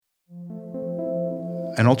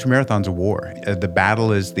An ultramarathon's a war. The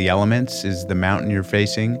battle is the elements, is the mountain you're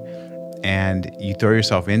facing, and you throw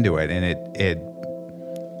yourself into it, and it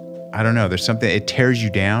I don't know, there's something, it tears you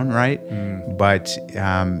down, right? But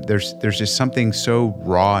there's just something so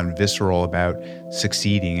raw and visceral about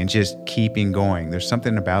succeeding and just keeping going. There's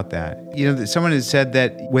something about that. You know, someone has said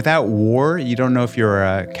that without war, you don't know if you're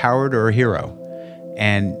a coward or a hero.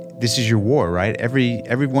 And this is your war, right?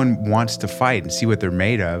 Everyone wants to fight and see what they're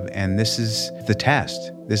made of, and this is the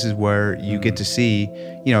test. This is where you get to see,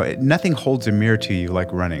 you know, nothing holds a mirror to you like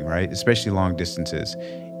running, right? Especially long distances.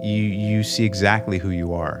 You see exactly who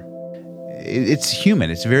you are. It's human.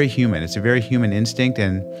 It's very human. It's a very human instinct,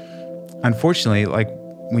 and unfortunately, like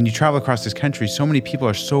when you travel across this country, so many people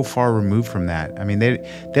are so far removed from that. I mean, they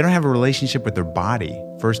don't have a relationship with their body,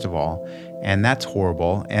 first of all, and that's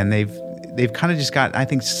horrible. And they've kind of just got, I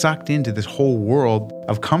think, sucked into this whole world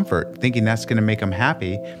of comfort, thinking that's going to make them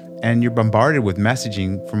happy. And you're bombarded with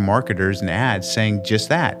messaging from marketers and ads saying just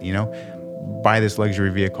that, you know, buy this luxury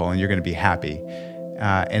vehicle and you're going to be happy.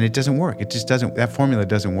 And it doesn't work. It just doesn't, that formula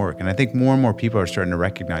doesn't work. And I think more and more people are starting to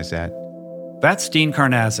recognize that. That's Dean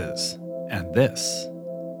Karnazes, and this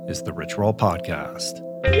is the Rich Roll Podcast.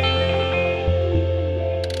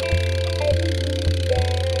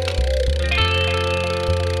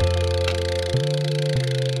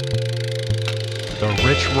 The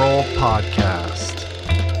Rich Roll Podcast.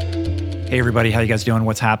 Hey everybody, how you guys doing?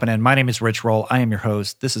 What's happening? My name is Rich Roll. I am your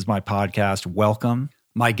host. This is my podcast. Welcome.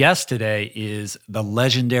 My guest today is the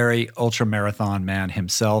legendary ultramarathon man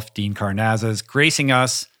himself, Dean Karnazes, gracing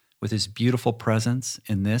us with his beautiful presence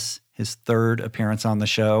in this, his third appearance on the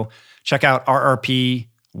show. Check out RRP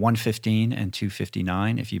 115 and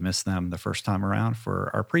 259 if you missed them the first time around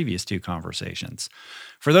for our previous two conversations.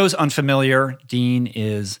 For those unfamiliar, Dean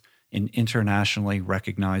is an internationally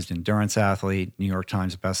recognized endurance athlete, New York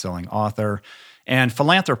Times bestselling author, and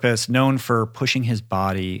philanthropist known for pushing his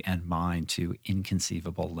body and mind to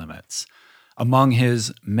inconceivable limits. Among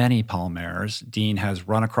his many palmares, Dean has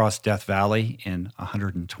run across Death Valley in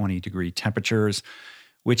 120-degree temperatures,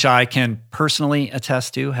 which I can personally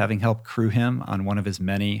attest to, having helped crew him on one of his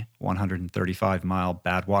many 135-mile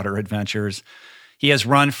Badwater adventures. He has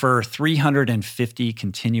run for 350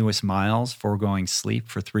 continuous miles, foregoing sleep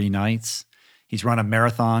for 3 nights. He's run a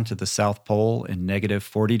marathon to the South Pole in negative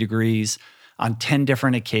 40 degrees. On 10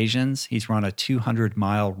 different occasions, he's run a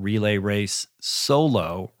 200-mile relay race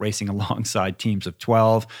solo, racing alongside teams of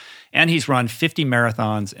 12. And he's run 50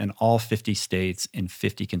 marathons in all 50 states in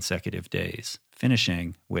 50 consecutive days,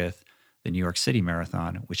 finishing with the New York City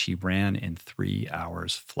Marathon, which he ran in 3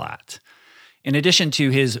 hours flat. In addition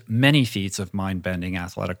to his many feats of mind-bending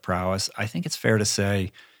athletic prowess, I think it's fair to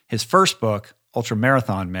say his first book,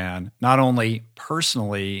 Ultramarathon Man, not only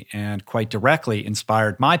personally and quite directly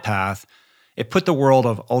inspired my path, it put the world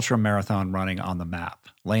of ultramarathon running on the map,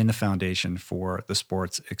 laying the foundation for the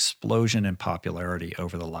sport's explosion in popularity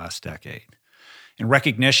over the last decade. In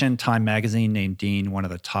recognition, Time magazine named Dean one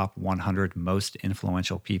of the top 100 most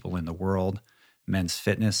influential people in the world. Men's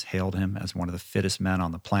Fitness hailed him as one of the fittest men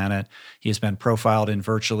on the planet. He has been profiled in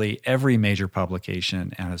virtually every major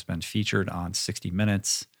publication and has been featured on 60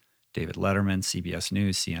 Minutes, David Letterman, CBS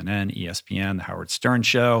News, CNN, ESPN, The Howard Stern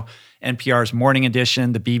Show, NPR's Morning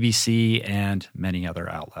Edition, the BBC, and many other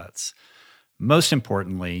outlets. Most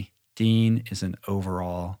importantly, Dean is an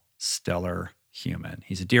overall stellar human.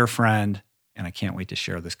 He's a dear friend, and I can't wait to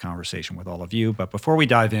share this conversation with all of you. But before we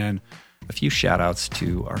dive in, a few shout-outs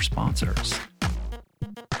to our sponsors.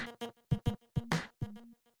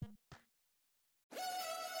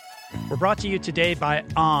 We're brought to you today by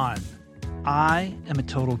On. I am a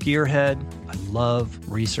total gearhead. I love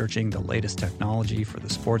researching the latest technology for the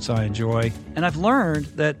sports I enjoy. And I've learned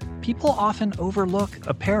that people often overlook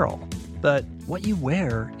apparel. But what you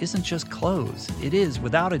wear isn't just clothes. It is,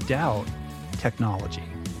 without a doubt, technology.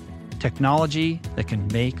 Technology that can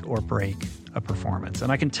make or break a performance.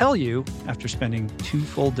 And I can tell you, after spending 2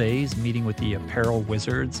 full days meeting with the apparel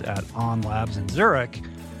wizards at On Labs in Zurich,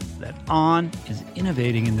 that On is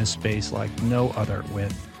innovating in this space like no other,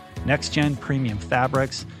 with next-gen premium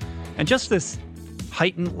fabrics, and just this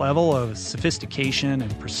heightened level of sophistication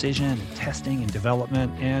and precision and testing and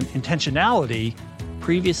development and intentionality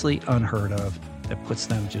previously unheard of that puts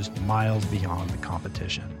them just miles beyond the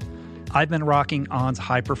competition. I've been rocking On's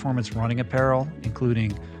high-performance running apparel,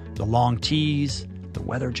 including the long tees, the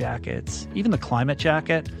weather jackets, even the climate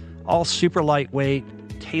jacket, all super lightweight,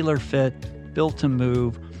 tailor-fit, built to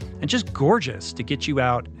move, and just gorgeous to get you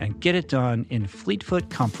out and get it done in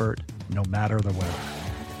fleet-foot comfort, no matter the weather.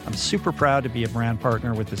 I'm super proud to be a brand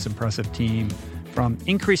partner with this impressive team, From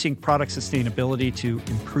increasing product sustainability to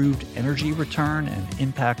improved energy return and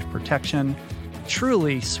impact protection,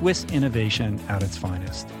 truly Swiss innovation at its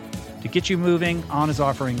finest. To get you moving, On is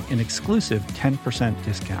offering an exclusive 10%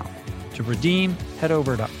 discount. To redeem, head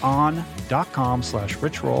over to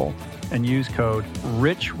on.com/richroll and use code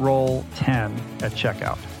RICHROLL10 at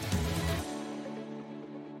checkout.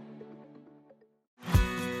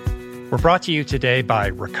 We're brought to you today by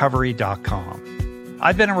Recovery.com.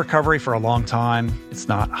 I've been in recovery for a long time. It's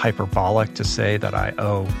not hyperbolic to say that I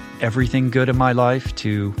owe everything good in my life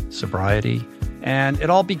to sobriety. And it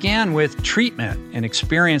all began with treatment, an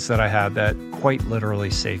experience that I had that quite literally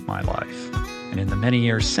saved my life. And in the many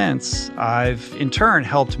years since, I've in turn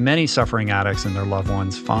helped many suffering addicts and their loved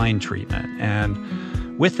ones find treatment. And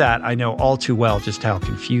with that, I know all too well just how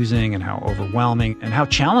confusing and how overwhelming and how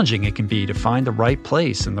challenging it can be to find the right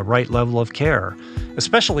place and the right level of care,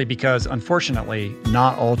 especially because, unfortunately,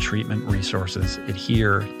 not all treatment resources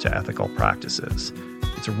adhere to ethical practices.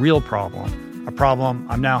 It's a real problem, a problem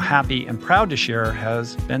I'm now happy and proud to share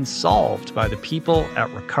has been solved by the people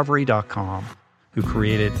at Recovery.com, who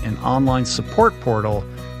created an online support portal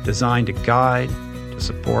designed to guide, to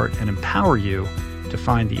support, and empower you to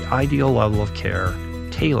find the ideal level of care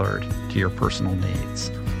tailored to your personal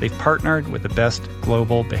needs. They've partnered with the best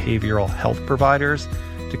global behavioral health providers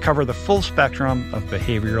to cover the full spectrum of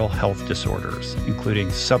behavioral health disorders,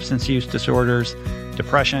 including substance use disorders,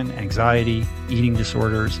 depression, anxiety, eating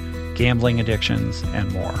disorders, gambling addictions,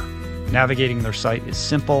 and more. Navigating their site is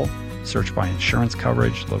simple. Search by insurance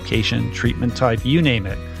coverage, location, treatment type, you name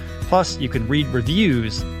it. Plus, you can read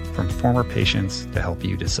reviews from former patients to help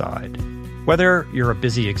you decide. Whether you're a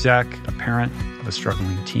busy exec, a parent of a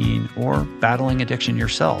struggling teen, or battling addiction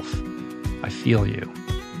yourself, I feel you.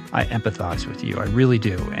 I empathize with you. I really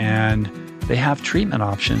do. And they have treatment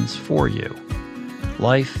options for you.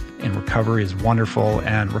 Life in recovery is wonderful,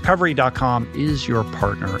 and Recovery.com is your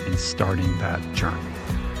partner in starting that journey.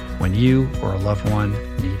 When you or a loved one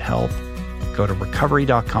need help, go to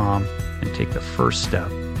Recovery.com and take the first step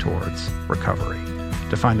towards recovery.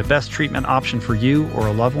 To find the best treatment option for you or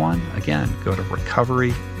a loved one, again, go to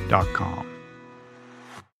Recovery.com.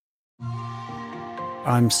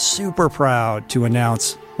 I'm super proud to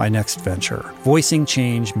announce my next venture, Voicing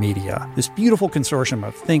Change Media. This beautiful consortium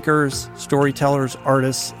of thinkers, storytellers,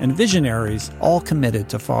 artists, and visionaries, all committed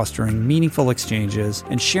to fostering meaningful exchanges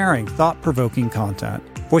and sharing thought-provoking content.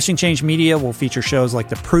 Voicing Change Media will feature shows like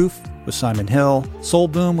The Proof with Simon Hill, Soul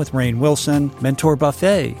Boom with Rainn Wilson, Mentor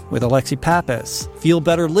Buffet with Alexi Pappas, Feel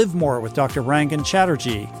Better, Live More with Dr. Rangan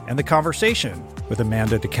Chatterjee, and The Conversation with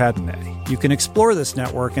Amanda de Cadenet. You can explore this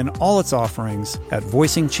network and all its offerings at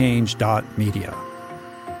voicingchange.media.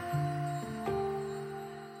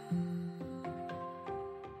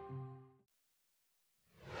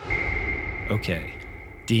 Okay,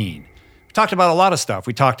 Dean. We talked about a lot of stuff.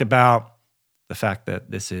 We talked about the fact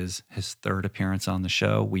that this is his third appearance on the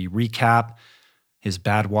show. We recap his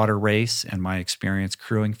Badwater race and my experience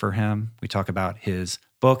crewing for him. We talk about his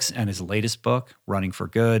books and his latest book, Running for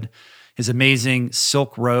Good, his amazing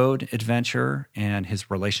Silk Road adventure and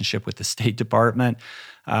his relationship with the State Department.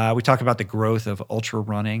 We talk about the growth of ultra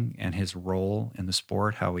running and his role in the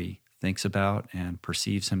sport, how he thinks about and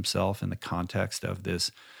perceives himself in the context of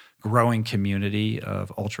this growing community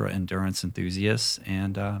of ultra endurance enthusiasts,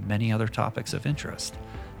 and many other topics of interest.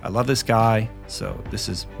 I love this guy, so this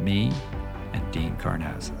is me and Dean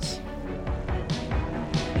Karnazes.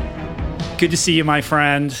 Good to see you, my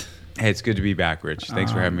friend. Hey, it's good to be back, Rich.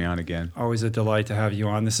 Thanks for having me on again. Always a delight to have you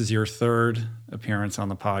on. This is your third appearance on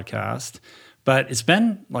the podcast, but it's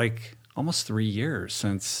been like almost 3 years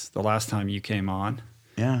since the last time you came on.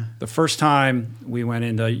 Yeah. The first time we went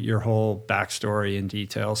into your whole backstory in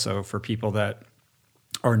detail. So for people that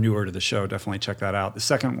are newer to the show, definitely check that out. The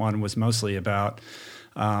second one was mostly about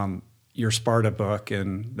your Sparta book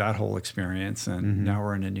and that whole experience. And now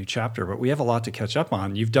we're in a new chapter. But we have a lot to catch up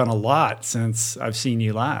on. You've done a lot since I've seen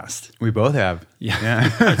you last. We both have. Yeah.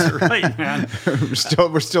 That's right, man.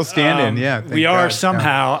 we're still standing. We are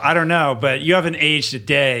somehow. Yeah. I don't know, but you haven't aged a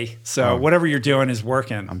day. So whatever you're doing is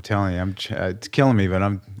working. I'm telling you, it's killing me, but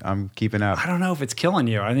I'm keeping up. I don't know if it's killing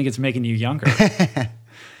you. I think it's making you younger.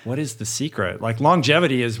 What is the secret? Like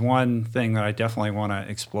longevity is one thing that I definitely want to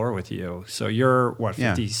explore with you. So you're what,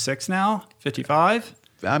 56 now? 55?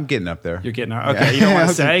 I'm getting up there. You're getting up. Okay, you don't want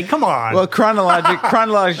to say? Come on. Well,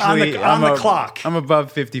 chronologically, on the clock. I'm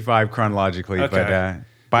above 55 chronologically, but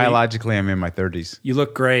biologically, I'm in my 30s. You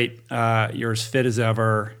look great. You're as fit as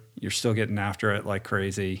ever. You're still getting after it like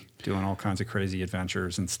crazy, doing all kinds of crazy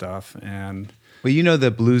adventures and stuff. And well, you know the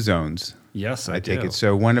blue zones. Yes, I take do. it.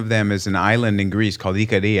 So one of them is an island in Greece called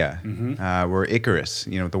Ikaria, where Icarus,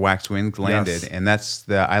 the wax wings landed, and that's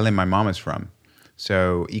the island my mom is from.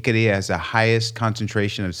 So Ikaria has the highest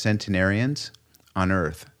concentration of centenarians on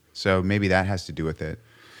Earth. So maybe that has to do with it.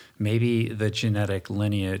 Maybe the genetic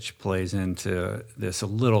lineage plays into this a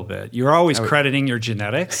little bit. You're always crediting your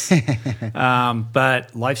genetics,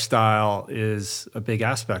 but lifestyle is a big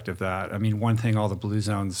aspect of that. I mean, one thing all the blue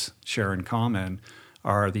zones share in common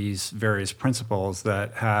are these various principles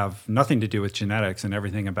that have nothing to do with genetics and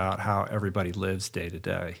everything about how everybody lives day to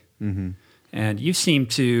day. And you seem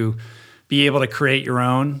to be able to create your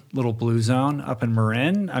own little blue zone up in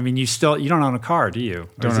Marin. I mean, you don't own a car, do you?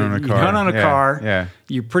 Don't own a car. You don't own a car. Yeah.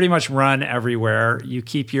 You pretty much run everywhere. You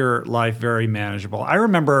keep your life very manageable. I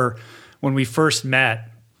remember when we first met,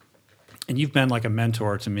 and you've been like a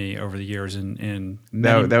mentor to me over the years in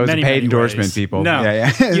many, that was many, a paid many endorsement, ways. people. No,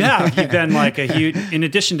 yeah. you have. You've been like a huge, in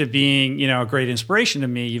addition to being, a great inspiration to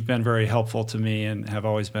me, you've been very helpful to me and have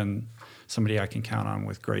always been somebody I can count on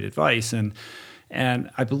with great advice.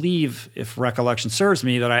 And I believe, if recollection serves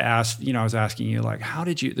me, that I was asking you, like, how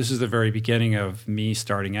did you, this is the very beginning of me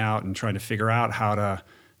starting out and trying to figure out how to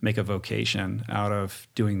make a vocation out of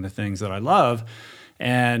doing the things that I love.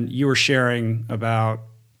 And you were sharing about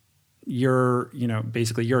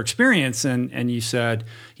basically your experience. And you said,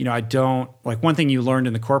 I don't, like, one thing you learned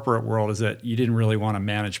in the corporate world is that you didn't really want to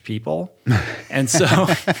manage people.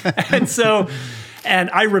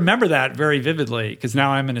 And I remember that very vividly because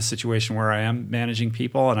now I'm in a situation where I am managing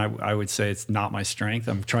people, and I would say it's not my strength.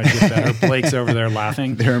 I'm trying to get better. Blake's over there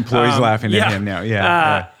laughing. Their employees laughing at him now.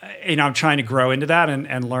 Yeah. I'm trying to grow into that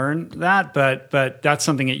and learn that. But that's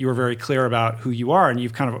something that you were very clear about who you are, and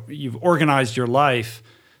you've organized your life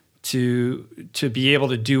to be able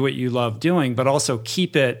to do what you love doing, but also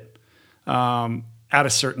keep it at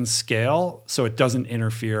a certain scale so it doesn't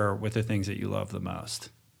interfere with the things that you love the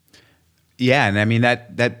most. Yeah, and I mean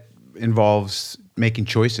that involves making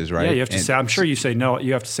choices, right? Yeah, you have to say. I'm sure you say no.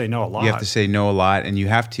 You have to say no a lot. You have to say no a lot, and you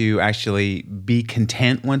have to actually be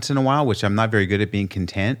content once in a while, which I'm not very good at being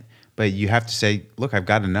content. But you have to say, look, I've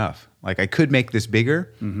got enough. Like, I could make this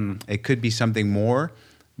bigger. Mm-hmm. It could be something more,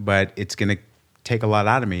 but it's going to take a lot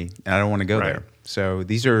out of me, and I don't want to go there. So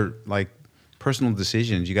these are like personal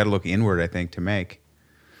decisions. You got to look inward, I think, to make.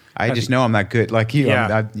 I just know I'm not good. Like you,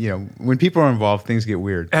 Yeah. When people are involved, things get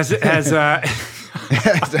weird. I'll leave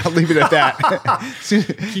it at that.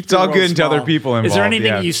 It's all good until other people involved. Is there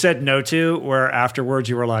anything you said no to where afterwards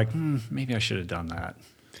you were like, maybe I should have done that?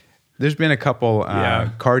 There's been a couple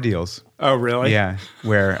car deals. Oh, really? Yeah,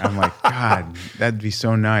 where I'm like, God, that'd be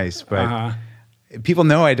so nice, but people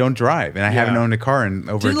know I don't drive, and I haven't owned a car in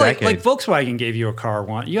over a decade. Like Volkswagen gave you a car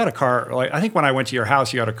once. You got a car. Like, I think when I went to your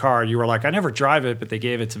house, you got a car. You were like, I never drive it, but they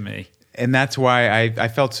gave it to me. And that's why I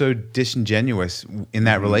felt so disingenuous in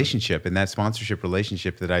that relationship, in that sponsorship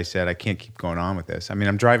relationship, that I said, I can't keep going on with this. I mean,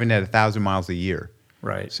 I'm driving at 1,000 miles a year.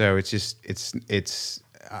 Right. So it's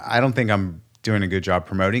I don't think I'm doing a good job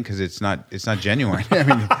promoting because it's not genuine. I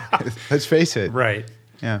mean, let's face it. Right.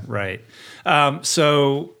 Yeah. Right.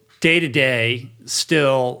 So day to day,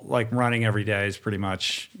 still like running every day is pretty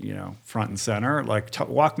much, front and center. Like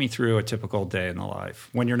walk me through a typical day in the life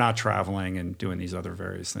when you're not traveling and doing these other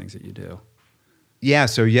various things that you do. Yeah.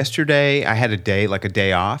 So yesterday I had a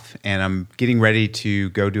day off, and I'm getting ready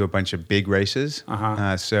to go do a bunch of big races.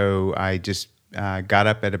 So I just got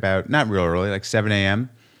up at about, not real early, like 7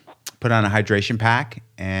 a.m., put on a hydration pack,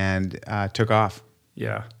 and took off.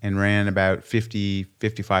 Yeah. And ran about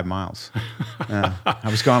 55 miles. I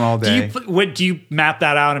was gone all day. Do you map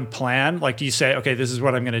that out and plan? Like, do you say, okay, this is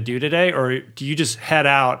what I'm going to do today? Or do you just head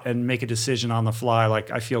out and make a decision on the fly? Like,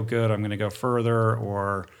 I feel good, I'm going to go further,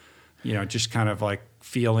 or, just kind of like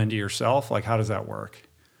feel into yourself? Like, how does that work?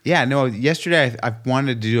 Yeah, no, yesterday I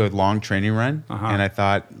wanted to do a long training run, and I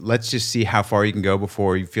thought, let's just see how far you can go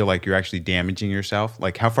before you feel like you're actually damaging yourself.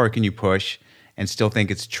 Like, how far can you push and still think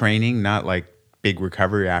it's training, not like big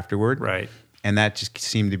recovery afterward. Right. And that just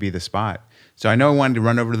seemed to be the spot. So I know I wanted to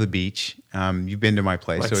run over to the beach. You've been to my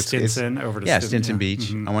place. Like so Stinson, over to Stinson. Stinson Beach.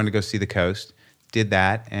 Mm-hmm. I wanted to go see the coast. Did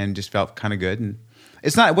that and just felt kind of good. And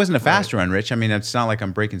it wasn't a fast run, Rich. I mean, it's not like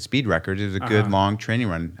I'm breaking speed records. It was a good long training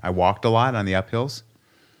run. I walked a lot on the uphills,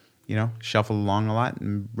 shuffled along a lot,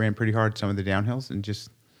 and ran pretty hard some of the downhills, and just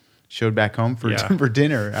showed back home for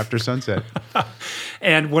dinner after sunset.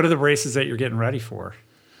 And what are the races that you're getting ready for?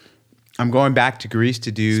 I'm going back to Greece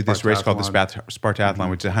to do this race called the Spartathlon,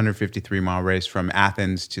 which is a 153-mile race from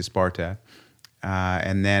Athens to Sparta.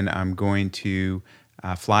 And then I'm going to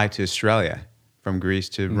fly to Australia from Greece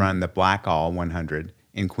to run the Blackall 100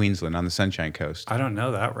 in Queensland on the Sunshine Coast. I don't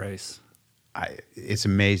know that race. It's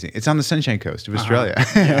amazing. It's on the Sunshine Coast of Australia.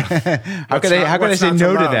 Yeah. How could I say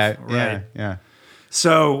no to that? Right. Yeah.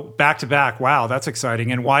 So back to back. Wow, that's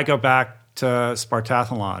exciting. And why go back to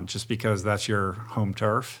Spartathlon? Just because that's your home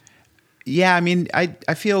turf? Yeah, I mean,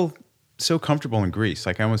 I feel so comfortable in Greece.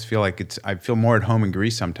 Like I almost feel like I feel more at home in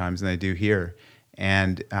Greece sometimes than I do here.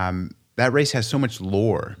 And that race has so much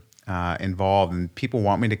lore involved, and people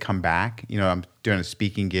want me to come back. You know, I'm doing a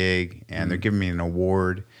speaking gig, and they're giving me an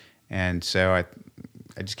award, and so I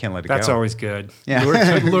just can't let it go. That's always good. Yeah.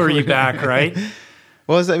 Lure you back, right?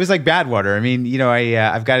 Well, it was like Badwater. I mean, you know,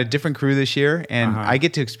 I've got a different crew this year, and I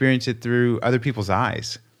get to experience it through other people's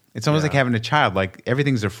eyes. It's almost like having a child. Like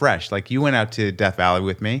everything's fresh. Like you went out to Death Valley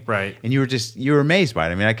with me, right? And you were amazed by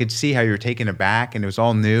it. I mean, I could see how you were taken aback, and it was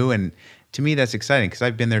all new. And to me, that's exciting because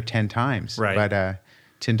I've been there 10 times. Right. But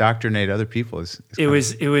to indoctrinate other people is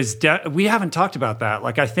we haven't talked about that.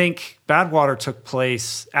 Like I think Badwater took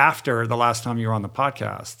place after the last time you were on the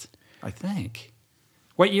podcast. I think.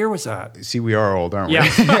 What year was that? See, we are old, aren't we? Yeah.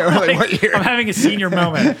 Like, what year? I'm having a senior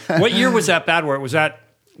moment. What year was that Badwater?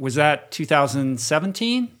 Was that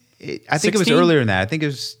 2017? I think it was earlier than that. I think it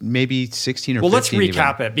was maybe 16 or 15. Well, let's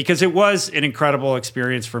recap it because it was an incredible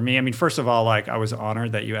experience for me. I mean, first of all, like I was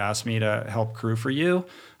honored that you asked me to help crew for you.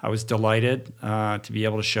 I was delighted to be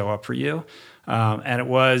able to show up for you. And it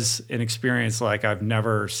was an experience like I've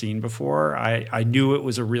never seen before. I knew it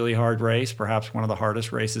was a really hard race, perhaps one of the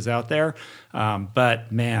hardest races out there.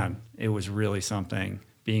 But man, it was really something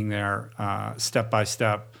being there step by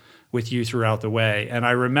step with you throughout the way. And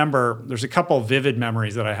I remember there's a couple of vivid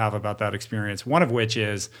memories that I have about that experience. One of which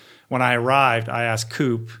is when I arrived, I asked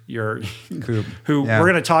Coop, who we're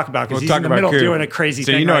going to talk about because he's in the middle of doing a crazy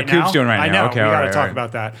thing right now. So you know what Coop's doing right now. I know. Okay, we got to talk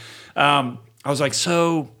about that. I was like,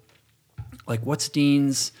 so like what's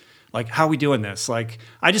Dean's, like how are we doing this? Like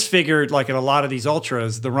I just figured like at a lot of these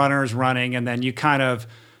ultras, the runner's running and then you kind of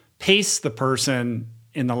pace the person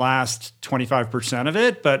in the last 25% of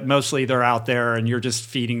it, but mostly they're out there and you're just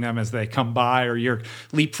feeding them as they come by or you're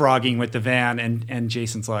leapfrogging with the van. And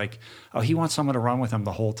Jason's like, oh, he wants someone to run with him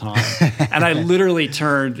the whole time. And I literally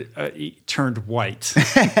turned white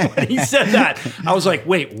when he said that. I was like,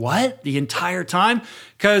 wait, what? The entire time?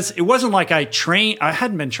 Because it wasn't like I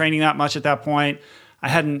hadn't been training that much at that point. I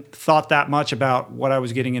hadn't thought that much about what I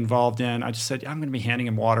was getting involved in. I just said, I'm going to be handing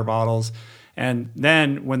him water bottles. And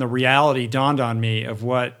then when the reality dawned on me of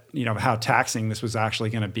what, how taxing this was actually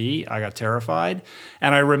going to be, I got terrified.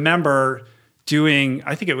 And I remember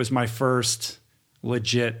I think it was my first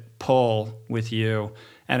legit pull with you.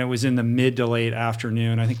 And it was in the mid to late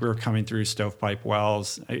afternoon. I think we were coming through Stovepipe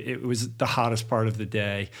Wells. It was the hottest part of the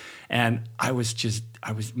day. And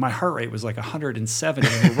my heart rate was like 170.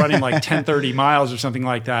 We were running like 10-30 miles or something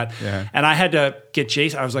like that. Yeah. And I had to get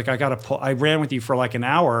Jason. I was like, I got to pull. I ran with you for like an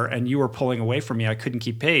hour and you were pulling away from me. I couldn't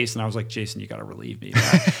keep pace. And I was like, Jason, you got to relieve me.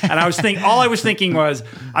 And all I was thinking was,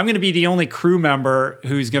 I'm going to be the only crew member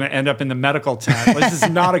who's going to end up in the medical tent. This is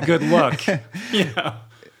not a good look.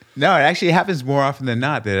 No, it actually happens more often than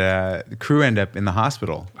not that the crew end up in the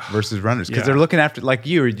hospital versus runners because they're looking after, like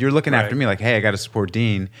you're looking after me like, hey, I got to support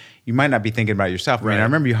Dean. You might not be thinking about yourself. I mean, I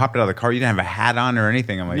remember you hopped out of the car. You didn't have a hat on or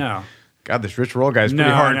anything. I'm like, no. God, this Rich Roll guy's pretty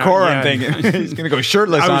hardcore. I'm thinking he's going to go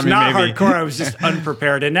shirtless on me. I was not maybe. hardcore. I was just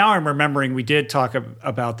unprepared. And now I'm remembering we did talk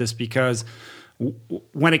about this because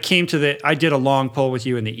when it came to I did a long pull with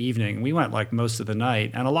you in the evening. We went like most of the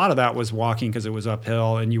night. And a lot of that was walking because it was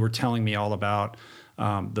uphill. And you were telling me all about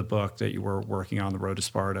the book that you were working on, The Road to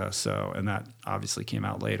Sparta. And that obviously came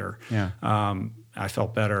out later. Yeah. I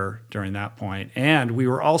felt better during that point. And we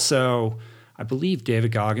were also, I believe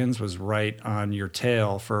David Goggins was right on your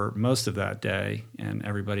tail for most of that day. And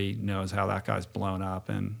everybody knows how that guy's blown up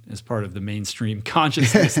and is part of the mainstream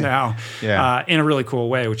consciousness now in a really cool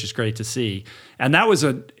way, which is great to see. And that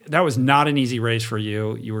was not an easy race for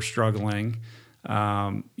you. You were struggling. You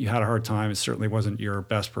had a hard time. It certainly wasn't your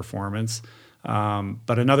best performance.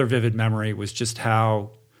 But another vivid memory was just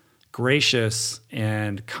how gracious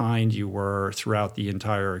and kind you were throughout the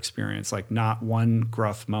entire experience. Like not one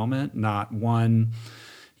gruff moment, not one,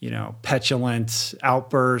 petulant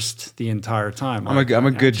outburst the entire time. I'm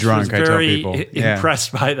a good drunk. I tell people.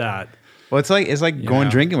 Impressed by that. Well, it's like going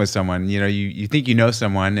drinking with someone. You think you know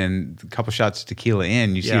someone, and a couple shots of tequila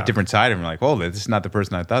in, you see a different side of them. You're like, oh, this is not the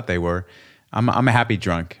person I thought they were. I'm a happy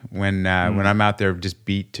drunk when I'm out there just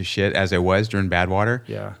beat to shit as I was during Badwater.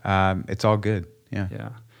 Yeah, it's all good.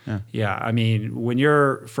 Yeah. I mean,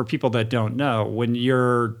 for people that don't know, when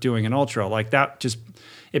you're doing an ultra like that,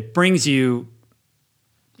 it brings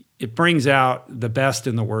out the best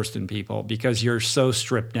and the worst in people because you're so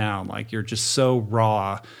stripped down, like you're just so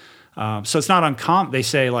raw. So it's not uncommon. They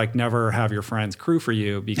say like never have your friends crew for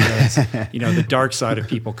you because the dark side of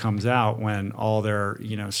people comes out when all their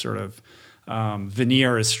sort of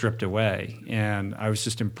veneer is stripped away. And I was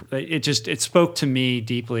it spoke to me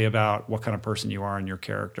deeply about what kind of person you are and your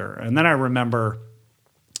character. And then I remember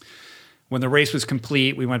when the race was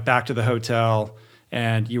complete, we went back to the hotel.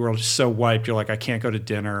 And you were just so wiped. You're like, I can't go to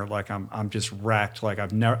dinner. Like I'm just wrecked. Like I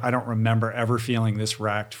don't remember ever feeling this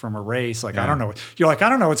wrecked from a race. Like I don't know. You're like, I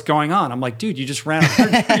don't know what's going on. I'm like, dude, you just ran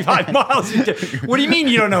 135 miles. What do you mean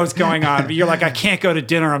you don't know what's going on? But you're like, I can't go to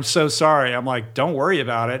dinner. I'm so sorry. I'm like, don't worry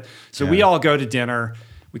about it. So we all go to dinner.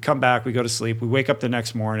 We come back. We go to sleep. We wake up the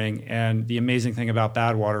next morning. And the amazing thing about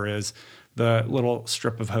Badwater is the little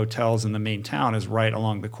strip of hotels in the main town is right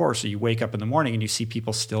along the course. So you wake up in the morning and you see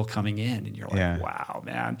people still coming in and you're like, wow,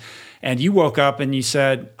 man. And you woke up and you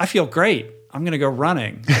said, I feel great. I'm going to go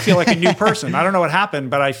running. I feel like a new person. I don't know what happened,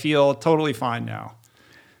 but I feel totally fine now.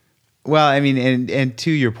 Well, I mean, and to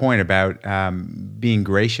your point about being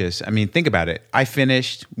gracious, I mean, think about it. I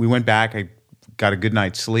finished, we went back, I got a good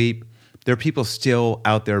night's sleep. There are people still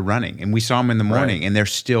out there running and we saw them in the morning and they're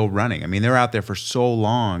still running. I mean, they're out there for so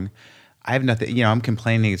long. I have nothing, I'm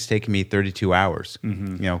complaining it's taken me 32 hours,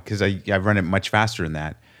 because I've run it much faster than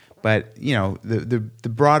that. But, the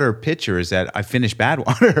broader picture is that I finished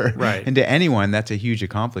Badwater. Right. And to anyone, that's a huge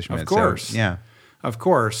accomplishment. Of course. So, Of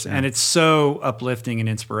course. Yeah. And it's so uplifting and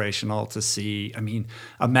inspirational to see. I mean,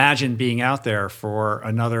 imagine being out there for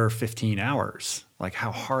another 15 hours. Like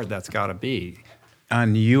how hard that's got to be.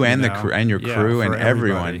 On you and the crew and your crew and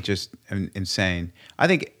everyone, everybody. Just insane. I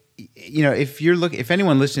think, if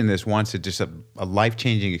anyone listening to this wants a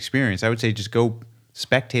life-changing experience, I would say just go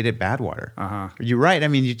spectate at Badwater. Uh-huh. You're right. I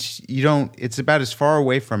mean, you don't. It's about as far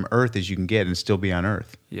away from Earth as you can get and still be on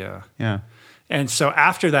Earth. Yeah. Yeah. And so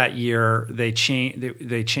after that year, they changed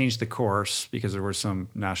the course because there was some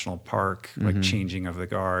national park changing of the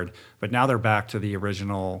guard. But now they're back to the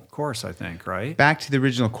original course, I think, right? Back to the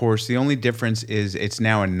original course. The only difference is it's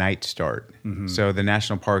now a night start. Mm-hmm. So the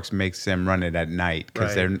national parks makes them run it at night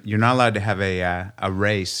because you're not allowed to have a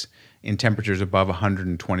race in temperatures above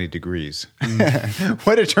 120 degrees.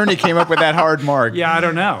 What attorney came up with that hard mark? Yeah, I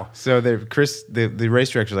don't know. So the race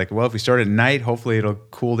director's like, well, if we start at night, hopefully it'll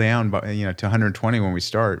cool down, to 120 when we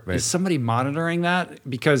start. But is somebody monitoring that?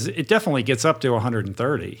 Because it definitely gets up to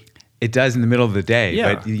 130. It does in the middle of the day.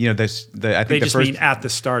 Yeah. But I think they just mean at the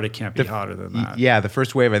start it can't be hotter than that. Yeah, the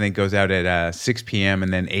first wave I think goes out at 6 p.m.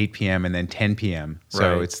 and then 8 p.m. and then 10 p.m.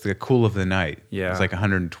 So it's the cool of the night. Yeah. It's like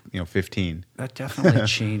 115. That definitely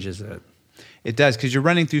changes it. It does, because you're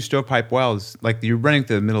running through Stovepipe Wells, like you're running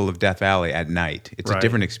through the middle of Death Valley at night. It's a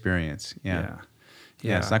different experience.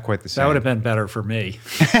 Yeah, it's not quite the same. That would have been better for me,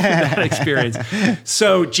 that experience.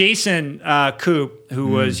 So Jason Coop, who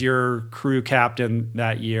was your crew captain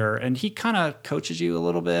that year, and he kind of coaches you a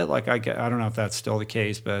little bit. Like I don't know if that's still the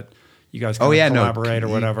case, but you guys collaborate or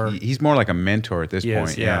whatever. He's more like a mentor at this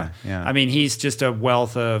point. Yeah. I mean, he's just a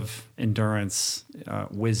wealth of endurance,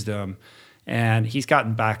 wisdom. And he's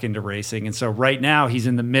gotten back into racing. And so right now he's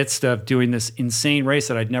in the midst of doing this insane race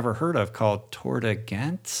that I'd never heard of called Tour de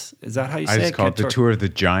Ghent. Is that how you say it? I just call it the Tour of the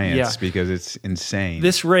Giants because it's insane.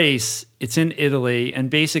 This race, it's in Italy. And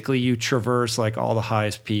basically you traverse like all the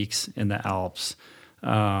highest peaks in the Alps.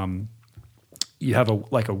 You have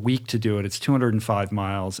a week to do it. It's 205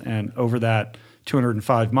 miles. And over that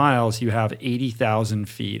 205 miles, you have 80,000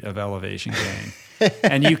 feet of elevation gain.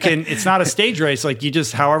 And it's not a stage race. Like you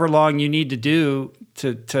just, however long you need to do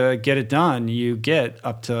to get it done, you get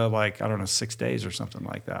up to 6 days or something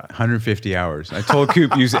like that. 150 hours. I told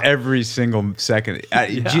Coop use every single second.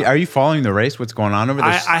 Are you following the race? What's going on over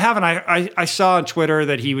there? I haven't. I saw on Twitter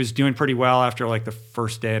that he was doing pretty well after like the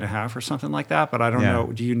first day and a half or something like that. But I don't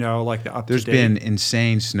know. Do you know like the up to date? There's been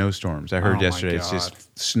insane snowstorms. I heard yesterday. It's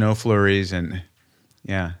just snow flurries and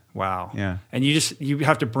Wow. Yeah. And you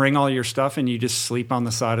have to bring all your stuff and you just sleep on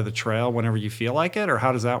the side of the trail whenever you feel like it, or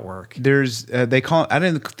how does that work? There's I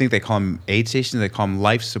don't think they call them aid stations. They call them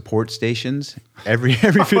life support stations. Every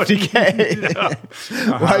 50K.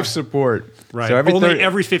 Life support. Right. So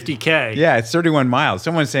every 50K. Yeah, it's 31 miles.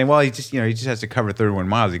 Someone's saying, well, he just has to cover 31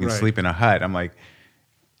 miles. He can sleep in a hut. I'm like,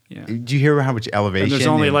 do you hear how much elevation? And there's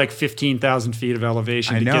only like 15,000 feet of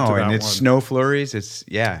elevation to get to that one. And it's snow flurries. It's,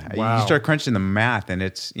 wow. You start crunching the math and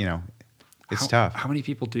it's, it's tough. How many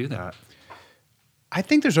people do that? I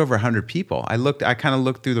think there's over 100 people. I kind of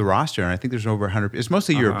looked through the roster and I think there's over 100. It's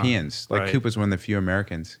mostly Europeans. Like Coop was one of the few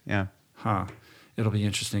Americans. Yeah. Huh. It'll be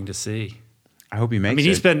interesting to see. I hope he makes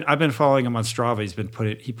it. I've been following him on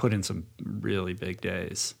Strava. He put in some really big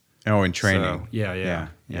days. Oh, in training. So, yeah.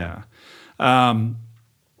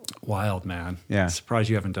 Wild, man. Yeah. Surprised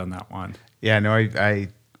you haven't done that one. Yeah, no,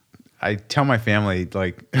 I tell my family,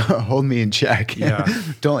 like, hold me in check. Yeah.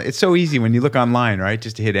 It's so easy when you look online, right?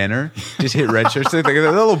 Just to hit enter, just hit register. So like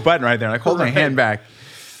a little button right there, like hold my hand back.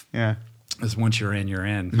 Yeah. Because once you're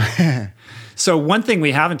in. So one thing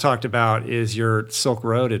we haven't talked about is your Silk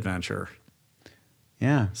Road adventure.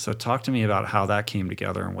 Yeah. So talk to me about how that came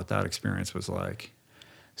together and what that experience was like.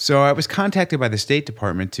 So I was contacted by the State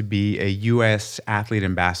Department to be a U.S. athlete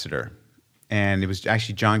ambassador. And it was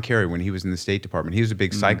actually John Kerry when he was in the State Department. He was a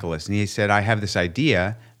big cyclist. And he said, I have this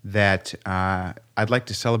idea that I'd like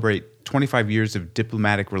to celebrate 25 years of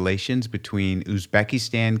diplomatic relations between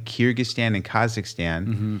Uzbekistan, Kyrgyzstan, and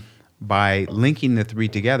Kazakhstan by linking the three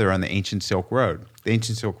together on the ancient Silk Road. The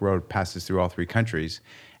ancient Silk Road passes through all three countries.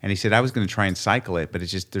 And he said, I was going to try and cycle it, but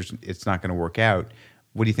it's not going to work out.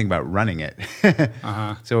 What do you think about running it?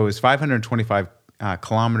 So it was 525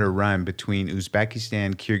 kilometer run between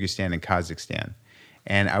Uzbekistan, Kyrgyzstan, and Kazakhstan.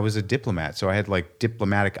 And I was a diplomat, so I had like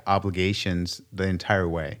diplomatic obligations the entire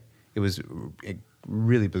way. It was a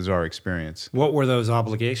really bizarre experience. What were those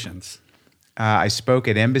obligations? I spoke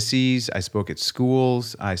at embassies, I spoke at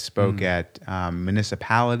schools, I spoke at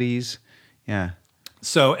municipalities. Yeah.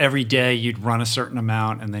 So every day you'd run a certain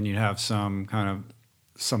amount and then you'd have some kind of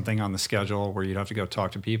something on the schedule where you'd have to go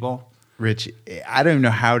talk to people? Rich, I don't even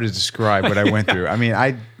know how to describe what I went through. I mean,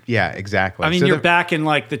 yeah, exactly. I mean, so you're back in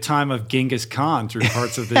like the time of Genghis Khan through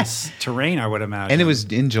parts of this terrain, I would imagine. And it was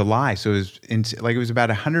in July, so it was about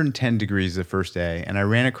 110 degrees the first day, and I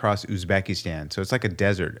ran across Uzbekistan. So it's like a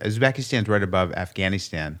desert. Uzbekistan's right above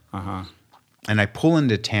Afghanistan. And I pull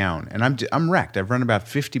into town, and I'm wrecked. I've run about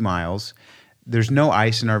 50 miles. There's no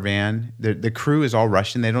ice in our van. The crew is all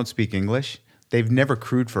Russian. They don't speak English. They've never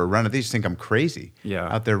crewed for a runner. They just think I'm crazy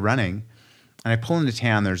out there running. And I pull into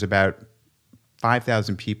town. There's about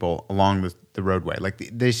 5,000 people along the roadway. Like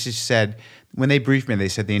they just said, when they briefed me, they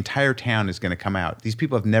said the entire town is going to come out. These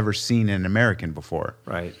people have never seen an American before.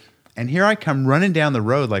 Right. And here I come running down the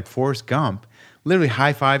road like Forrest Gump, literally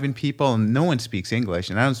high-fiving people, and no one speaks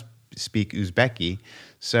English, and I don't speak Uzbeki,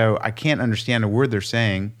 so I can't understand a word they're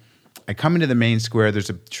saying. I come into the main square.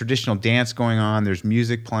 There's a traditional dance going on. There's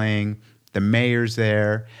music playing. The mayor's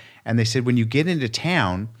there. And they said, when you get into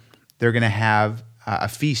town, they're going to have a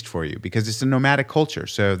feast for you because it's a nomadic culture.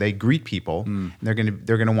 So they greet people, and they're going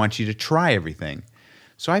to want you to try everything.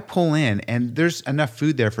 So I pull in, and there's enough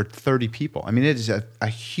food there for 30 people. I mean, it is a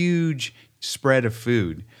huge spread of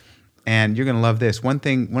food. And you're going to love this. One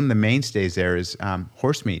of the mainstays there is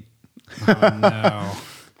horse meat. Oh, no.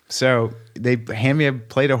 So they hand me a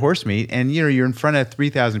plate of horse meat, and you're in front of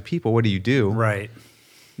 3,000 people. What do? Right.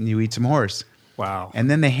 And you eat some horse. Wow. And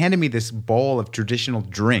then they handed me this bowl of traditional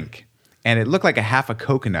drink, and it looked like a half a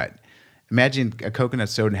coconut. Imagine a coconut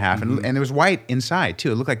sewed in half, and it was white inside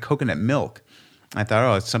too. It looked like coconut milk. I thought,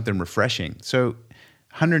 oh, it's something refreshing. So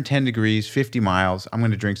 110 degrees, 50 miles, I'm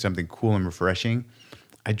going to drink something cool and refreshing.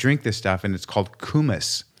 I drink this stuff, and it's called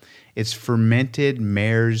kumis. It's fermented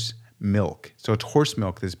mare's milk. So it's horse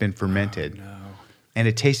milk that's been fermented. Oh, no. And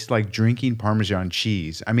it tasted like drinking Parmesan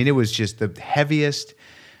cheese. I mean, it was just the heaviest,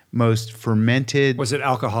 most fermented. Was it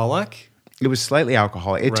alcoholic? It was slightly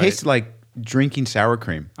alcoholic. It tasted like drinking sour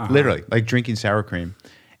cream, literally, like drinking sour cream.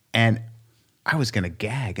 And I was going to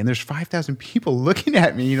gag. And there's 5,000 people looking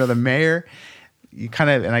at me, the mayor. You kind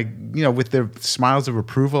of, and I, with their smiles of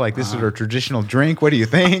approval, like this is our traditional drink. What do you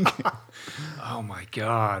think? Oh my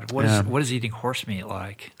God. What is eating horse meat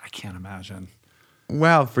like? I can't imagine.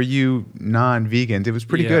 Well, for you non-vegans, it was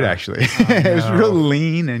pretty good, actually. Oh, no. It was real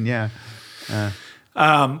lean and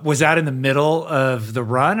was that in the middle of the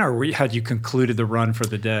run, or had you concluded the run for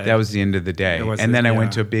the day? That was the end of the day. And then I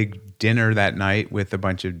went to a big dinner that night with a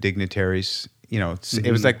bunch of dignitaries.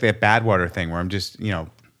 It was like the Badwater thing where I'm just,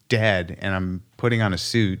 dead and I'm putting on a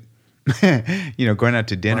suit, going out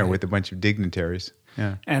to dinner with a bunch of dignitaries.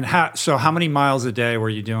 Yeah. And how many miles a day were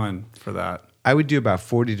you doing for that? I would do about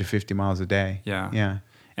 40 to 50 miles a day. Yeah. Yeah.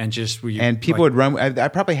 And just people would run. I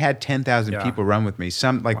probably had 10,000 people run with me.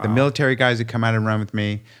 Some the military guys would come out and run with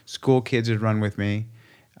me. School kids would run with me.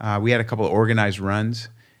 We had a couple of organized runs,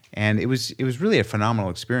 and it was really a phenomenal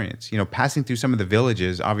experience. Passing through some of the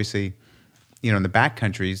villages. Obviously, in the back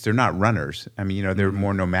countries, they're not runners. I mean, they're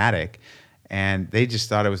more nomadic, and they just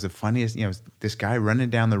thought it was the funniest. This guy running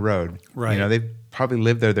down the road. Right. They've probably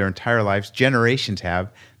lived there their entire lives. Generations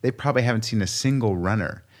have. They probably haven't seen a single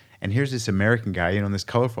runner. And here's this American guy, in this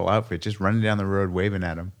colorful outfit, just running down the road, waving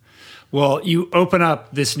at him. Well, you open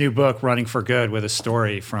up this new book, Running for Good, with a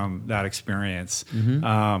story from that experience.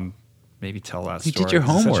 maybe tell that You story. did your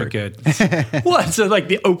homework. It's such a good. Well, it's like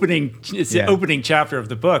the opening. It's the opening chapter of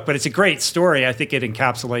the book, but it's a great story. I think it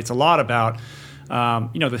encapsulates a lot about,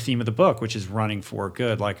 the theme of the book, which is running for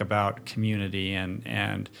good, like about community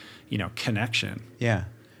and connection. Yeah.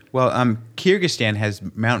 Well, Kyrgyzstan has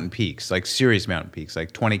mountain peaks, like serious mountain peaks,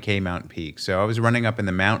 like 20K mountain peaks. So I was running up in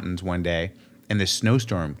the mountains one day, and this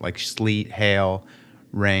snowstorm, like sleet, hail,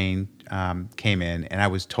 rain, came in, and I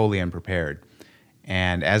was totally unprepared.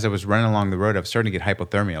 And as I was running along the road, I was starting to get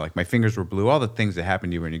hypothermia. Like my fingers were blue, all the things that happen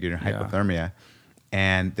to you when you get hypothermia.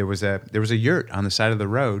 And there was a yurt on the side of the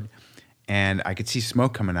road, and I could see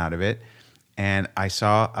smoke coming out of it. And I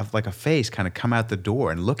saw like a face kind of come out the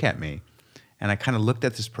door and look at me. And I kind of looked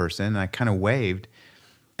at this person, and I kind of waved.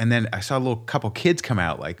 And then I saw a little couple kids come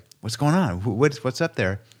out, like, what's going on? What's up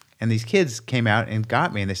there? And these kids came out and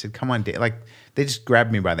got me, and they said, come on, like they just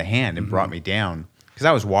grabbed me by the hand and brought me down. Because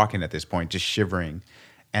I was walking at this point, just shivering.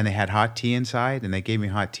 And they had hot tea inside, and they gave me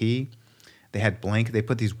hot tea. They had they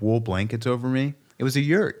put these wool blankets over me. It was a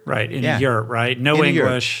yurt. Right, in a yurt, right? No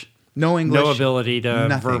English. No English. No ability to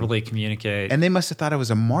nothing. verbally communicate. And they must have thought I was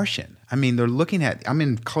a Martian. I mean, they're looking at, I'm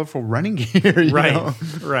in colorful running gear, you know?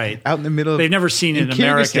 Right. Out in the middle of They've never seen an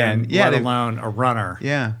American, let they've- alone a runner.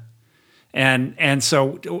 Yeah. And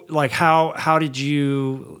so, like, how did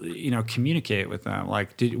you communicate with them?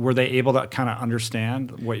 Like, were they able to kind of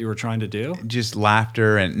understand what you were trying to do? Just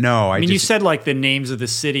laughter and no. I mean, you said like the names of the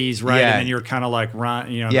cities, right? Yeah. And then you were kind of like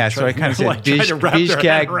Yeah, so I kind of said like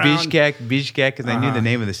Bishkek, Bishkek, because I knew the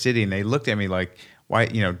name of the city, and they looked at me like, why?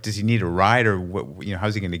 Does he need a ride, or what?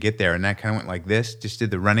 How's he going to get there? And I kind of went like this, just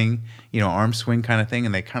did the running, arm swing kind of thing,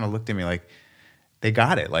 and they kind of looked at me like they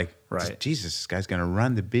got it, like, right. Jesus, this guy's going to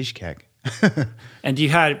run the Bishkek. And you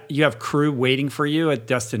have crew waiting for you at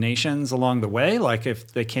destinations along the way? Like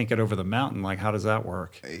if they can't get over the mountain, like how does that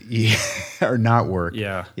work? Yeah, or not work.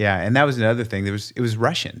 Yeah. Yeah, and that was another thing. It was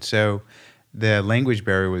Russian. So the language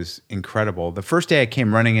barrier was incredible. The first day I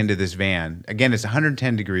came running into this van. Again, it's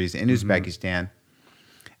 110 degrees in Uzbekistan.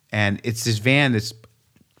 And it's this van that's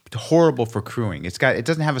horrible for crewing. It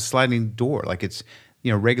doesn't have a sliding door. Like it's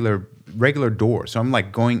regular door. So I'm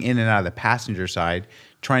like going in and out of the passenger side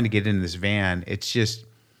trying to get into this van. It's just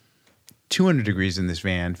 200 degrees in this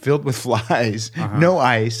van, filled with flies, no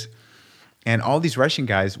ice. And all these Russian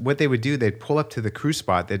guys, what they would do, they'd pull up to the crew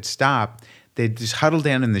spot, they'd stop, they'd just huddle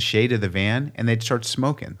down in the shade of the van, and they'd start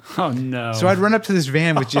smoking. Oh, no. So I'd run up to this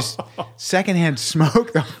van with just secondhand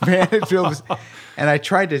smoke. The van had filled with, and I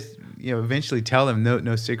tried to eventually tell them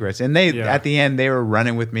no cigarettes. And they at the end, they were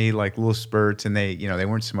running with me like little spurts, and they they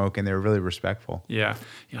weren't smoking. They were really respectful. Yeah.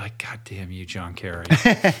 You're like, God damn you, John Kerry.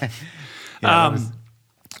 Yeah,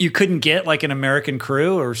 you couldn't get like an American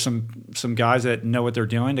crew or some guys that know what they're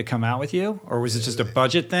doing to come out with you? Or was it just a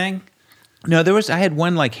budget thing? No, I had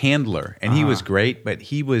one like handler, and he was great, but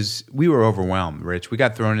we were overwhelmed, Rich. We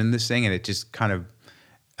got thrown in this thing, and it just kind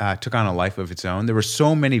of took on a life of its own. There were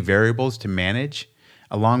so many variables to manage,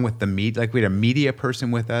 along with like we had a media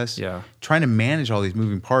person with us. Yeah. Trying to manage all these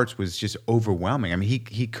moving parts was just overwhelming. I mean,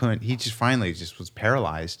 he couldn't, he just finally just was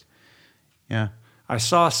paralyzed. Yeah. I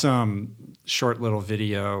saw some short little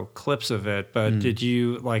video clips of it, but did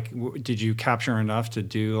you capture enough to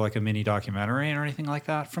do like a mini documentary or anything like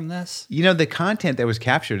that from this? The content that was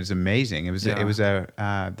captured is amazing. It was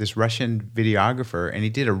this Russian videographer, and he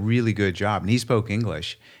did a really good job, and he spoke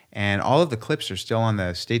English, and all of the clips are still on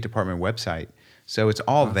the State Department website. So it's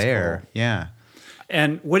all there. Cool. Yeah.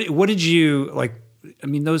 And what did you like? I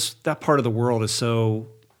mean, that part of the world is so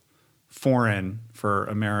foreign for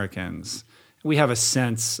Americans. We have a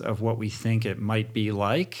sense of what we think it might be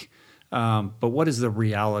like, but what is the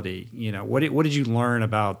reality? What did you learn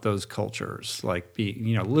about those cultures? Like,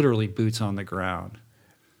 literally boots on the ground.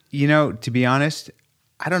 To be honest,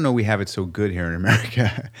 I don't know we have it so good here in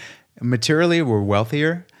America. Materially, we're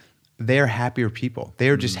wealthier. They're happier people. They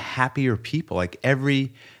are just happier people. Like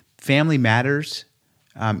every family matters.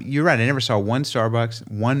 You're right. I never saw one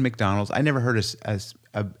Starbucks, one McDonald's. I never heard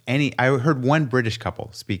any. I heard one British couple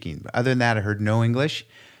speaking. But other than that, I heard no English.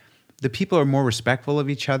 The people are more respectful of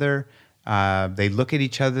each other. They look at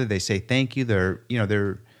each other. They say thank you.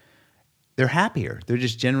 They're happier. They're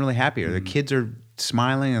just generally happier. The kids are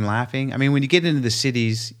smiling and laughing. I mean, when you get into the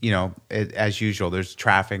cities, as usual, there's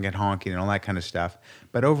traffic and honking and all that kind of stuff.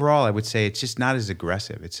 But overall, I would say it's just not as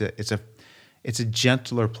aggressive. It's a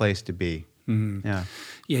gentler place to be. Mm-hmm. Yeah.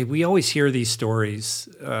 Yeah, we always hear these stories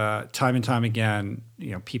time and time again.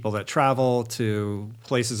 People that travel to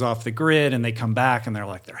places off the grid and they come back and they're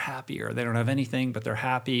like they're happy, or they don't have anything but they're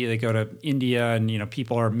happy. They go to India and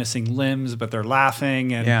people are missing limbs but they're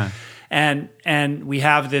laughing, and we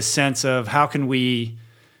have this sense of how can we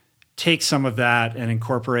take some of that and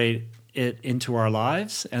incorporate it into our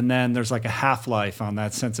lives, and then there's like a half-life on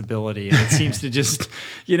that sensibility, and it seems to just,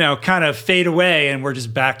 kind of fade away, and we're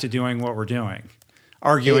just back to doing what we're doing,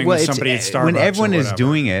 arguing with somebody at Starbucks. When everyone is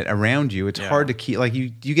doing it around you, it's hard to keep, like you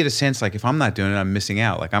get a sense like if I'm not doing it, I'm missing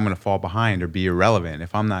out. Like I'm going to fall behind or be irrelevant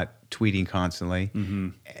if I'm not tweeting constantly.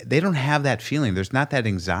 They don't have that feeling. There's not that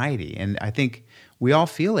anxiety, and I think we all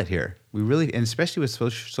feel it here. We really, and especially with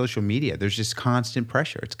social media, there's just constant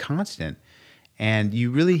pressure. It's constant. And you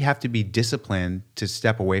really have to be disciplined to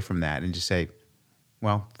step away from that and just say,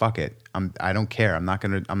 "Well, fuck it. I don't care. I'm not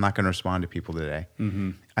gonna respond to people today."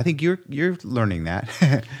 I think you're learning that,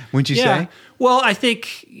 wouldn't you say? Well, I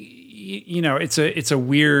think it's a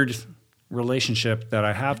weird relationship that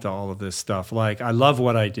I have to all of this stuff. Like I love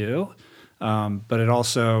what I do, but it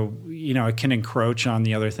also it can encroach on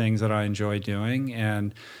the other things that I enjoy doing,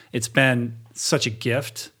 and it's been such a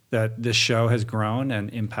gift that this show has grown and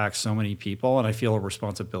impacts so many people, and I feel a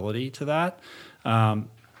responsibility to that.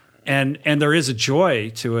 And there is a joy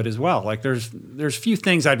to it as well. Like there's few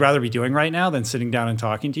things I'd rather be doing right now than sitting down and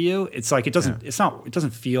talking to you. It's like it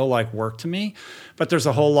doesn't feel like work to me, but there's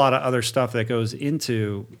a whole lot of other stuff that goes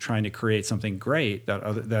into trying to create something great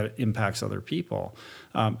that impacts other people,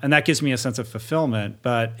 and that gives me a sense of fulfillment.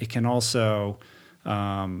 But it can also,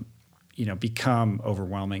 become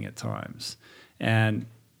overwhelming at times,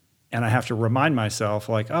 and I have to remind myself,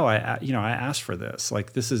 like, I asked for this.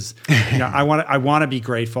 Like, this is, I want to be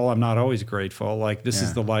grateful. I'm not always grateful. Like, this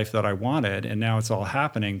is the life that I wanted, and now it's all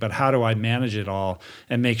happening. But how do I manage it all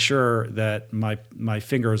and make sure that my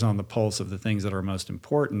finger is on the pulse of the things that are most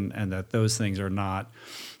important, and that those things are not,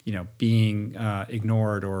 being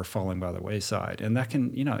ignored or falling by the wayside? And that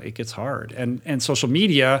can, it gets hard. And social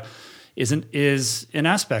media is an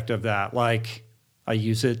aspect of that. Like, I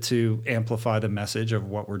use it to amplify the message of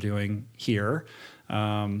what we're doing here.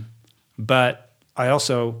 But I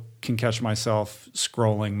also can catch myself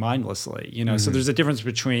scrolling mindlessly, So there's a difference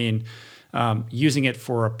between using it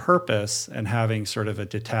for a purpose and having sort of a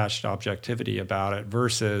detached objectivity about it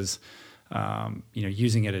versus,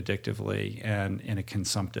 using it addictively and in a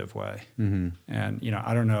consumptive way. And,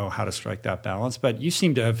 I don't know how to strike that balance, but you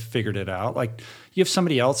seem to have figured it out. Like, you have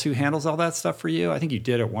somebody else who handles all that stuff for you? I think you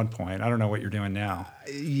did at one point. I don't know what you're doing now.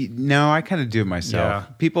 No, I kind of do it myself.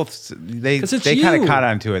 Yeah. People, they kind of caught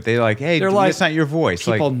onto it. They're like, hey, it's not your voice.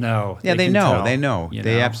 People know. Yeah, they know. Tell, they know.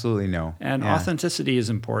 They absolutely know. And authenticity is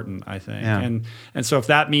important, I think. Yeah. And so if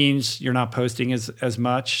that means you're not posting as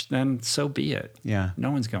much, then so be it. Yeah.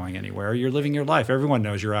 No one's going anywhere. You're living your life. Everyone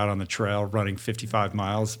knows you're out on the trail running 55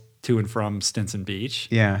 miles to and from Stinson Beach.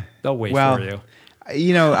 Yeah. They'll wait for you.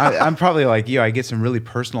 I'm probably like you. I get some really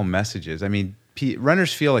personal messages. I mean,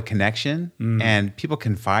 runners feel a connection, and people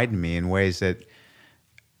confide in me in ways that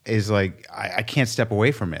is like I can't step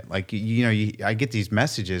away from it. Like I get these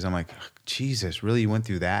messages. I'm like, Jesus, really? You went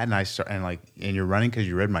through that? And you're running because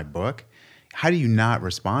you read my book. How do you not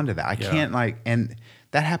respond to that? I can't and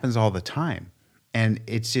that happens all the time, and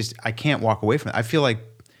it's just I can't walk away from it. I feel like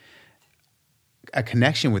a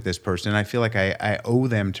connection with this person. I feel like I owe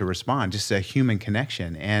them to respond, just a human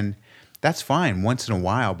connection. And that's fine once in a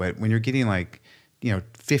while. But when you're getting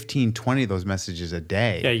 15, 20 of those messages a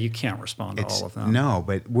day. Yeah, you can't respond to all of them. No,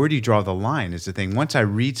 but where do you draw the line is the thing. Once I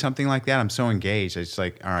read something like that, I'm so engaged. It's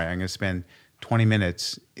like, all right, I'm going to spend 20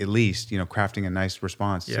 minutes at least, crafting a nice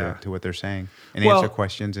response to what they're saying and answer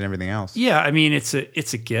questions and everything else. Yeah, I mean, it's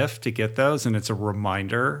a gift to get those, and it's a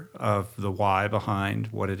reminder of the why behind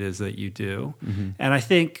what it is that you do. And I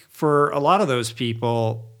think for a lot of those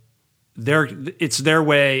people, it's their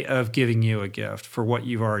way of giving you a gift for what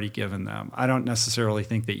you've already given them. I don't necessarily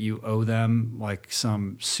think that you owe them like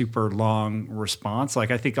some super long response.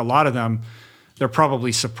 Like, I think a lot of them, they're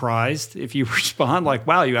probably surprised if you respond, like,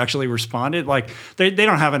 wow, you actually responded. Like, they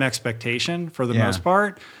don't have an expectation for the most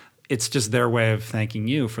part. It's just their way of thanking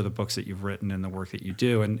you for the books that you've written and the work that you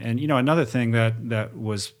do. And another thing that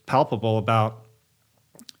was palpable about,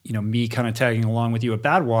 me kind of tagging along with you at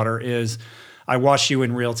Badwater is I watch you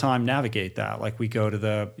in real time navigate that. Like, we go to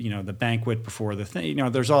the banquet before the thing,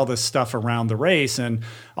 there's all this stuff around the race, and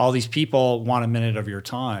all these people want a minute of your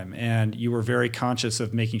time. And you were very conscious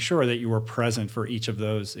of making sure that you were present for each of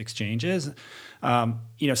those exchanges.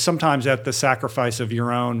 Sometimes at the sacrifice of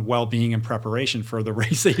your own well-being and preparation for the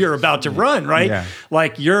race that you're about to run, right? Yeah.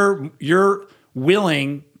 Like, you're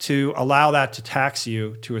willing to allow that to tax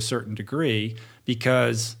you to a certain degree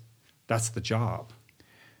because that's the job.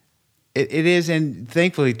 It is, and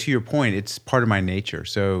thankfully, to your point, it's part of my nature.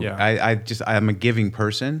 So I'm a giving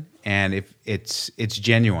person, and if it's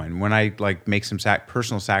genuine. When I make some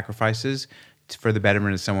personal sacrifices for the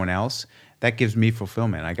betterment of someone else, that gives me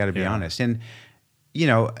fulfillment. I got to be honest. And,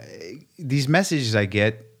 these messages I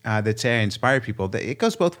get that say I inspire people, it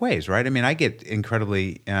goes both ways, right? I mean, I get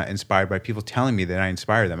incredibly inspired by people telling me that I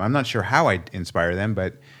inspire them. I'm not sure how I inspire them,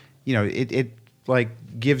 but, it like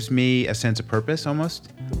gives me a sense of purpose almost.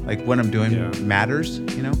 Like what I'm doing matters,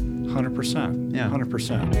 100%. Yeah.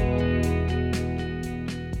 100%.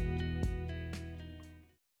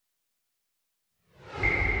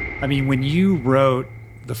 I mean, when you wrote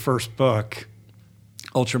the first book,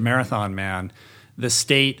 Ultra Marathon Man, the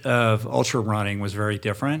state of ultra running was very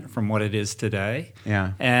different from what it is today.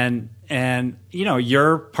 Yeah. And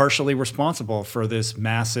you're partially responsible for this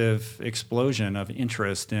massive explosion of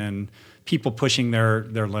interest in people pushing their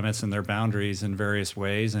limits and their boundaries in various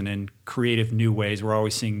ways and in creative new ways. We're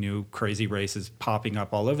always seeing new crazy races popping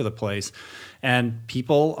up all over the place. And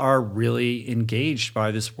people are really engaged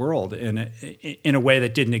by this world in a way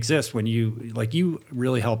that didn't exist when you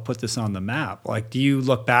really helped put this on the map. Like, do you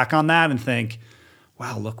look back on that and think,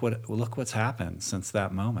 wow, look what's happened since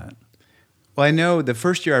that moment? Well, I know the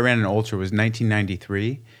first year I ran an ultra was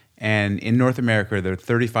 1993, and in North America there are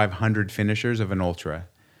 3,500 finishers of an ultra.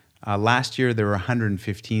 Last year there were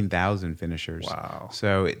 115,000 finishers. Wow!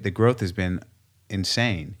 So the growth has been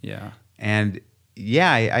insane. Yeah, and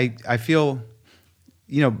I feel,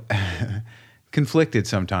 conflicted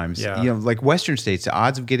sometimes. Yeah. Like Western states, the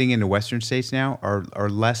odds of getting into Western states now are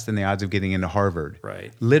less than the odds of getting into Harvard.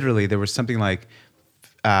 Right. Literally, there was something like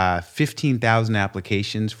 15,000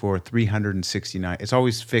 applications for 369. It's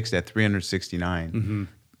always fixed at 369. Mm-hmm.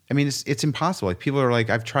 I mean, it's impossible. Like people are like,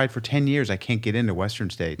 I've tried for 10 years, I can't get into Western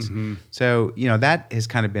states. Mm-hmm. So that has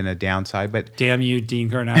kind of been a downside. But damn you,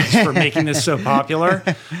 Dean Karnazes, for making this so popular.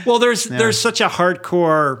 Well, there's such a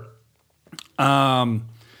hardcore,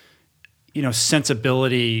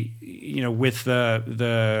 sensibility, with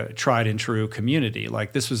the tried and true community.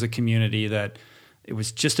 Like this was a community that it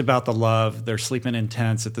was just about the love. They're sleeping in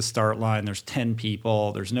tents at the start line. There's 10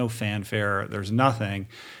 people. There's no fanfare. There's nothing.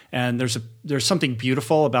 And there's something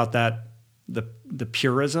beautiful about that, the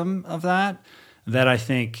purism of that I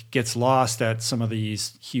think gets lost at some of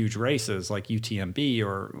these huge races like UTMB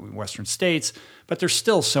or Western States. But there's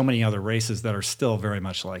still so many other races that are still very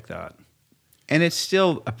much like that. And it's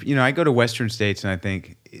still, I go to Western states and I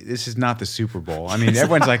think this is not the Super Bowl. I mean,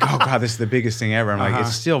 everyone's like, oh God, this is the biggest thing ever. I'm like,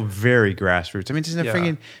 it's still very grassroots. I mean, it's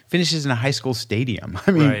freaking finishes in a high school stadium.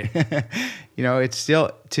 I mean, it's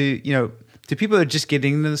still to people that are just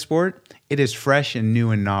getting into the sport, it is fresh and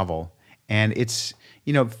new and novel. And it's,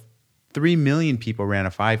 3 million people ran a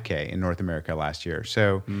 5K in North America last year.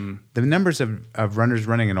 So the numbers of runners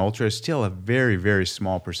running an ultra is still a very, very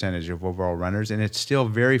small percentage of overall runners, and it's still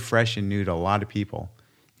very fresh and new to a lot of people.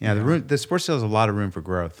 Yeah, the sport still has a lot of room for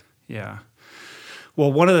growth. Yeah.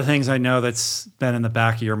 Well, one of the things I know that's been in the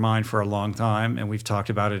back of your mind for a long time, and we've talked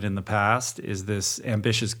about it in the past, is this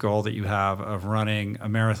ambitious goal that you have of running a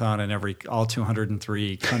marathon in all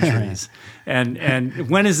 203 countries. and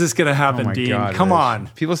when is this going to happen, Dean? God, Come on.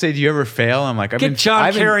 People say, "Do you ever fail?" I'm like, Get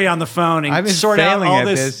John Kerry on the phone and sort out all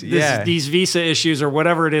these visa issues or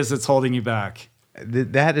whatever it is that's holding you back.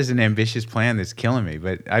 That is an ambitious plan that's killing me.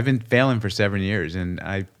 But I've been failing for 7 years, and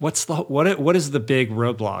what is the big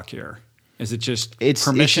roadblock here? Is it just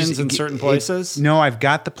permissions in certain places? No, I've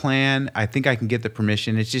got the plan. I think I can get the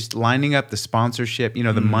permission. It's just lining up the sponsorship,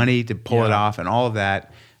 the money to pull it off and all of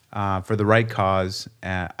that for the right cause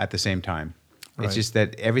at the same time. Right. It's just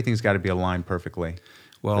that everything's got to be aligned perfectly.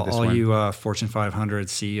 Well, all you Fortune 500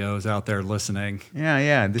 CEOs out there listening,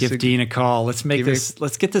 give Dean a call. Let's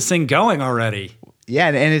get this thing going already. Yeah,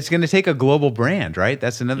 and it's going to take a global brand, right?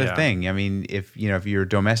 That's another thing. I mean, if you're a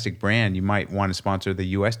domestic brand, you might want to sponsor the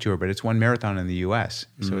U.S. tour, but it's one marathon in the U.S.,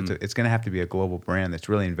 so it's going to have to be a global brand that's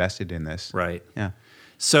really invested in this. Right. Yeah.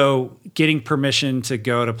 So, getting permission to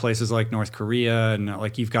go to places like North Korea and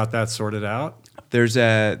like you've got that sorted out.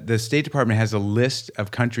 The State Department has a list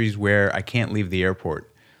of countries where I can't leave the airport.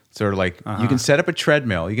 Sort of like you can set up a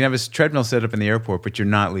treadmill. You can have a treadmill set up in the airport, but you're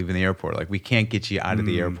not leaving the airport. Like we can't get you out of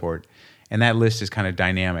the airport. And that list is kind of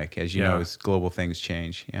dynamic, as you know, as global things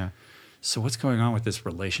change. Yeah. So what's going on with this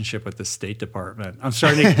relationship with the State Department? I'm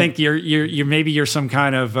starting to think you're some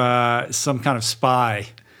kind of spy.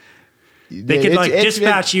 They could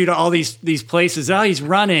dispatch you to all these places. Oh, he's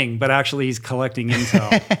running, but actually he's collecting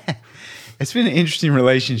intel. It's been an interesting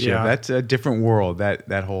relationship. Yeah. That's a different world.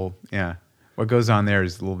 That whole what goes on there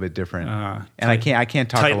is a little bit different, and I can't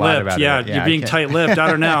talk a lot about it. Yeah, you're being tight-lipped. I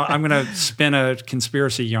don't know. I'm going to spin a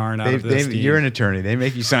conspiracy yarn out of this. You're an attorney. They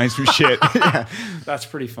make you sign some shit. That's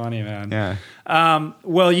pretty funny, man. Yeah.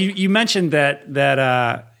 Well, you mentioned that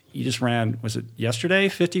you just ran, was it yesterday,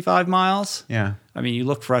 55 miles? Yeah. I mean, you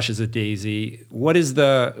look fresh as a daisy. What is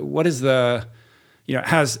the,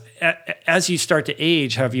 as you start to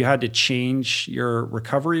age, have you had to change your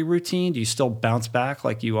recovery routine? Do you still bounce back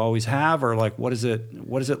like you always have? Or like, what does it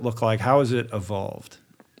look like? How has it evolved?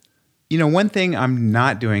 One thing I'm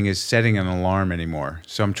not doing is setting an alarm anymore.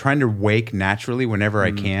 So I'm trying to wake naturally whenever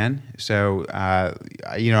I can. So, I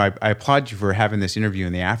applaud you for having this interview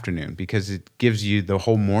in the afternoon because it gives you the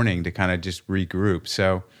whole morning to kind of just regroup.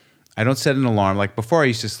 So I don't set an alarm. Like before, I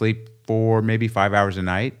used to sleep for maybe 5 hours a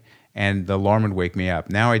night, and the alarm would wake me up.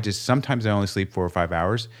 Now sometimes I only sleep 4 or 5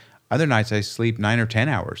 hours. Other nights I sleep 9 or 10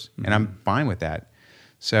 hours, and I'm fine with that.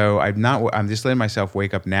 So I'm just letting myself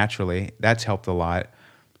wake up naturally. That's helped a lot.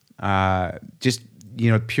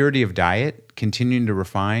 Purity of diet, continuing to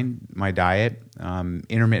refine my diet,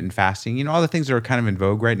 intermittent fasting, all the things that are kind of in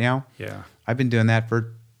vogue right now. Yeah. I've been doing that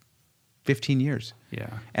for 15 years. Yeah.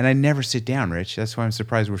 And I never sit down, Rich. That's why I'm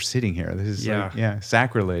surprised we're sitting here. This is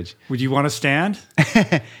sacrilege. Would you want to stand?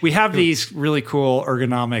 We have these really cool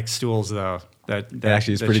ergonomic stools though. That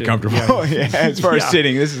actually is pretty comfortable. Yeah. As far as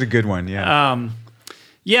sitting, this is a good one.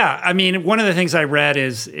 Yeah. I mean, one of the things I read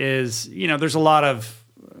is there's a lot of,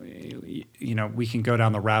 we can go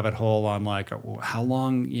down the rabbit hole on like how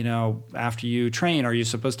long, after you train are you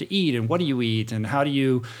supposed to eat, and what do you eat, and how do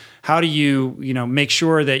you make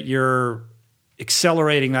sure that you're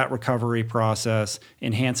accelerating that recovery process,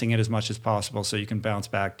 enhancing it as much as possible so you can bounce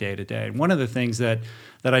back day to day. And one of the things that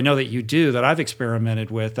I know that you do that I've experimented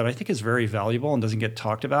with that I think is very valuable and doesn't get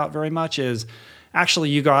talked about very much is actually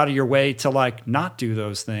you go out of your way to like not do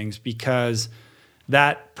those things, because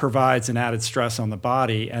that provides an added stress on the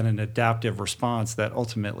body and an adaptive response that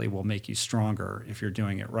ultimately will make you stronger if you're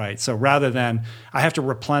doing it right. So rather than I have to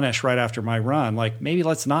replenish right after my run, like maybe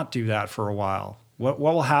let's not do that for a while. What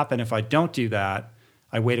will happen if I don't do that?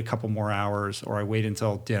 I wait a couple more hours, or I wait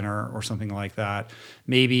until dinner or something like that.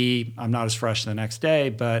 Maybe I'm not as fresh the next day,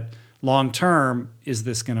 but long term, is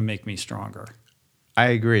this going to make me stronger? I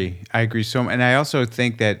agree. And I also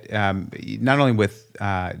think that not only with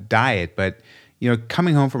diet, but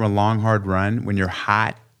coming home from a long, hard run, when you're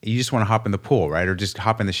hot, you just want to hop in the pool, right? Or just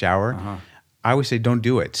hop in the shower. Uh-huh. I always say, don't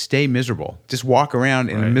do it. Stay miserable. Just walk around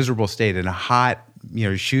in a miserable state, in a hot,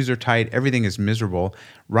 your shoes are tight, everything is miserable.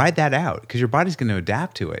 Ride that out, because your body's going to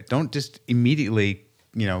adapt to it. Don't just immediately,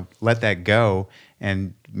 let that go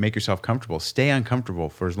and make yourself comfortable. Stay uncomfortable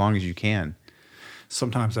for as long as you can.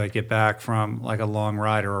 Sometimes I get back from like a long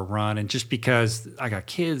ride or a run, and just because I got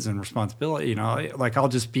kids and responsibility, like I'll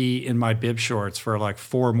just be in my bib shorts for like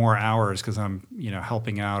 4 more hours because I'm,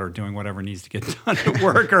 helping out or doing whatever needs to get done at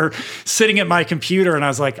work, or sitting at my computer. And I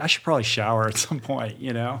was like, I should probably shower at some point,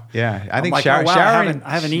 Yeah, I think like, showering.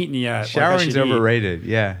 I haven't eaten yet. Showering's overrated.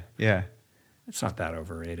 Yeah. It's not that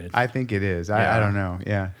overrated. I think it is. I don't know.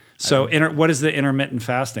 Yeah. So, what does the intermittent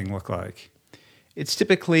fasting look like? It's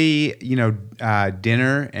typically,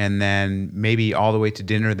 dinner and then maybe all the way to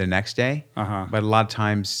dinner the next day. Uh-huh. But a lot of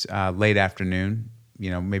times late afternoon,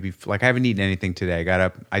 maybe like I haven't eaten anything today. I got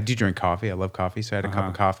up. I do drink coffee. I love coffee. So I had a cup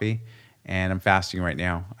of coffee, and I'm fasting right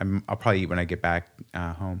now. I'll probably eat when I get back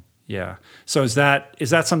home. Yeah. So is that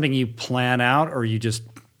something you plan out, or you just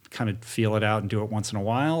kind of feel it out and do it once in a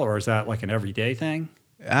while? Or is that like an everyday thing?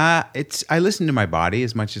 I listen to my body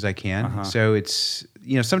as much as I can. Uh-huh. So it's,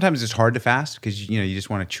 sometimes it's hard to fast because, you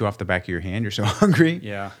just want to chew off the back of your hand. You're so hungry.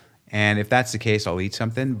 Yeah. And if that's the case, I'll eat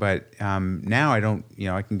something. But now I don't,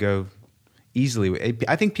 I can go easily.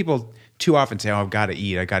 I think people too often say, oh, I've got to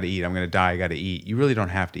eat. I'm going to die. I got to eat. You really don't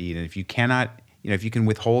have to eat. And if you cannot, if you can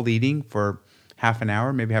withhold eating for half an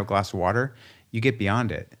hour, maybe have a glass of water, you get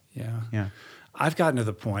beyond it. Yeah. Yeah. I've gotten to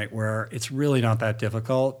the point where it's really not that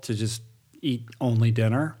difficult to just eat only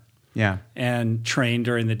dinner. Yeah. And train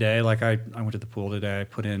during the day. Like I went to the pool today. I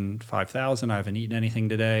put in 5,000. I haven't eaten anything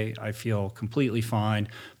today. I feel completely fine.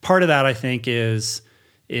 Part of that, I think, is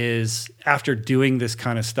after doing this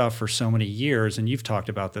kind of stuff for so many years, and you've talked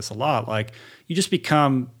about this a lot, like you just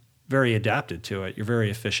become very adapted to it. You're very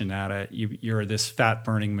efficient at it. You're this fat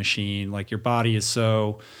burning machine. Like your body is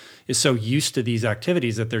so used to these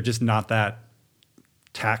activities that they're just not that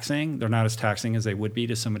taxing. They're not as taxing as they would be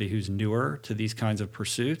to somebody who's newer to these kinds of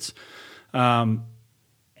pursuits. And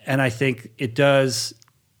I think it does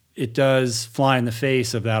fly in the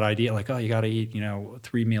face of that idea, like, oh, you got to eat,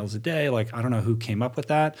 3 meals a day. Like, I don't know who came up with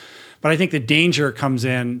that. But I think the danger comes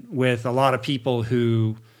in with a lot of people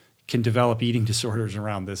who can develop eating disorders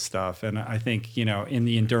around this stuff. And I think, in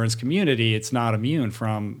the endurance community, it's not immune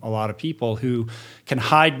from a lot of people who can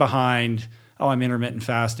hide behind oh, I'm intermittent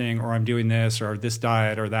fasting, or I'm doing this or this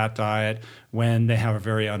diet or that diet, when they have a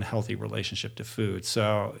very unhealthy relationship to food.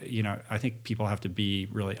 So, I think people have to be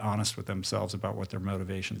really honest with themselves about what their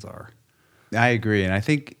motivations are. I agree. And I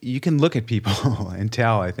think you can look at people and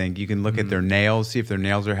tell. I think you can look at their nails, see if their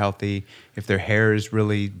nails are healthy, if their hair is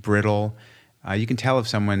really brittle. You can tell if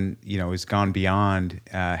someone, has gone beyond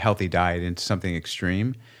a healthy diet into something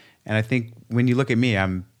extreme. And I think when you look at me,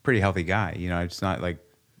 I'm a pretty healthy guy. It's not like,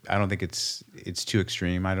 I don't think it's too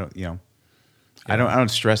extreme. I don't, I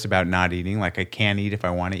don't stress about not eating. Like, I can eat if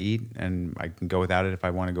I want to eat, and I can go without it if I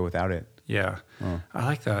want to go without it. Yeah. I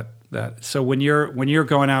like that. So when you're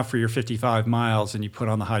going out for your 55 miles and you put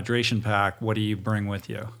on the hydration pack, what do you bring with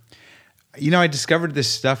you? I discovered this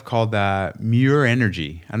stuff called Muir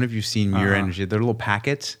Energy. I don't know if you've seen Muir Energy. They're little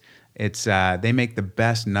packets. It's they make the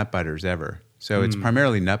best nut butters ever. So it's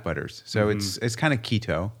primarily nut butters. So it's kind of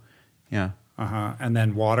keto. Yeah. And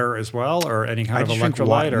then water as well, or any kind of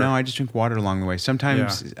electrolyte? No, I just drink water along the way.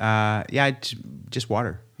 Sometimes, just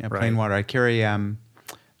water. Yeah, plain water. I carry a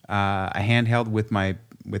handheld with my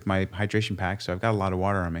hydration pack, so I've got a lot of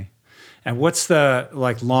water on me. And what's the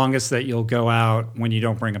longest that you'll go out when you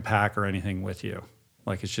don't bring a pack or anything with you?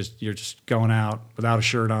 Like, you're just going out without a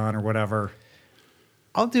shirt on or whatever.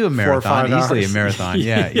 I'll do a marathon, easily a marathon.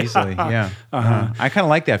 Easily. Yeah. I kind of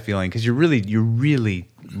like that feeling because you're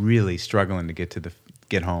really struggling to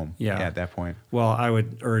get home. At that point. Well, I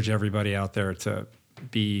would urge everybody out there to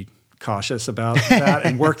be cautious about that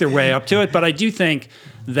and work their way up to it. But I do think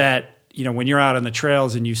that, when you're out on the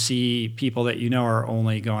trails and you see people that are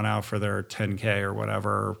only going out for their 10K or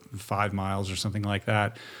whatever, 5 miles or something like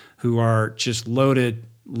that, who are just loaded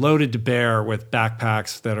to bear with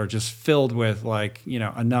backpacks that are just filled with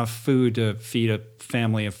enough food to feed a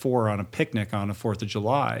family of 4 on a picnic on the 4th of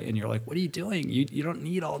July. And you're like, what are you doing? You don't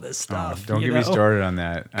need all this stuff. Don't get me started on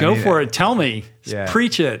that. Go for it. Tell me.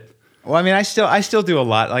 Preach it. Well, I mean, I still do a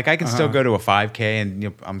lot. Like, I can still go to a 5K,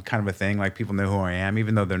 and I'm kind of a thing. Like, people know who I am,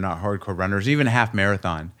 even though they're not hardcore runners. Even a half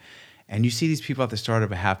marathon, and you see these people at the start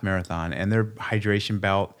of a half marathon, and their hydration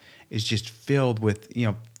belt is just filled with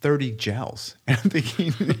 30 gels. And I'm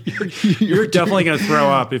thinking, you're definitely going to throw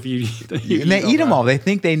up if you. And they eat them all. They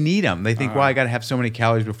think they need them. They think, well, I got to have so many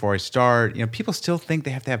calories before I start. People still think they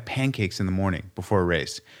have to have pancakes in the morning before a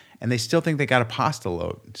race. And they still think they got a pasta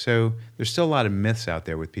load. So there's still a lot of myths out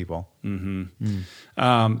there with people. I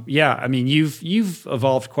mean, you've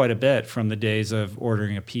evolved quite a bit from the days of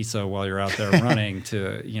ordering a pizza while you're out there running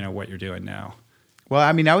to what you're doing now. Well,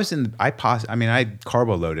 I mean, I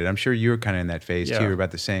carbo loaded. I'm sure you were kind of in that phase too. You're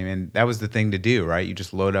about the same, and that was the thing to do, right? You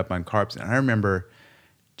just load up on carbs. And I remember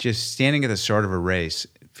just standing at the start of a race,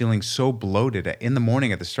 feeling so bloated in the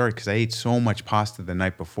morning at the start because I ate so much pasta the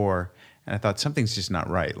night before. And I thought, something's just not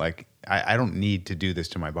right. Like, I don't need to do this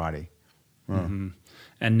to my body. And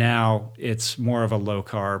now it's more of a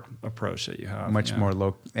low-carb approach that you have. Much more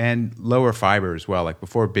low and lower fiber as well. Like,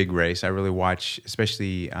 before a big race, I really watch,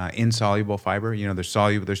 especially insoluble fiber. There's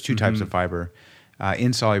soluble. There's 2 types of fiber.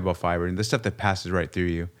 Insoluble fiber, and the stuff that passes right through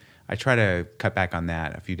you. I try to cut back on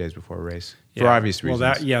that a few days before a race for obvious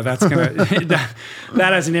reasons. Well, that's gonna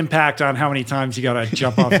that has an impact on how many times you got to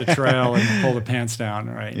jump off the trail and pull the pants down,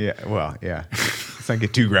 right? Yeah. Well, yeah. Let's not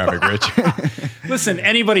get too graphic, Rich. Listen,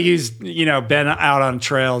 anybody who's been out on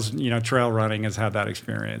trails, trail running has had that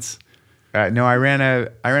experience. No, I ran a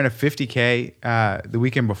 50K the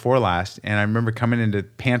weekend before last, and I remember coming into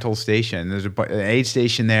Pantel Station. There's an aid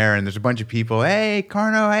station there, and there's a bunch of people. Hey,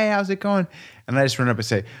 Carno, hey, how's it going? And I just run up and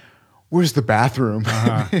say, "Where's the bathroom?"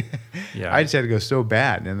 Yeah, I just had to go so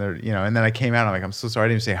bad, and they're and then I came out. I'm like, I'm so sorry. I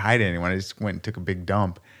didn't say hi to anyone. I just went and took a big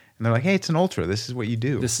dump. And they're like, "Hey, it's an ultra. This is what you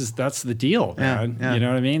do. That's the deal, man. Yeah. You know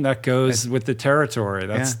what I mean? That goes with the territory.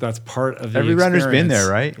 That's part of the every experience. Runner's been there,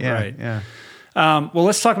 right? Yeah, right. Yeah. Well,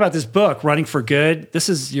 let's talk about this book, Running for Good. This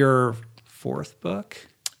is your 4th book?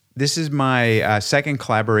 This is my second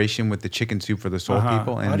collaboration with the Chicken Soup for the Soul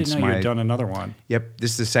people. And I didn't know you had done another one. Yep.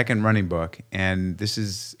 This is the second running book. And this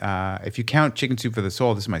is, if you count Chicken Soup for the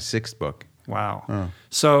Soul, this is my 6th book. Wow.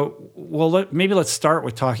 So, maybe let's start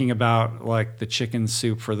with talking about like the Chicken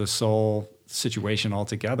Soup for the Soul situation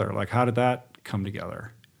altogether. Like, how did that come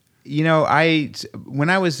together? When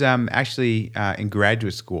I was actually in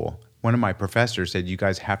graduate school, one of my professors said, "You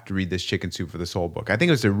guys have to read this Chicken Soup for the Soul book." I think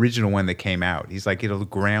it was the original one that came out. He's like, "It'll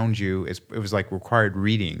ground you." It was like required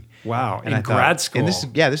reading. Wow, in grad school. And this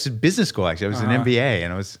is business school actually. It was an MBA,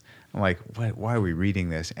 and I'm like, why are we reading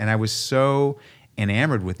this? And I was so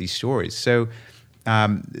enamored with these stories. So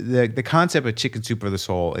the concept of Chicken Soup for the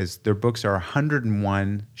Soul is their books are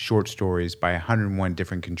 101 short stories by 101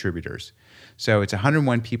 different contributors. So it's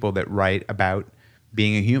 101 people that write about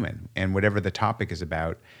being a human and whatever the topic is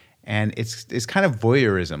about. And it's kind of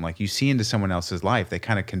voyeurism. Like you see into someone else's life. They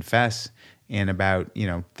kind of confess in about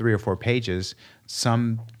 3 or 4 pages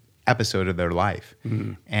some episode of their life.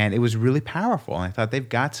 Mm-hmm. And it was really powerful. And I thought they've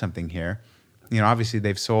got something here. Obviously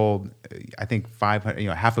they've sold, I think 500,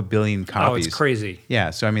 500 million copies. Oh, it's crazy.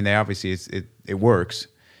 Yeah. So, they obviously, it works.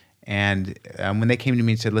 And when they came to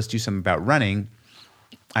me and said, let's do something about running,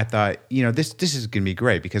 I thought, this is going to be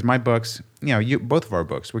great because my books, both of our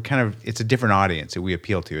books, it's a different audience that we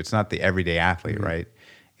appeal to. It's not the everyday athlete, mm-hmm. right?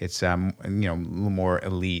 It's, a little more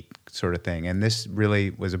elite sort of thing. And this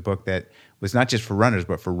really was a book that was not just for runners,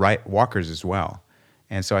 but for walkers as well.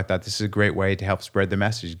 And so I thought this is a great way to help spread the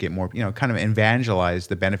message, get more, kind of evangelize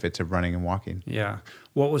the benefits of running and walking. Yeah.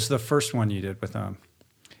 What was the first one you did with them?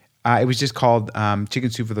 It was just called Chicken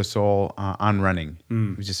Soup for the Soul on running.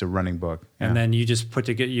 It was just a running book. Yeah. And then you just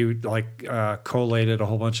collated a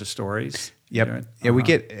whole bunch of stories? Yep. Yeah, we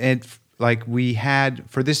get it. Like we had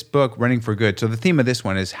for this book, Running for Good. So the theme of this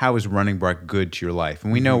one is how is running brought good to your life?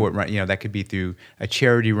 And we know what, that could be through a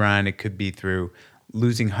charity run. It could be through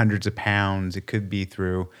losing hundreds of pounds. It could be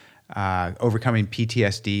through overcoming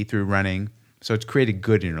PTSD through running. So it's created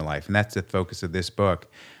good in your life. And that's the focus of this book.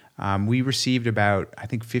 We received about, I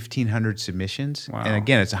think, 1,500 submissions. Wow. And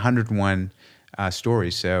again, it's 101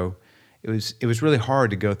 stories. So it was really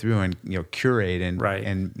hard to go through and, curate and, right.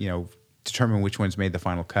 and, determine which ones made the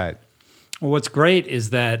final cut. Well, what's great is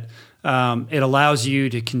that it allows you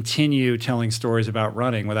to continue telling stories about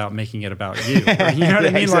running without making it about you. Right? You know what I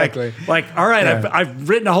mean? Exactly. Like, all right, yeah. I've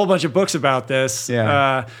written a whole bunch of books about this.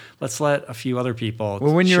 Yeah. Let's let a few other people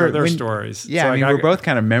share their stories. Yeah, so we're both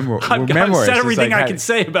kind of memoirists. I've said everything I can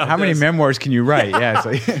say about how this. Many memoirs can you write?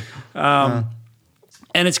 Yeah.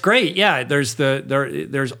 And it's great. Yeah,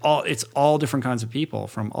 it's all different kinds of people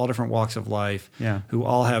from all different walks of life who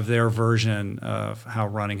all have their version of how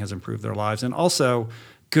running has improved their lives. And also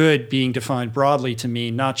good being defined broadly to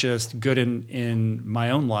me, not just good in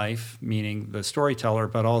my own life, meaning the storyteller,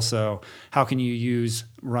 but also how can you use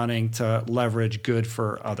running to leverage good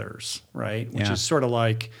for others, right? Which is sort of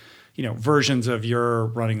like, versions of your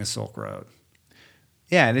running the Silk Road.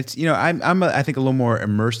 Yeah, and it's I think a little more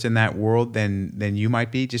immersed in that world than you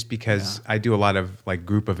might be, just because I do a lot of like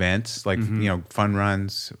group events, like fun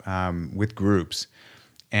runs with groups,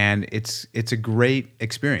 and it's a great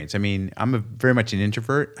experience. I'm very much an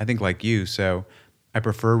introvert, I think, like you, so I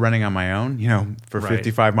prefer running on my own, for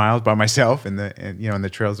 55 miles by myself in the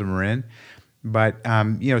trails of Marin, but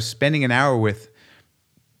spending an hour with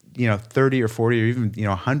 30 or 40 or even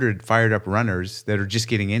 100 fired up runners that are just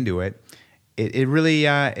getting into it. It really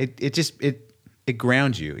it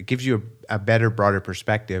grounds you. It gives you a better, broader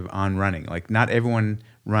perspective on running. Like not everyone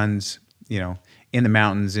runs, in the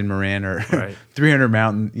mountains in Marin or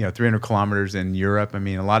 300 kilometers in Europe. A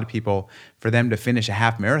lot of people, for them to finish a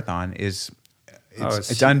half marathon it's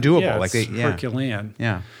undoable. Yeah, it's Herculean.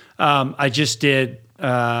 Yeah. I just did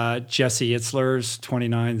Jesse Itzler's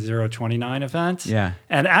 29.029 event. Yeah.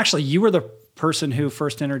 And actually, you were the person who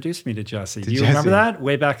first introduced me to Jesse. Do you remember that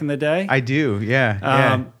way back in the day? I do.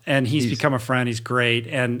 Yeah. And he's become a friend. He's great.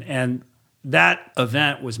 And that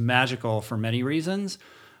event was magical for many reasons,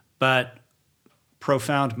 but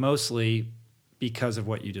profound mostly because of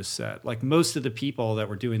what you just said. Like most of the people that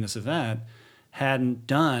were doing this event hadn't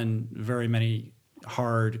done very many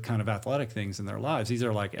hard kind of athletic things in their lives. These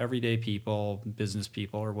are like everyday people, business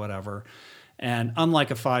people or whatever. And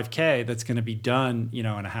unlike a 5K that's going to be done, in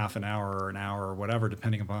a half an hour or an hour or whatever,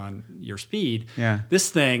 depending upon your speed,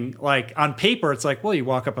 this thing, like on paper, it's like, well, you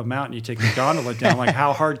walk up a mountain, you take the gondola down. Like,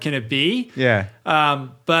 how hard can it be? Yeah.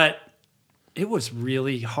 But it was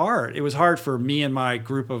really hard. It was hard for me and my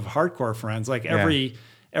group of hardcore friends. Like every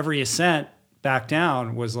ascent back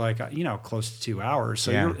down was like, close to 2 hours.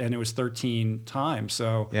 So and it was 13 times.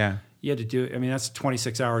 So you had to do, that's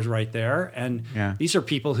 26 hours right there. And these are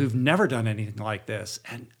people who've never done anything like this.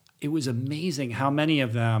 And it was amazing how many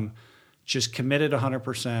of them just committed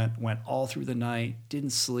 100%, went all through the night, didn't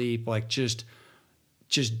sleep, like just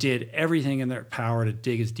did everything in their power to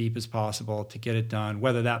dig as deep as possible to get it done,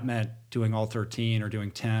 whether that meant doing all 13 or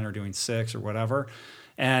doing 10 or doing 6 or whatever.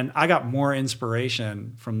 And I got more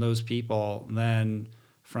inspiration from those people than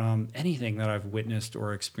from anything that I've witnessed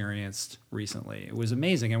or experienced recently. It was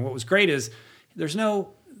amazing. And what was great is there's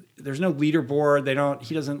no leaderboard.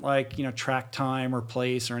 He doesn't track time or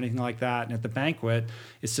place or anything like that. And at the banquet,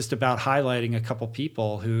 it's just about highlighting a couple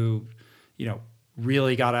people who,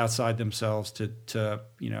 really got outside themselves to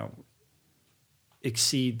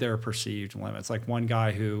exceed their perceived limits. Like one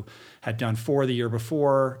guy who had done 4 the year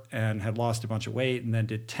before and had lost a bunch of weight and then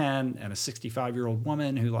did 10, and a 65-year-old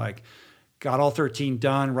woman who got all 13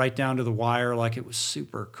 done right down to the wire. Like, it was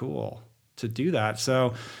super cool to do that.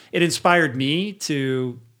 So it inspired me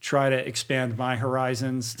to try to expand my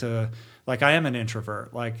horizons to, like, I am an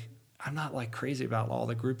introvert. Like, I'm not like crazy about all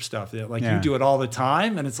the group stuff. Like, you do it all the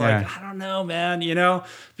time. And it's like, I don't know, man,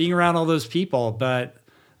 being around all those people. But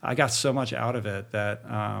I got so much out of it that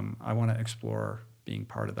I want to explore being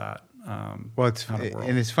part of that.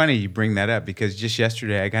 And it's funny you bring that up, because just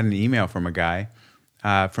yesterday I got an email from a guy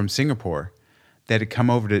from Singapore that had come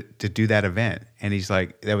over to do that event. And he's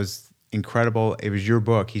like, that was incredible. It was your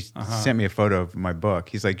book. He sent me a photo of my book.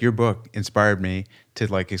 He's like, your book inspired me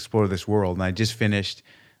to like explore this world. And I just finished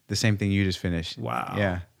the same thing you just finished. Wow.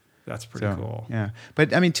 Yeah. That's pretty cool. Yeah.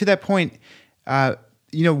 But I mean, to that point,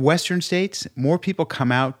 Western states, more people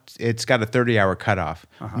come out. It's got a 30-hour cutoff.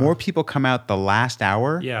 More people come out the last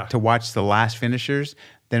hour to watch the last finishers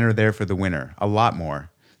than are there for the winner. A lot more.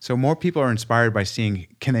 So more people are inspired by seeing,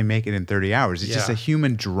 can they make it in 30 hours? It's just a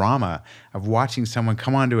human drama of watching someone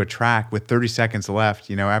come onto a track with 30 seconds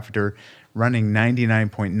left, after running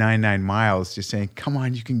 99.99 miles, just saying, come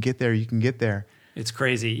on, you can get there, you can get there. It's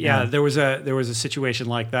crazy. Yeah, there was a situation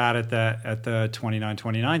like that at the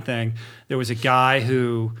 29:29 thing. There was a guy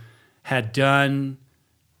who had done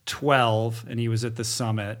 12 and he was at the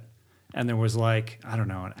summit, and there was like, I don't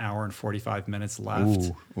know, an hour and 45 minutes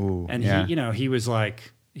left. And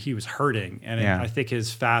he was hurting, and I think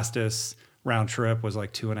his fastest round trip was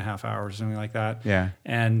like 2.5 hours, something like that. Yeah.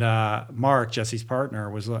 And Mark, Jesse's partner,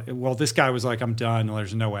 was like, well, this guy was like, I'm done.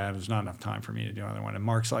 There's no way. There's not enough time for me to do another one. And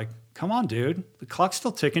Mark's like, come on, dude. The clock's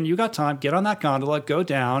still ticking. You got time. Get on that gondola, go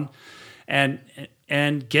down, and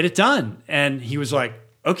get it done. And he was like,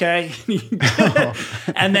 okay.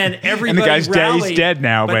 And then everybody and the guy's rallied. He's dead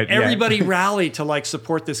now. But everybody rallied to like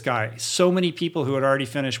support this guy. So many people who had already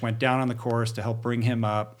finished went down on the course to help bring him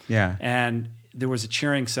up. Yeah. And there was a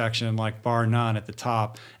cheering section, like bar none, at the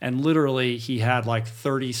top. And literally he had like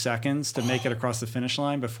 30 seconds to make it across the finish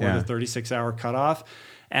line before the 36-hour cutoff.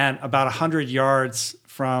 And about 100 yards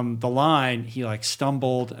from the line, he like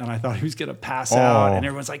stumbled, and I thought he was going to pass out. And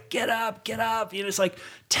everyone's like, get up, get up. It's like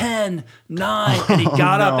 10, 9. And he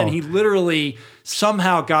got up, and he literally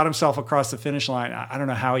somehow got himself across the finish line. I don't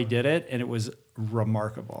know how he did it, and it was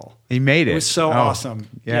remarkable. He made it. It was so awesome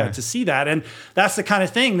to see that. And that's the kind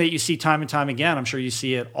of thing that you see time and time again. I'm sure you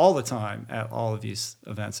see it all the time at all of these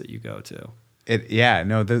events that you go to.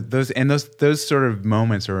 Those sort of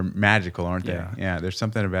moments are magical, aren't they? Yeah, there's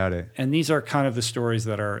something about it. And these are kind of the stories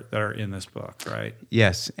that are in this book, right?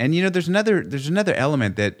 Yes, and there's another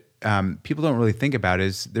element that people don't really think about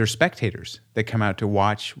is there's spectators that come out to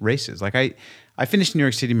watch races. Like I finished New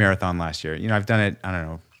York City Marathon last year. I've done it, I don't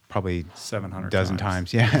know, probably 700 dozen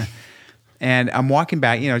times. Yeah. And I'm walking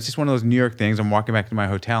back, it's just one of those New York things. I'm walking back to my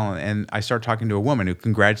hotel, and I start talking to a woman who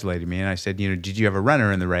congratulated me. And I said, did you have a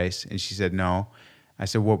runner in the race? And she said, no. I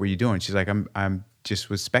said, what were you doing? She's like, I'm just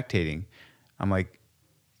was spectating. I'm like,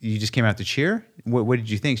 you just came out to cheer? What did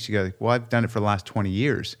you think? She goes, well, I've done it for the last 20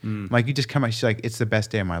 years. I'm like, you just come out. She's like, it's the best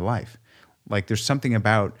day of my life. Like, there's something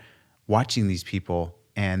about watching these people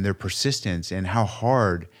and their persistence and how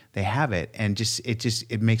hard they have it. And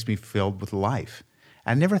it makes me filled with life.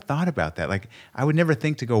 I never thought about that. Like, I would never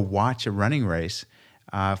think to go watch a running race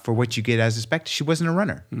for what you get as a spectator. She wasn't a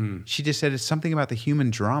runner. She just said it's something about the human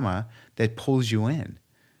drama that pulls you in.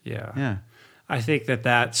 Yeah. I think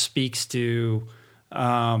that speaks to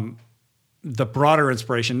the broader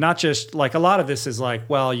inspiration, not just like a lot of this is like,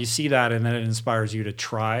 well, you see that and then it inspires you to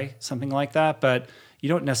try something like that. But you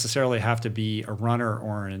don't necessarily have to be a runner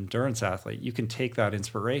or an endurance athlete. You can take that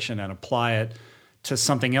inspiration and apply it to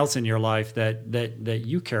something else in your life that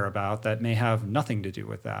you care about that may have nothing to do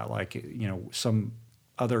with that, like some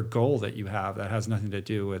other goal that you have that has nothing to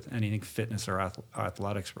do with anything fitness or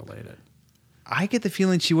athletics related. I get the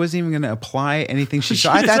feeling she wasn't even going to apply anything she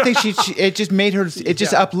saw. I think it just made her. It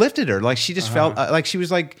just uplifted her. Like she just felt like she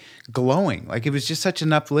was like glowing. Like it was just such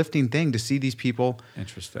an uplifting thing to see these people.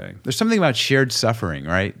 Interesting. There's something about shared suffering,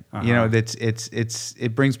 right?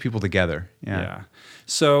 It brings people together. Yeah.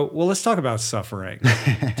 So, let's talk about suffering.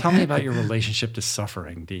 Tell me about your relationship to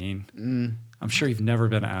suffering, Dean. I'm sure you've never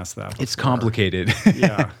been asked that before. It's complicated.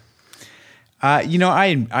 Yeah.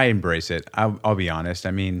 I embrace it. I'll be honest.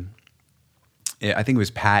 I mean, I think it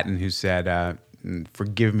was Patton who said,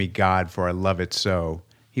 "Forgive me, God, for I love it so."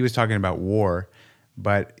 He was talking about war,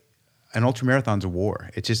 but an ultramarathon's a war.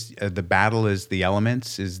 It's just the battle is the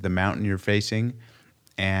elements, is the mountain you're facing,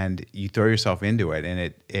 and you throw yourself into it,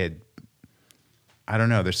 and it I don't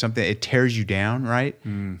know. There's something. It tears you down, right?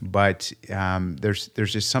 But there's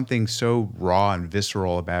just something so raw and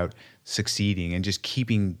visceral about succeeding and just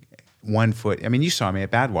keeping one foot. I mean, you saw me at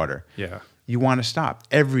Badwater. Yeah. you want to stop.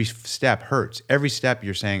 Every step hurts. Every step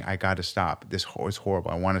you're saying, I got to stop. This is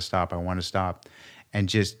horrible. I want to stop. I want to stop. And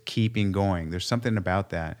just keeping going. There's something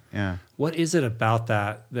about that. Yeah. What is it about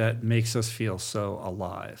that makes us feel so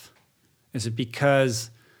alive? Is it because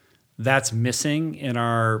that's missing in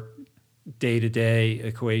our day-to-day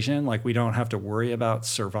equation? Like we don't have to worry about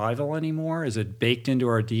survival anymore? Is it baked into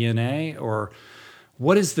our DNA? Or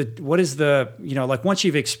what is the, like once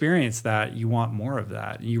you've experienced that, you want more of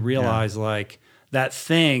that. And you realize like that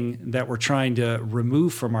thing that we're trying to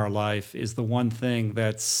remove from our life is the one thing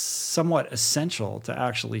that's somewhat essential to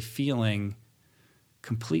actually feeling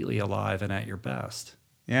completely alive and at your best.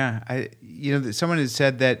 Yeah. Someone has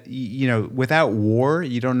said that, without war,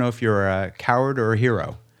 you don't know if you're a coward or a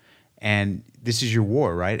hero. And this is your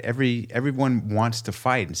war, right? Everyone wants to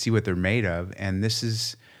fight and see what they're made of. And this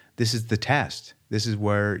is the test. This is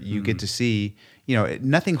where you get to see,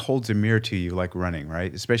 nothing holds a mirror to you like running,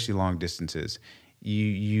 right? Especially long distances.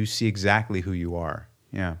 You see exactly who you are.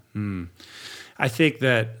 Yeah. I think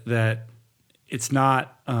that it's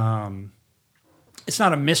not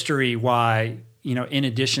a mystery why, in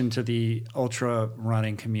addition to the ultra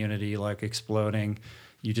running community like exploding,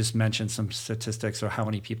 you just mentioned some statistics of how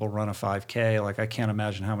many people run a 5K. Like I can't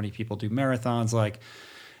imagine how many people do marathons.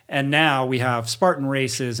 And now we have Spartan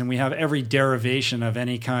races and we have every derivation of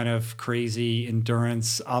any kind of crazy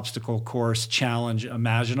endurance obstacle course challenge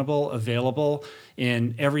imaginable available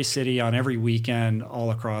in every city on every weekend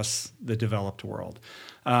all across the developed world.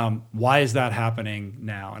 Why is that happening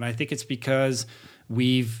now? And I think it's because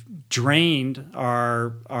we've drained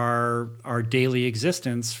our daily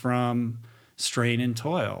existence from strain and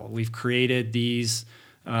toil. We've created these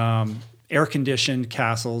air-conditioned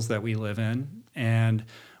castles that we live in, and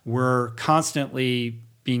we're constantly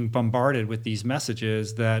being bombarded with these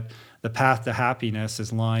messages that the path to happiness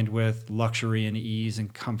is lined with luxury and ease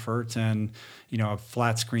and comfort and, a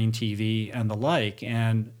flat screen TV and the like.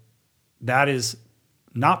 And that is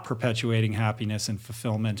not perpetuating happiness and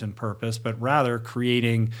fulfillment and purpose, but rather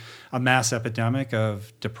creating a mass epidemic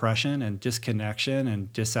of depression and disconnection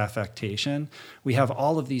and disaffectation. We have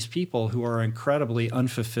all of these people who are incredibly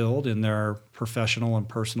unfulfilled in their professional and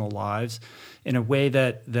personal lives in a way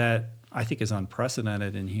that I think is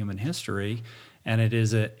unprecedented in human history, and it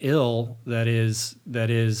is an ill that is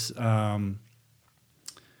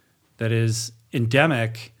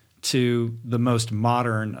endemic to the most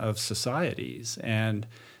modern of societies. And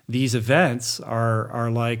these events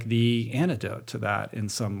are like the antidote to that in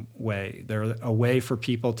some way. They're a way for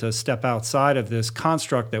people to step outside of this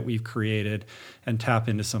construct that we've created and tap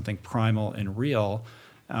into something primal and real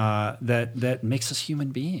that makes us human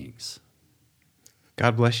beings.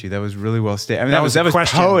 God bless you. That was really well stated. I mean, that was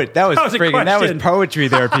poetry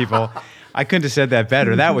there, people. I couldn't have said that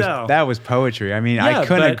better. That was poetry. I mean, I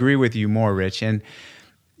couldn't agree with you more, Rich. And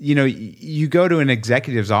you go to an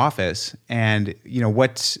executive's office and,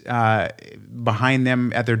 what's behind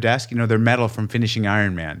them at their desk, their medal from finishing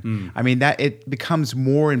Ironman. I mean, that it becomes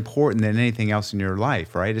more important than anything else in your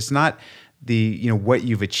life, right? It's not the, what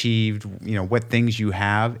you've achieved, what things you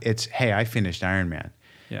have. It's, hey, I finished Ironman.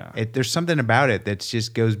 Yeah. There's something about it that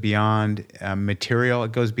just goes beyond material.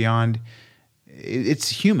 It goes beyond, it's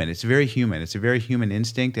human. It's very human. It's a very human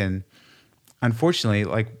instinct. And unfortunately,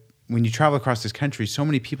 when you travel across this country, so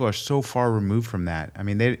many people are so far removed from that. I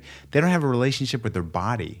mean, they don't have a relationship with their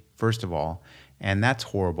body, first of all, and that's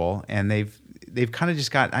horrible. And they've kind of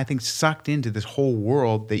just got, I think, sucked into this whole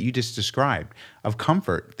world that you just described of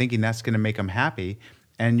comfort, thinking that's going to make them happy.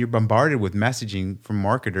 And you're bombarded with messaging from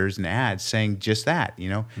marketers and ads saying just that,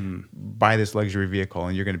 buy this luxury vehicle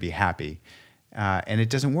and you're going to be happy. And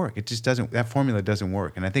it doesn't work. It just doesn't. That formula doesn't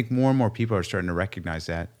work. And I think more and more people are starting to recognize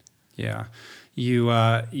that. Yeah. You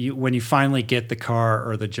when you finally get the car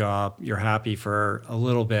or the job, you're happy for a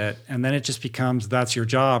little bit, and then it just becomes that's your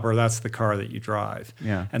job or that's the car that you drive.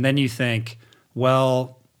 Yeah. And then you think,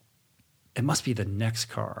 well, it must be the next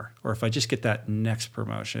car, or if I just get that next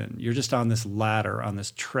promotion. You're just on this ladder, on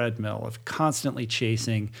this treadmill of constantly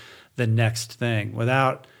chasing the next thing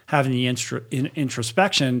without having the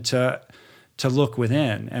introspection to look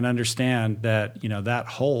within and understand that that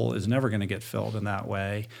hole is never going to get filled in that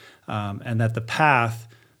way. And that the path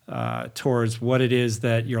towards what it is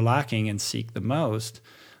that you're lacking and seek the most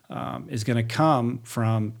is going to come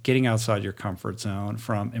from getting outside your comfort zone,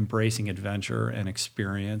 from embracing adventure and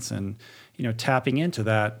experience, and tapping into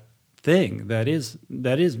that thing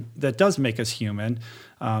that does make us human,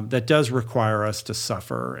 that does require us to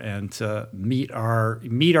suffer and to meet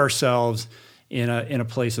ourselves in a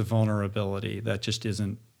place of vulnerability that just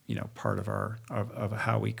isn't part of of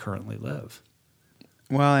how we currently live.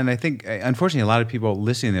 Well, and I think, unfortunately, a lot of people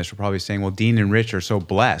listening to this are probably saying, well, Dean and Rich are so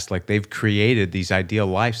blessed. Like, they've created these ideal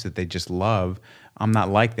lives that they just love. I'm not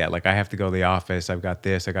like that. Like, I have to go to the office. I got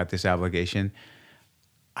this obligation.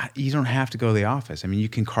 You don't have to go to the office. I mean, you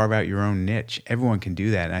can carve out your own niche. Everyone can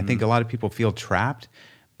do that. And I think a lot of people feel trapped,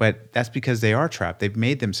 but that's because they are trapped. They've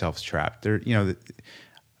made themselves trapped. They're,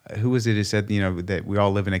 who was it who said, that we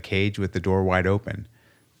all live in a cage with the door wide open?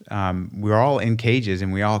 We're all in cages,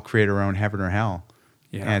 and we all create our own heaven or hell.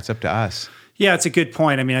 Yeah. And it's up to us. Yeah, it's a good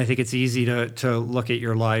point. I mean, I think it's easy to look at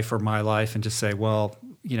your life or my life and just say, well,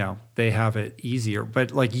 they have it easier.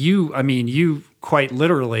 But like you quite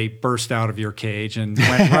literally burst out of your cage and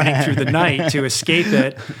went running through the night to escape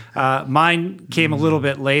it. Mine came a little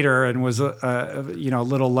bit later and was a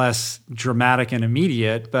little less dramatic and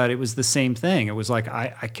immediate, but it was the same thing. It was like,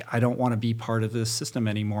 I don't want to be part of this system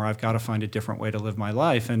anymore. I've got to find a different way to live my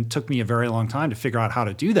life. And it took me a very long time to figure out how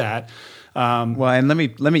to do that. Well, and let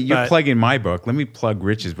me. You're plugging my book. Let me plug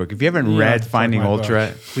Rich's book. If you haven't read Finding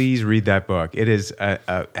Ultra, please read that book. It is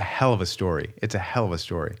a hell of a story. It's a hell of a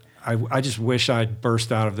story. I just wish I'd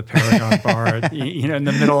burst out of the Paragon bar, in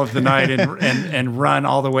the middle of the night and run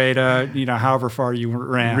all the way to however far you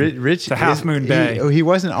ran. Rich to Half Moon Bay. He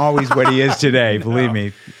wasn't always what he is today. No. Believe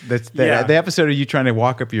me. That's the episode of you trying to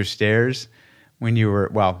walk up your stairs. When you were,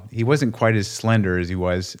 he wasn't quite as slender as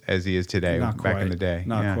he is today. Back in the day.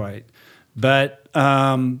 Not quite. But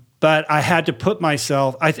I had to put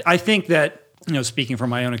myself. I think that speaking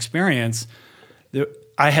from my own experience,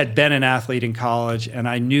 I had been an athlete in college, and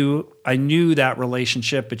I knew that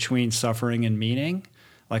relationship between suffering and meaning.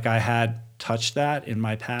 Like, I had touched that in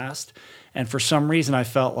my past, and for some reason, I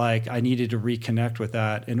felt like I needed to reconnect with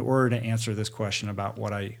that in order to answer this question about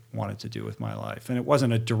what I wanted to do with my life. And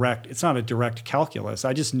it's not a direct calculus.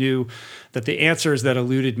 I just knew that the answers that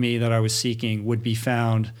eluded me that I was seeking would be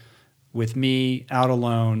found with me out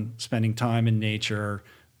alone, spending time in nature,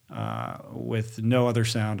 with no other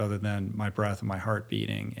sound other than my breath and my heart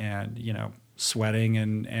beating, and sweating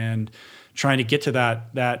and trying to get to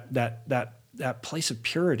that place of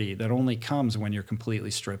purity that only comes when you're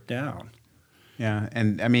completely stripped down. Yeah,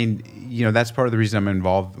 and I mean, that's part of the reason I'm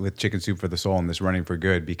involved with Chicken Soup for the Soul and this Running for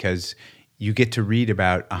Good, because you get to read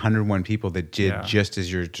about 101 people that did just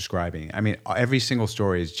as you're describing. I mean, every single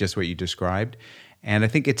story is just what you described. And I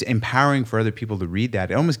think it's empowering for other people to read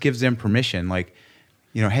that. It almost gives them permission, like,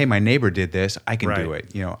 hey, my neighbor did this, I can do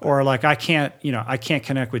it. Or like, I can't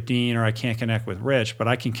connect with Dean, or I can't connect with Rich, but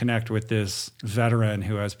I can connect with this veteran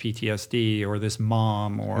who has PTSD, or this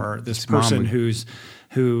mom, or this person who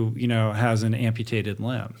has an amputated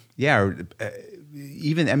limb. Yeah, or,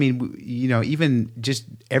 even just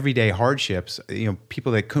everyday hardships.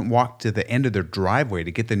 People that couldn't walk to the end of their driveway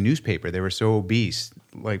to get the newspaper. They were so obese,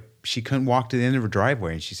 like she couldn't walk to the end of her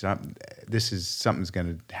driveway, and she said, something's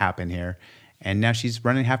going to happen here. And now she's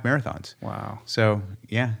running half marathons. Wow. So,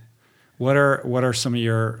 yeah. What are some of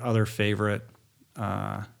your other favorite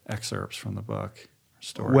excerpts from the book,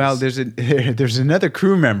 stories? Well, there's another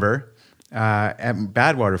crew member at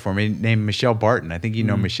Badwater for me named Michelle Barton. I think you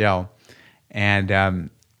know Michelle.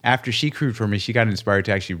 And after she crewed for me, she got inspired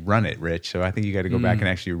to actually run it, Rich. So I think you got to go back and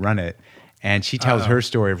actually run it. And she tells her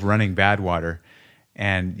story of running Badwater.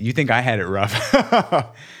 And you think I had it rough.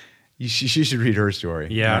 She should read her story.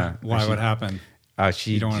 Yeah. Why? What happened?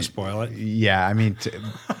 You don't want to spoil it? Yeah. I mean,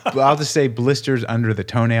 I'll just say blisters under the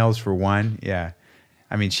toenails for one. Yeah.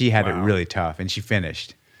 I mean, she had it really tough, and she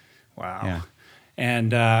finished. Wow. Yeah.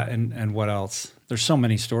 And what else? There's so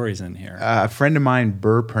many stories in here. A friend of mine,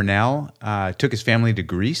 Burr Purnell, took his family to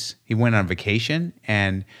Greece. He went on vacation,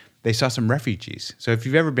 and they saw some refugees. So if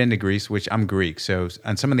you've ever been to Greece, which I'm Greek, so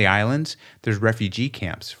on some of the islands, there's refugee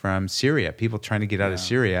camps from Syria, people trying to get out of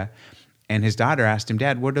Syria. And his daughter asked him,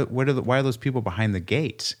 Dad, why are those people behind the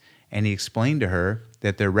gates? And he explained to her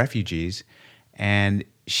that they're refugees. And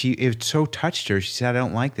it so touched her. She said, I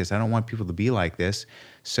don't like this. I don't want people to be like this.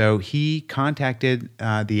 So he contacted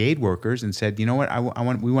the aid workers and said, you know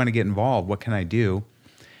what, we want to get involved. What can I do?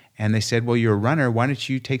 And they said, well, you're a runner. Why don't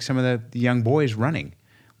you take some of the young boys running?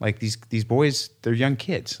 Like these boys, they're young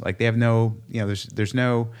kids. Like they have no, there's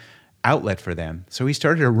no outlet for them. So he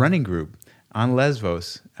started a running group on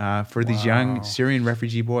Lesbos for these young Syrian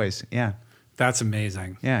refugee boys. Yeah. That's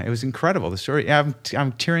amazing. Yeah, it was incredible. The story, I'm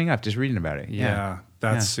tearing up just reading about it. Yeah,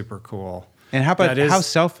 that's super cool. And how about how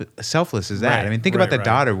selfless is that? Right, I mean, think about the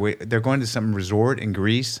daughter. They're going to some resort in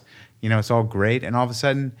Greece. It's all great. And all of a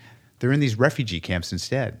sudden, they're in these refugee camps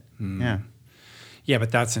instead. Yeah. Yeah,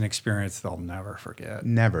 but that's an experience they'll never forget.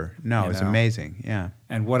 Never. No, it's amazing. Yeah.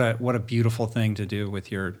 And what a beautiful thing to do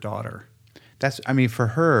with your daughter. For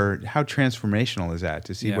her, how transformational is that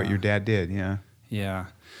to see what your dad did? Yeah. Yeah.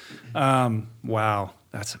 Wow.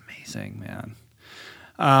 That's amazing, man.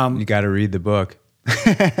 You got to read the book.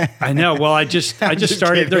 I know. Well, I just started.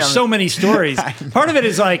 kidding. There's so many stories. Part of it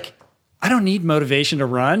is like, I don't need motivation to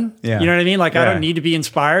run. Yeah. You know what I mean? Like, I Yeah. don't need to be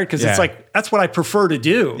inspired because it's like, that's what I prefer to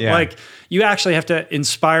do. Yeah. Like, you actually have to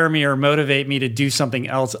inspire me or motivate me to do something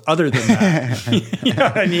else other than that. You know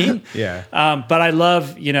what I mean? Yeah. But I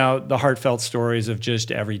love, the heartfelt stories of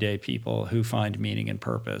just everyday people who find meaning and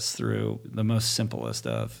purpose through the most simplest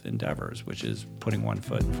of endeavors, which is putting one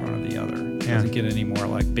foot in front of the other. It doesn't get any more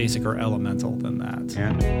like basic or elemental than that.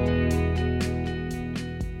 Yeah.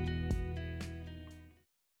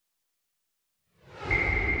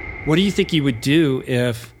 What do you think you would do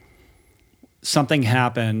if something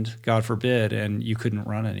happened, God forbid, and you couldn't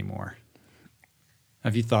run anymore?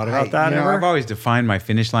 Have you thought about that ever? I've always defined my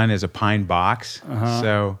finish line as a pine box.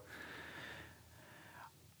 So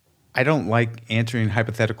I don't like answering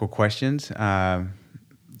hypothetical questions. One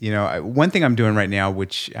thing I'm doing right now,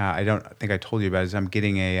 which I don't think I told you about, is I'm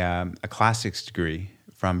getting a classics degree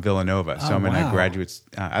from Villanova. So I'm in a graduate.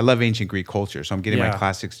 I love ancient Greek culture, so I'm getting my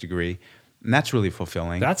classics degree. And that's really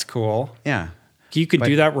fulfilling. That's cool. Yeah. You could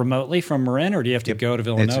do that remotely from Marin, or do you have to go to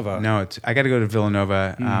Villanova? I got to go to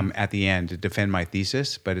Villanova at the end to defend my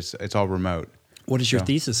thesis, but it's all remote. What is your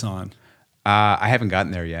thesis on? I haven't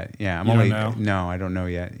gotten there yet. Yeah, don't know? No, I don't know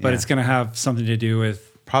yet. But it's going to have something to do with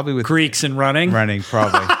probably with Greeks and running. Running,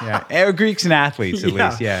 probably. Yeah, or Greeks and athletes at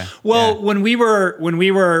least. Yeah. Well, when we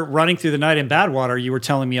were running through the night in Badwater, you were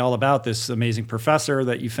telling me all about this amazing professor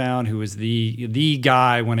that you found, who was the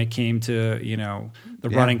guy when it came to the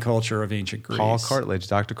running culture of ancient Greece.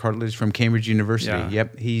 Dr. Cartledge from Cambridge University. Yeah.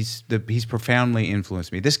 Yep, he's profoundly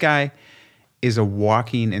influenced me. This guy is a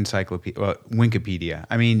walking encyclopedia, Wikipedia.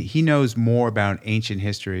 I mean, he knows more about ancient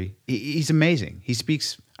history. He's amazing. He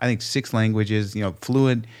speaks, I think, 6 languages,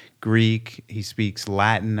 fluent Greek. He speaks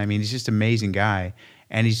Latin. I mean, he's just an amazing guy.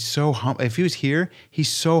 And he's so humble. If he was here, he's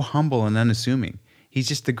so humble and unassuming. He's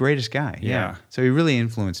just the greatest guy. Yeah. So he really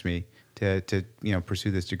influenced me to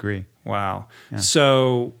pursue this degree. Wow. Yeah.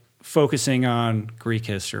 So focusing on Greek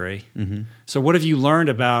history. Mm-hmm. So what have you learned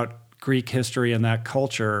about Greek history and that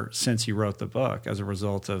culture since you wrote the book as a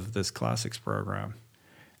result of this classics program?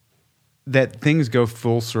 That things go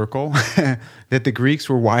full circle, that the Greeks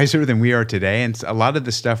were wiser than we are today. And a lot of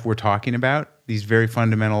the stuff we're talking about, these very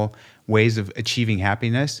fundamental ways of achieving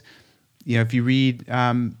happiness, if you read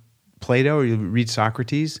Plato or you read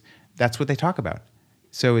Socrates, that's what they talk about.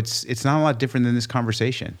 So it's not a lot different than this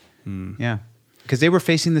conversation. Yeah. Because they were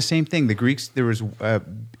facing the same thing. The Greeks, there was a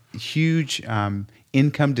huge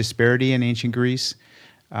income disparity in ancient Greece.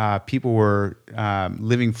 People were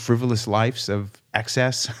living frivolous lives of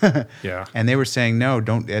excess. Yeah. And they were saying, no,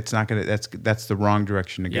 don't, that's the wrong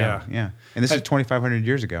direction to go. Yeah. And this is 2,500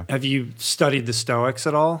 years ago. Have you studied the Stoics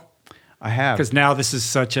at all? I have. Because now this is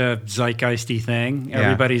such a zeitgeisty thing. Yeah.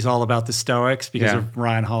 Everybody's all about the Stoics because of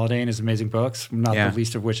Ryan Holiday and his amazing books, not the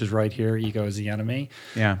least of which is right here, Ego is the Enemy.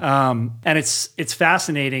 Yeah. And it's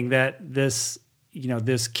fascinating that this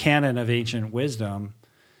canon of ancient wisdom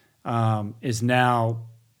is now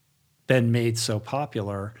been made so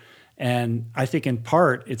popular. And I think in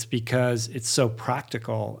part it's because it's so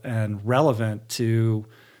practical and relevant to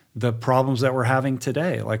the problems that we're having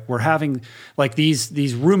today. Like we're having like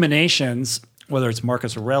these ruminations, whether it's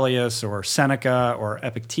Marcus Aurelius or Seneca or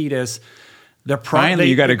Epictetus. Finally,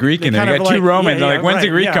 you got a Greek in there. You got 2 Romans. When's the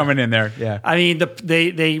Greek coming in there? Yeah. I mean,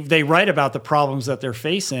 they write about the problems that they're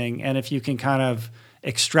facing, and if you can kind of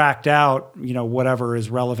extract out, whatever is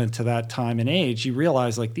relevant to that time and age, you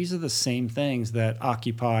realize like these are the same things that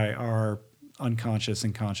occupy our unconscious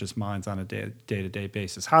and conscious minds on a day-to-day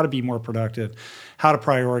basis. How to be more productive, how to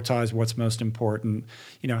prioritize what's most important,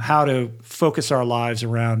 how to focus our lives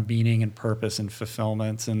around meaning and purpose and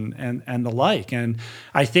fulfillment and the like. And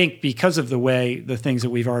I think because of the things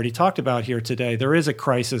that we've already talked about here today, there is a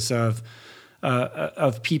crisis of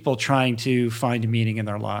people trying to find meaning in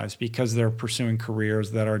their lives because they're pursuing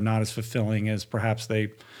careers that are not as fulfilling as perhaps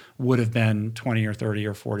they would have been 20 or 30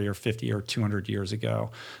 or 40 or 50 or 200 years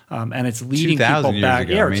ago. And it's leading people back.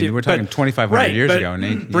 Ago. We're talking 2,500 years ago.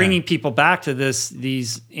 Bringing people back to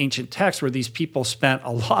these ancient texts where these people spent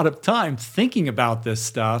a lot of time thinking about this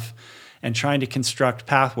stuff and trying to construct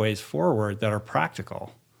pathways forward that are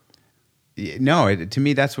practical. No, to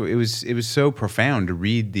me, that's what it was. It was so profound to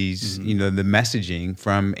read these, the messaging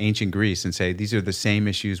from ancient Greece and say, these are the same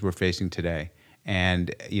issues we're facing today.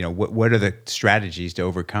 And, what are the strategies to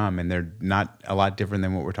overcome? And they're not a lot different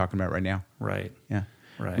than what we're talking about right now. Right. Yeah.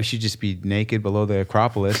 Right. We should just be naked below the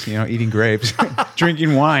Acropolis, eating grapes,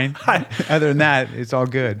 drinking wine. Other than that, it's all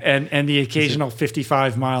good. And the occasional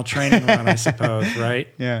 55-mile training run, I suppose, right?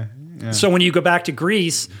 Yeah. So when you go back to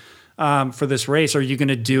Greece for this race, are you going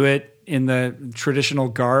to do it in the traditional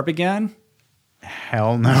garb again?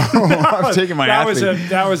 Hell no. I'm taking my athlete.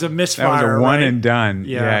 That was a misfire. That was a one right? and done.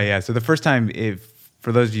 Yeah. Yeah. So the first time,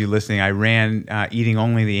 for those of you listening, I ran eating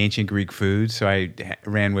only the ancient Greek foods. So I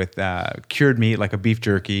ran with cured meat, like a beef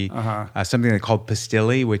jerky, something they called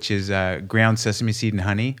pastili, which is ground sesame seed and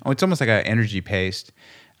honey. Oh, it's almost like an energy paste.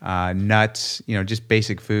 Nuts, just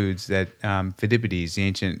basic foods that Phidippides, the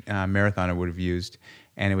ancient marathoner, would have used.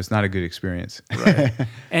 And it was not a good experience. Right.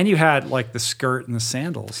 And you had like the skirt and the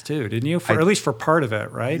sandals too, didn't you? At least for part of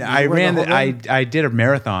it, right? I did a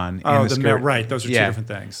marathon. Oh, in the skirt. Right. Those are two different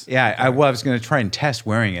things. Yeah. I was going to try and test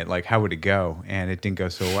wearing it. Like, how would it go? And it didn't go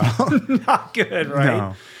so well. Not good, right?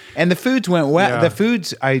 No. And the foods went well. Yeah. The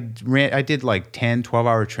foods, I did like 10,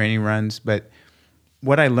 12-hour training runs. But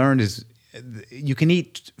what I learned is you can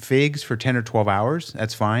eat figs for 10 or 12 hours.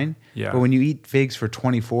 That's fine. Yeah. But when you eat figs for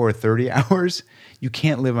 24 or 30 hours, you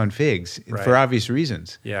can't live on figs for obvious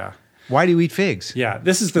reasons. Yeah. Why do you eat figs? Yeah.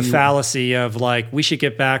 This is the fallacy of like, we should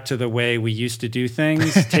get back to the way we used to do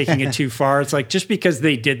things, taking it too far. It's like, just because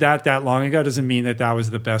they did that long ago doesn't mean that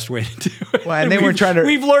was the best way to do it. Well, and they weren't trying to.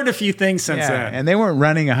 We've learned a few things since then. And they weren't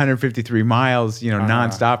running 153 miles,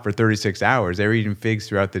 nonstop for 36 hours. They were eating figs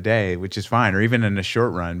throughout the day, which is fine, or even in a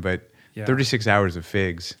short run. But 36 hours of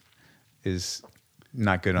figs is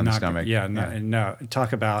not good on the stomach. No.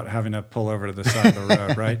 Talk about having to pull over to the side of the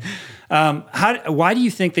road, right? Why do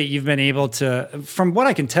you think that you've been able to, from what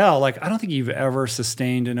I can tell, like, I don't think you've ever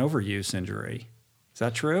sustained an overuse injury. Is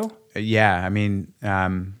that true? Yeah. I mean,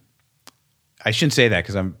 I shouldn't say that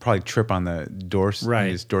because I'm probably trip on the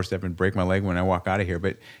doorstep and break my leg when I walk out of here.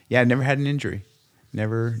 But yeah, I never had an injury.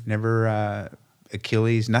 Never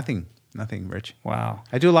Achilles, nothing. Nothing, Rich. Wow.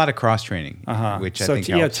 I do a lot of cross training, which I think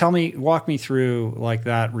helps. Walk me through like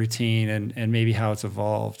that routine and maybe how it's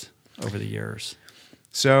evolved over the years.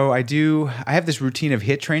 So I have this routine of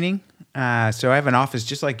HIIT training. So I have an office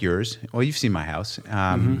just like yours. Well, you've seen my house.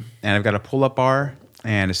 And I've got a pull-up bar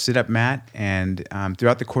and a sit-up mat. And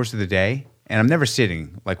throughout the course of the day, and I'm never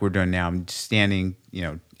sitting like we're doing now. I'm just standing,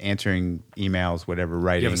 answering emails, whatever,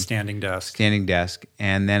 writing. You have a standing desk. Standing desk.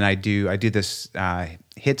 And then I do this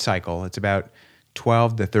HIIT cycle. It's about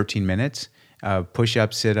 12 to 13 minutes of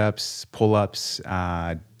push-ups, sit-ups, pull-ups,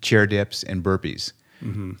 chair dips, and burpees.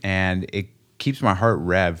 Mm-hmm. And it keeps my heart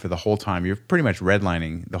revved for the whole time. You're pretty much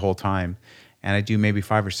redlining the whole time. And I do maybe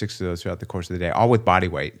 5 or 6 of those throughout the course of the day, all with body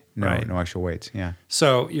weight, no actual weights. Yeah.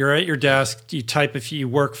 So you're at your desk, you type, if you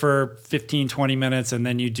work for 15, 20 minutes, and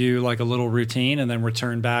then you do like a little routine and then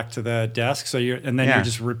return back to the desk. So you're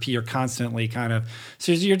just repeat, you're constantly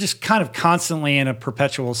so you're just kind of constantly in a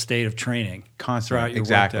perpetual state of training. Constantly.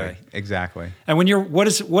 Throughout your workday. Exactly. And when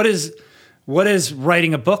what does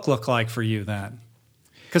writing a book look like for you then?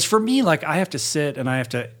 Because for me, like, I have to sit and I have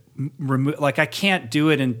to remove, like, I can't do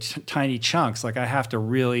it in tiny chunks. Like, I have to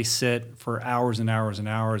really sit for hours and hours and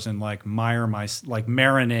hours and like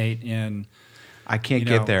marinate in. I can't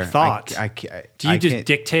get there. Thought. Do you just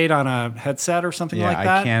dictate on a headset or something like that?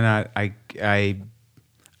 I cannot.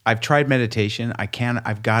 I've tried meditation.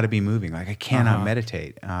 I've got to be moving. Like, I cannot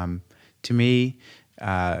meditate. To me,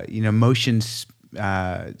 motion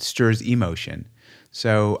stirs emotion.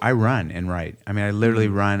 So I run and write. I mean, I literally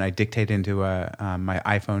run. I dictate into my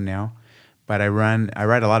iPhone now, but I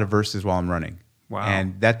write a lot of verses while I'm running. Wow!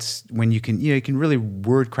 And that's when you can really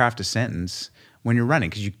word craft a sentence when you're running,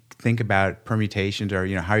 because you think about permutations, or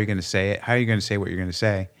how you're going to say it, how you're going to say what you're going to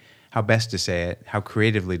say, how best to say it, how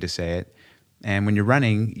creatively to say it. And when you're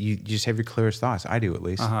running, you just have your clearest thoughts. I do, at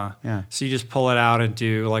least. Yeah. So you just pull it out and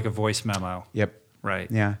do like a voice memo. Yep. Right.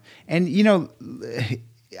 Yeah. And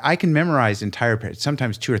I can memorize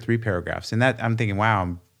sometimes 2 or 3 paragraphs, and that I'm thinking, wow,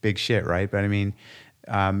 I'm big shit, right? But I mean,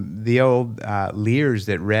 the old Lears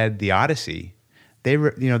that read the Odyssey, they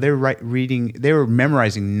were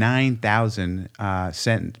memorizing 9,000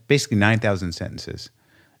 basically 9,000 sentences,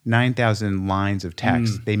 9,000 lines of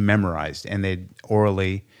text. They memorized, and they'd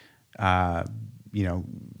orally,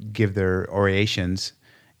 give their orations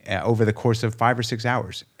over the course of 5 or 6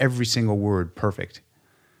 hours. Every single word perfect.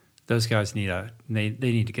 Those guys need to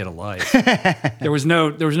get a life. There was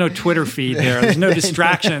no Twitter feed there. There's no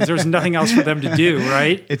distractions. There was nothing else for them to do,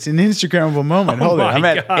 right? It's an Instagrammable moment. Hold it. I'm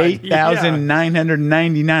at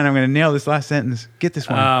 8,999. I'm going to nail this last sentence. Get this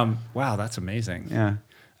one. Wow, that's amazing. Yeah.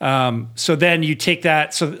 So then you take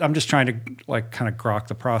that. So I'm just trying to like kind of grok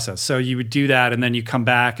the process. So you would do that, and then you come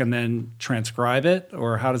back and then transcribe it,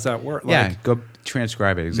 or how does that work? Yeah, go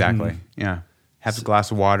transcribe it exactly. Yeah, have a glass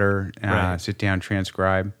of water, Right. sit down,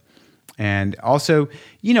 transcribe, and also,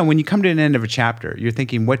 when you come to an end of a chapter, you're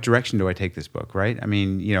thinking, what direction do I take this book? Right? I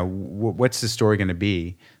mean, what's the story going to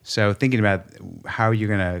be? So thinking about how you're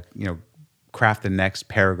going to, craft the next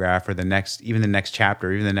paragraph or even the next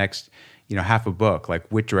chapter, even the next, half a book, like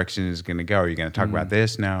which direction is going to go? Are you going to talk about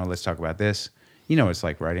this? No, let's talk about this. It's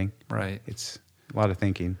like writing. Right. It's a lot of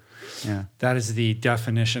thinking. Yeah. That is the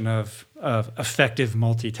definition of effective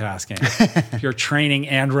multitasking. If you're training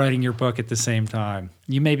and writing your book at the same time,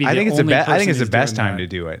 you may be. I think it's the best time to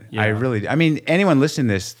do it. Yeah. I mean, anyone listening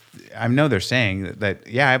to this, I know they're saying that.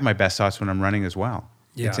 Yeah, I have my best thoughts when I'm running as well.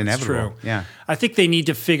 Yeah, it's inevitable. True. Yeah. I think they need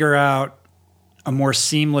to figure out a more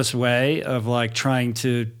seamless way of like trying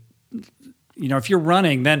to. If you're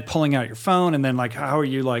running, then pulling out your phone, and then like, how are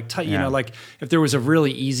you like, like if there was a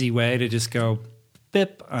really easy way to just go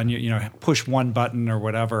bip on you, push one button or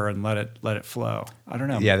whatever and let it flow. I don't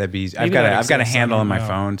know. Yeah, that'd be easy. I've got a handle on my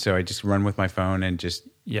phone, so I just run with my phone and just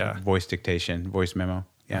voice dictation, voice memo.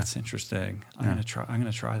 Yeah. That's interesting. I'm gonna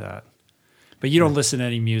try that. But you don't listen to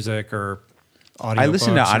any music or audio. I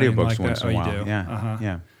listen to audiobooks like once in a while. You do? Yeah.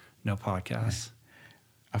 Yeah. No podcasts.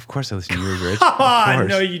 Of course I listen to yours, Rich.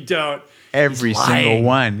 No, you don't. Every single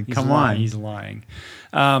one. Come on. He's lying.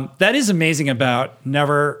 That is amazing about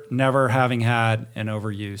never having had an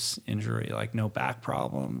overuse injury, like no back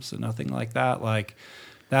problems and nothing like that. Like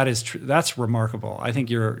that is that's remarkable. I think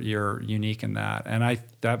you're unique in that, and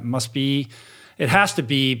that must be. It has to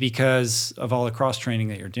be because of all the cross training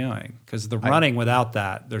that you're doing. Because the running without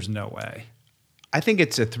that, there's no way. I think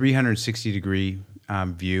it's a 360 degree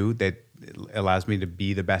view that allows me to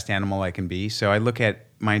be the best animal I can be. So I look at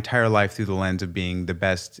my entire life through the lens of being the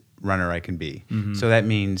best runner I can be. Mm-hmm. So that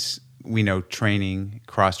means training,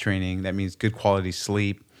 cross training. That means good quality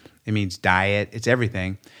sleep. It means diet. It's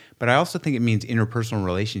everything. But I also think it means interpersonal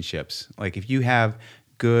relationships. Like if you have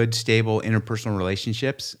good, stable interpersonal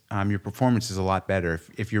relationships, your performance is a lot better.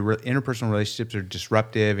 If your interpersonal relationships are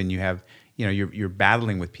disruptive and you have you're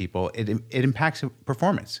battling with people, it impacts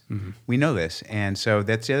performance. Mm-hmm. We know this. And so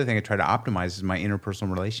that's the other thing I try to optimize is my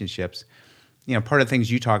interpersonal relationships. Part of the things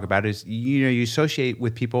you talk about is, you associate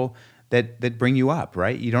with people that bring you up,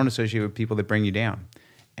 right? You don't associate with people that bring you down.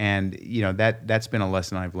 And, that's been a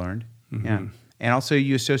lesson I've learned. Mm-hmm. Yeah. And also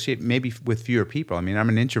you associate maybe with fewer people. I mean, I'm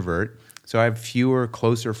an introvert, so I have fewer,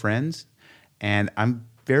 closer friends, and I'm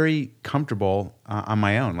very comfortable on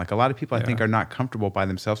my own. Like a lot of people I think are not comfortable by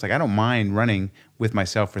themselves. Like I don't mind running with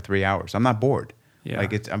myself for 3 hours. I'm not bored. Yeah.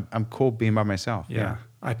 Like I'm cool being by myself. Yeah.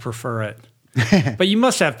 I prefer it. But you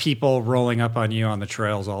must have people rolling up on you on the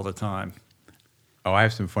trails all the time. Oh, I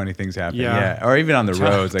have some funny things happen. Yeah. Or even on the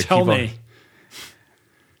roads. Like tell me.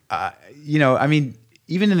 I mean,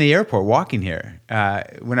 even in the airport walking here,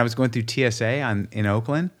 when I was going through TSA in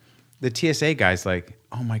Oakland, the TSA guy's like,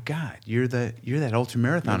 "Oh my God, you're that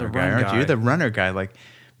ultramarathoner guy, aren't you? You're the runner guy. Like,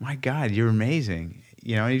 my God, you're amazing."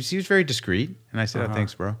 He was very discreet, and I said, "Oh,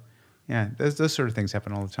 thanks, bro." Yeah, those sort of things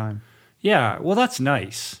happen all the time. Yeah, well, that's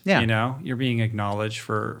nice. Yeah, you're being acknowledged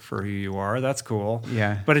for who you are. That's cool.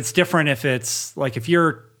 Yeah, but it's different if it's like if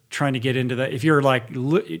you're trying to get into that. If you're like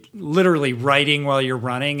literally writing while you're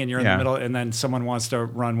running, and you're in the middle, and then someone wants to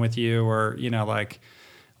run with you, or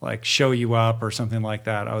like show you up or something like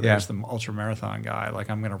that. Oh, there's the ultra marathon guy. Like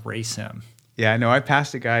I'm going to race him. Yeah, no, I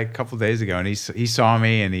passed a guy a couple of days ago, and he saw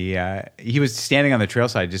me, and he was standing on the trail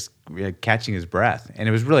side just catching his breath, and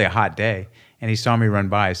it was really a hot day, and he saw me run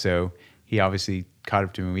by, so he obviously caught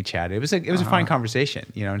up to me and we chatted. It was a fine converson,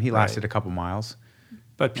 and he lasted a couple miles.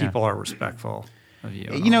 But people are respectful of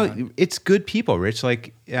you. It's good people, Rich.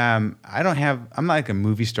 Like I'm not like a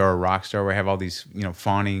movie star or rock star where I have all these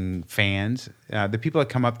fawning fans. The people that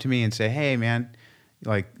come up to me and say, "Hey, man,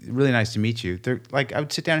 like really nice to meet you." They're like, I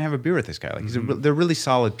would sit down and have a beer with this guy. Like they're really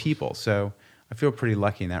solid people. So I feel pretty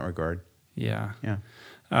lucky in that regard. Yeah. Yeah.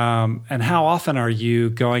 And how often are you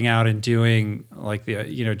going out and doing like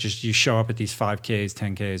just you show up at these 5Ks,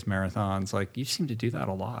 10Ks, marathons? Like you seem to do that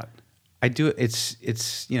a lot. I do it.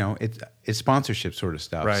 It's sponsorship sort of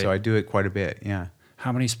stuff. Right. So I do it quite a bit. Yeah.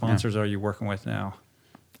 How many sponsors are you working with now?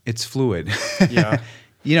 It's fluid. Yeah.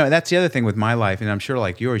 That's the other thing with my life, and I'm sure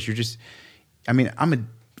like yours, I'm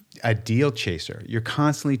a deal chaser. You're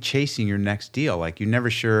constantly chasing your next deal. Like you're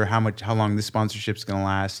never sure how long this sponsorship's going to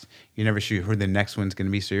last. You're never sure who the next one's going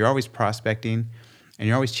to be. So you're always prospecting, and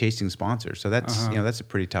you're always chasing sponsors. So that's that's a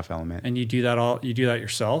pretty tough element. And you do that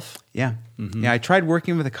yourself? Yeah. Mm-hmm. Yeah, I tried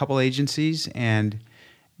working with a couple agencies, and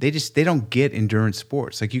they don't get endurance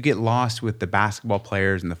sports. Like you get lost with the basketball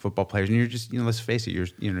players and the football players, and you're just, let's face it,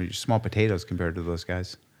 you're small potatoes compared to those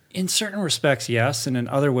guys. In certain respects, yes, and in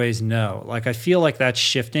other ways, no. Like I feel like that's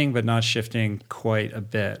shifting, but not shifting quite a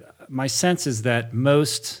bit. My sense is that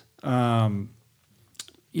most of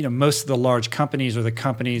the large companies or the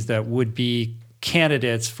companies that would be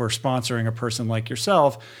candidates for sponsoring a person like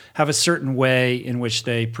yourself have a certain way in which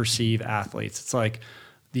they perceive athletes. It's like,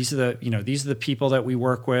 these are the people that we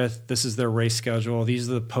work with. This is their race schedule. These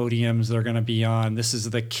are the podiums they're going to be on. This is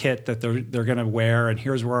the kit that they're going to wear, and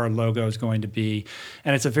here's where our logo is going to be.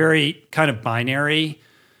 And it's a very kind of binary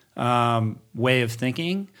way of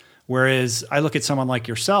thinking. Whereas I look at someone like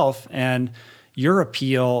yourself, and your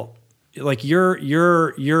appeal, like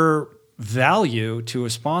your value to a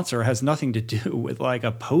sponsor has nothing to do with like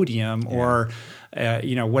a podium or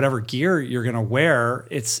whatever gear you're going to wear.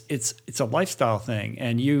 It's a lifestyle thing,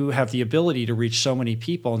 and you have the ability to reach so many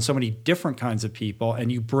people and so many different kinds of people,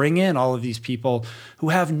 and you bring in all of these people who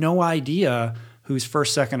have no idea who's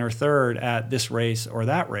first, second, or third at this race or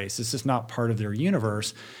that race. It's just not part of their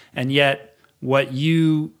universe, and yet what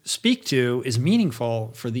you speak to is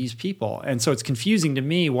meaningful for these people. And so it's confusing to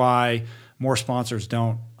me why more sponsors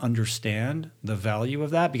don't understand the value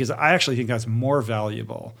of that, because I actually think that's more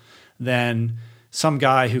valuable than some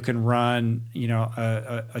guy who can run,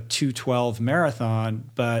 a 2:12 marathon,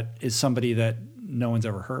 but is somebody that no one's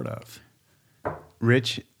ever heard of.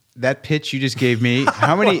 Rich, that pitch you just gave me,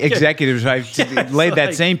 how many executives I've laid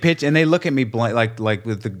that same pitch, and they look at me blank, like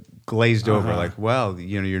with the glazed over, like, well,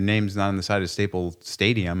 your name's not on the side of Staples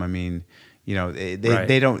Stadium. I mean,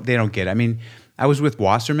 they don't get it. I mean, I was with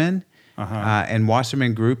Wasserman. And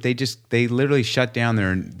Wasserman Group, they literally shut down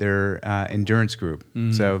their endurance group.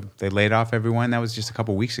 So they laid off everyone. That was just a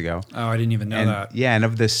couple weeks ago. Oh, I didn't even know that. Yeah, and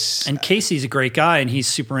of this, and Casey's a great guy, and he's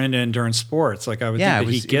super into endurance sports. Like I would think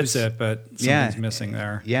that he gets it, but something's missing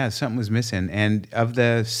there. Yeah, something was missing. And of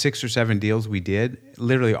the 6 or 7 deals we did,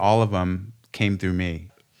 literally all of them came through me.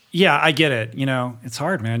 Yeah, I get it. It's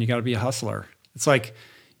hard, man. You got to be a hustler. It's like,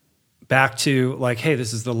 back to like, hey,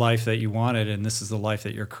 this is the life that you wanted, and this is the life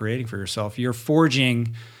that you're creating for yourself. You're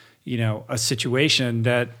forging, a situation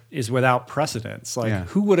that is without precedence. Like,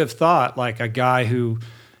 who would have thought like a guy who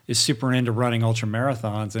is super into running ultra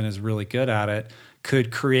marathons and is really good at it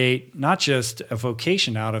could create not just a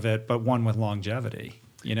vocation out of it, but one with longevity.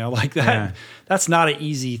 Like that. Yeah. That's not an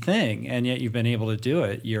easy thing, and yet you've been able to do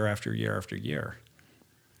it year after year after year.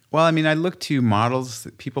 Well, I mean, I look to models,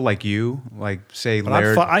 people like you, like say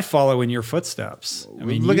Laird. I follow in your footsteps. I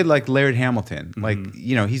mean, look at like Laird Hamilton. Like,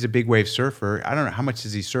 he's a big wave surfer. I don't know how much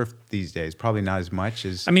does he surf these days. Probably not as much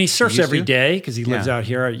as. I mean, he surfs every day because he lives out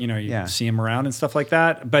here. You see him around and stuff like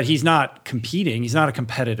that. But he's not competing. He's not a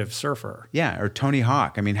competitive surfer. Yeah, or Tony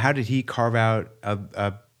Hawk. I mean, how did he carve out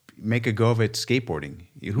make a go of it skateboarding?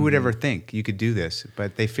 Who would ever think you could do this?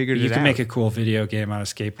 But they figured it out. You can make a cool video game out of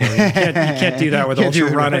skateboarding. You can't do that with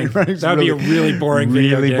ultra running. That would be a really boring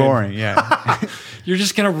video game. Really boring, yeah. You're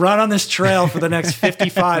just going to run on this trail for the next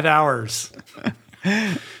 55 hours.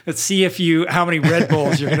 Let's see how many Red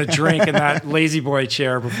Bulls you're going to drink in that lazy boy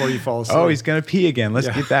chair before you fall asleep. Oh, he's going to pee again. Let's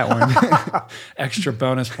get that one. Extra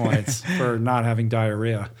bonus points for not having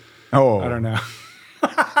diarrhea. Oh. I don't know.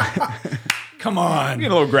 Come on.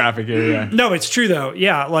 Get a little graphic here, yeah. No, it's true though.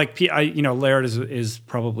 Yeah, like Laird is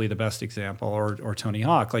probably the best example, or Tony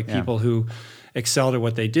Hawk, like people who excelled at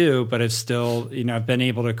what they do, but have still been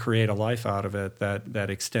able to create a life out of it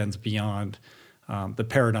that extends beyond the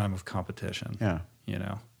paradigm of competition. Yeah,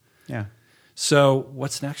 Yeah. So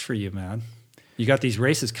what's next for you, man? You got these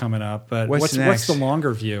races coming up, but what's the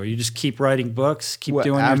longer view? You just keep writing books, doing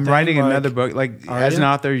your thing? I'm writing another book. Like, as an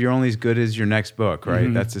author, you're only as good as your next book, right?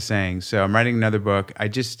 Mm-hmm. That's the saying. So I'm writing another book. I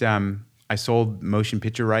just I sold motion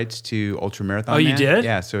picture rights to Ultra Marathon. Oh, you did?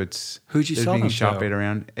 Yeah. So it's who'd you sell them to? Shop it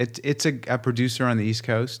around. It's a producer on the East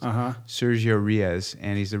Coast, Sergio Reyes,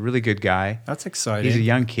 and he's a really good guy. That's exciting. He's a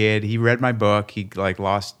young kid. He read my book. He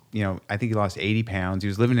lost I think he lost 80 pounds. He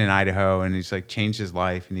was living in Idaho, and he's changed his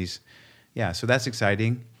life, and he's. Yeah, so that's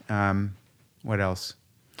exciting. What else?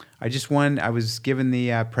 I was given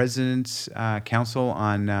the President's Council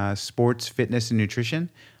on Sports, Fitness, and Nutrition.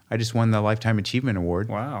 I just won the Lifetime Achievement Award.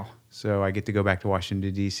 Wow. So I get to go back to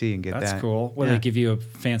Washington, D.C. and get that. That's cool. Will they give you a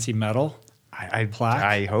fancy medal? Plaque?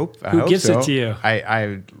 I hope. Who gives it to you?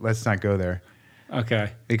 Let's not go there.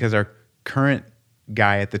 Okay. Because our current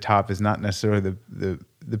guy at the top is not necessarily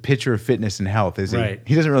the picture of fitness and health, is he? Right.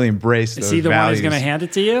 He doesn't really embrace those values. Is he the one who's going to hand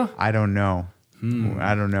it to you? I don't know.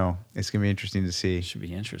 I don't know. It's going to be interesting to see. Should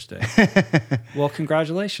be interesting. Well,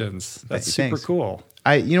 congratulations. That's super cool.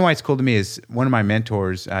 You know why it's cool to me is one of my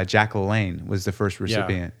mentors, Jack LaLanne, was the first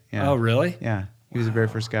recipient. Yeah. Oh, really? Yeah. He was the very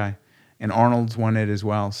first guy. And Arnold's won it as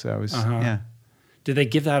well. So it was, yeah. Did they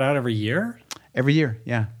give that out every year? Every year,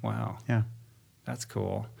 yeah. Wow. Yeah. That's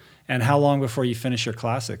cool. And how long before you finish your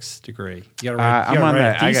classics degree? You got to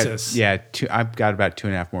write a thesis. I've got about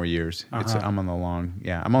 2.5 more years. I'm on the long,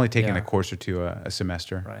 I'm only taking a course or two a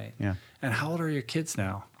semester. Right. Yeah. And how old are your kids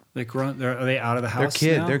now? Are they out of the house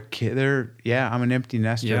now? I'm an empty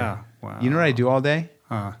nester. Yeah. Wow. You know what I do all day?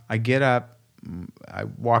 I get up, I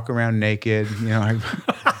walk around naked, I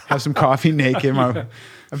have some coffee naked. I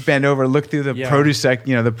bend over, look through the produce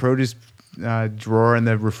the produce drawer in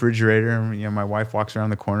the refrigerator. And, my wife walks around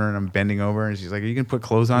the corner and I'm bending over and she's like, "Are you going to put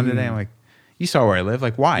clothes on today?" I'm like, "You saw where I live.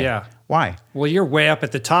 Like, why? Yeah. Why?" Well, you're way up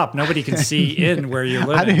at the top. Nobody can see in where you're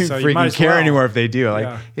living. I don't even so freaking care anymore if they do. Like,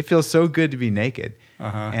 Yeah. it feels so good to be naked.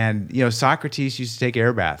 And, Socrates used to take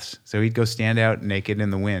air baths. So he'd go stand out naked in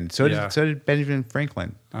the wind. So did Benjamin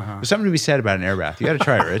Franklin. There's something to be said about an air bath. You got to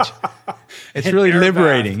try it, Rich. It's really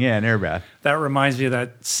liberating. Bath. Yeah, an air bath. That reminds me of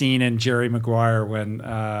that scene in Jerry Maguire when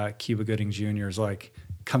Cuba Gooding Jr. is like,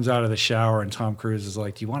 comes out of the shower and Tom Cruise is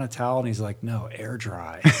like, "Do you want a towel?" And he's like, "No, air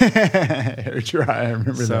dry." Air dry. I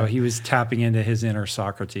remember that. So he was tapping into his inner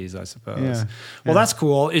Socrates, I suppose. Yeah. Well, that's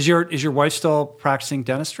cool. Is your wife still practicing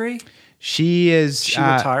dentistry? She is. Did she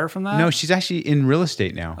retire from that? No, she's actually in real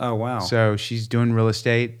estate now. Oh, wow. So she's doing real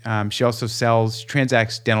estate. She also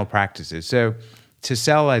transacts dental practices. So to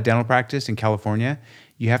sell a dental practice in California,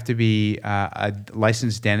 you have to be a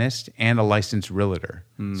licensed dentist and a licensed realtor.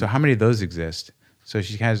 So how many of those exist? So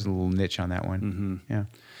she has a little niche on that one. Yeah.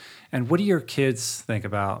 And what do your kids think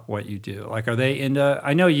about what you do? Like, are they into?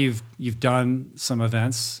 I know you've done some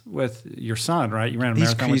events with your son, right? You ran a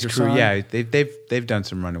marathon with your son. Yeah, they've done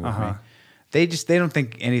some running with me. They don't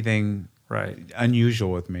think anything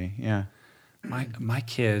unusual with me. Yeah. My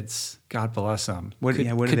kids, God bless them, what do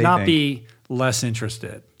could they not think? be less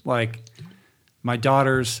interested. Like, my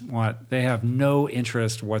daughters they have no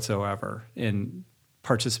interest whatsoever in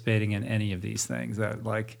participating in any of these things. That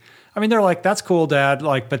they're like, "That's cool, Dad."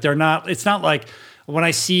 Like, but they're not. It's not like when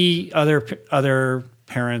I see other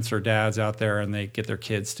parents or dads out there and they get their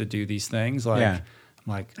kids to do these things. Like,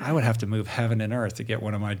 I'm like, I would have to move heaven and earth to get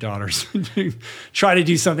one of my daughters to try to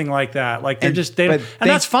do something like that. Like, and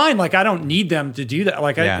that's fine. Like, I don't need them to do that.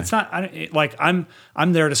 Like, it's not. I'm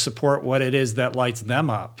there to support what it is that lights them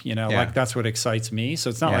up. Like, that's what excites me. So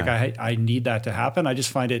it's not like I need that to happen. I just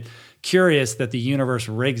find it curious that the universe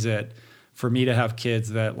rigs it for me to have kids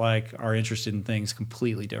that are interested in things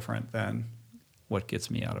completely different than what gets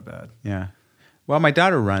me out of bed. Yeah. Well, my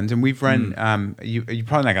daughter runs, and we've run. You're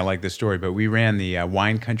probably not gonna like this story, but we ran the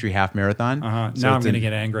Wine Country Half Marathon. So now I'm gonna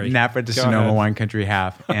get angry. Napa to Sonoma Wine Country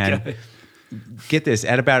Half, and get this: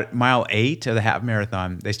 at about mile 8 of the half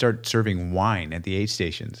marathon, they start serving wine at the aid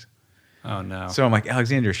stations. Oh no! So I'm like,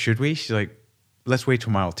 "Alexander, should we?" She's like, "Let's wait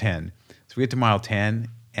till mile 10." So we get to mile 10,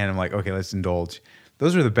 and I'm like, "Okay, let's indulge."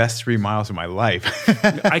 Those were the best 3 miles of my life.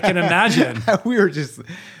 I can imagine. We were just.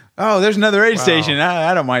 Oh, there's another aid station.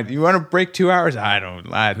 I don't mind. You want to break 2 hours? I don't.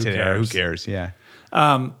 Who cares? Yeah.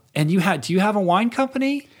 And do you have a wine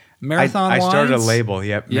company? Marathon Wines? I started a label.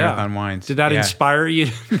 Yep. Marathon Wines. Did that inspire you?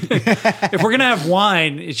 If we're gonna have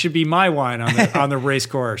wine, it should be my wine on the race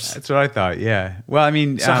course. That's what I thought. Yeah. Well, I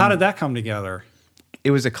mean, so how did that come together?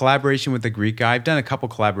 It was a collaboration with a Greek guy. I've done a couple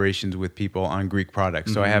collaborations with people on Greek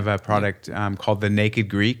products. So I have a product called the Naked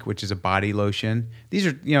Greek, which is a body lotion. These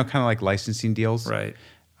are kind of like licensing deals. Right.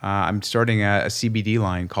 I'm starting a CBD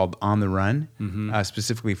line called On the Run,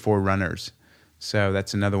 specifically for runners. So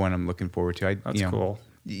that's another one I'm looking forward to. That's cool.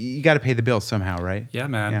 You got to pay the bills somehow, right? Yeah,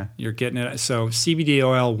 man. Yeah. You're getting it. So CBD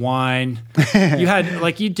oil, wine.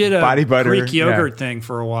 You did a body butter, Greek yogurt thing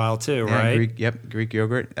for a while too, right? Greek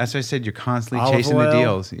yogurt. That's what I said. You're constantly Olive chasing oil. the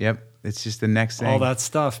deals. Yep. It's just the next thing. All that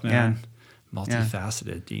stuff, man. Yeah.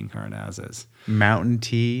 Multifaceted, Dean Karnazes. Mountain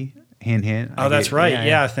tea. Hint, hint. Oh, that's right.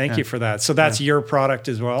 Yeah, thank you for that. So that's your product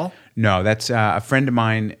as well? No, that's a friend of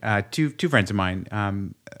mine, two friends of mine,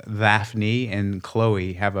 Daphne and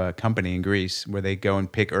Chloe, have a company in Greece where they go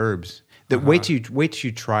and pick herbs. Wait till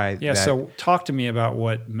you try that. So talk to me about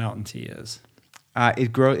what mountain tea is.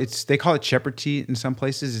 They call it shepherd tea in some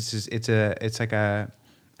places. It's like an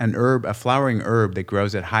herb, a flowering herb that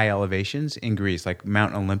grows at high elevations in Greece, like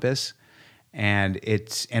Mount Olympus. And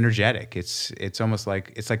it's energetic. It's almost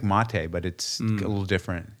like mate, but it's a little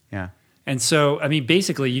different. Yeah. And so, I mean,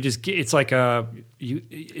 basically, you just get, it's like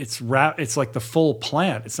it's like the full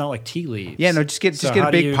plant. It's not like tea leaves. Yeah, no, just get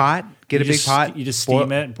a big pot. Get a big pot. You just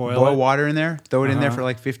steam it, boil it. Water in there. Throw it in there for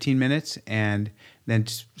like 15 minutes, and then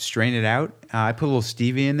just strain it out. I put a little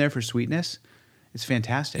stevia in there for sweetness, It's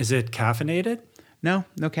fantastic. Is it caffeinated? No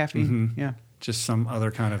caffeine. Yeah. Just some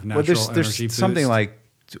other kind of natural energy there's boost? something like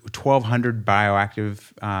 1,200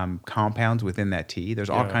 bioactive compounds within that tea. There's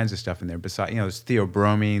all kinds of stuff in there. Besides, there's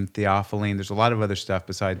theobromine, theophylline. There's a lot of other stuff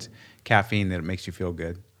besides caffeine that makes you feel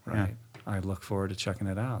good. Right. Yeah. I look forward to checking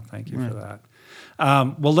it out. Thank you for that.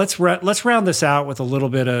 Well, let's round this out with a little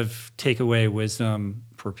bit of takeaway wisdom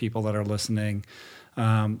for people that are listening.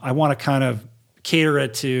 I want to kind of cater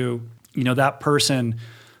it to that person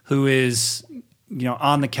who is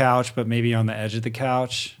on the couch, but maybe on the edge of the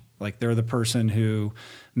couch. Like they're the person who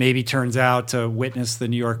maybe turns out to witness the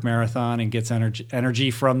New York Marathon and gets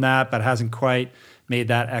energy from that, but hasn't quite made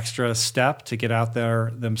that extra step to get out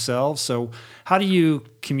there themselves. So how do you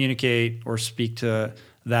communicate or speak to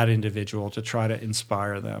that individual to try to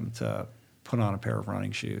inspire them to put on a pair of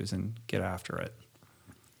running shoes and get after it?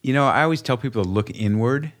 I always tell people to look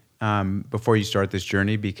inward before you start this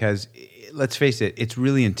journey, because let's face it, it's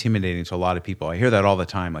really intimidating to a lot of people. I hear that all the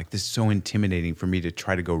time. Like, this is so intimidating for me to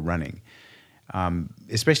try to go running.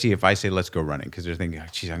 Especially if I say, let's go running, because they're thinking,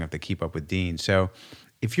 geez, I'm going to have to keep up with Dean. So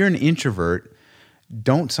if you're an introvert,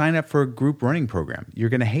 don't sign up for a group running program. You're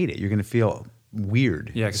going to hate it. You're going to feel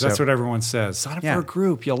weird. Yeah, because that's what everyone says. Sign up for a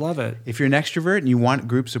group. You'll love it. If you're an extrovert and you want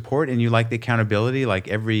group support and you like the accountability, like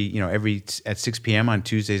every at 6 p.m. on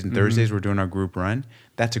Tuesdays and Thursdays, we're doing our group run.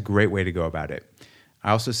 That's a great way to go about it.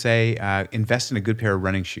 I also say invest in a good pair of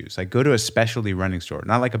running shoes. Like, go to a specialty running store,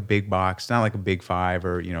 not like a big box, not like a Big Five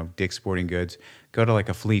or Dick's Sporting Goods. Go to like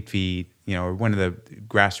a Fleet Feet, or one of the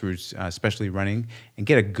grassroots specialty running, and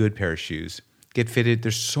get a good pair of shoes. Get fitted.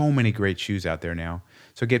 There's so many great shoes out there now.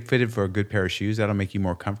 So get fitted for a good pair of shoes. That'll make you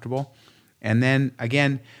more comfortable. And then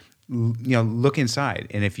again, look inside.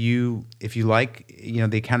 And if you like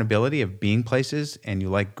the accountability of being places and you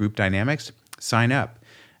like group dynamics, sign up.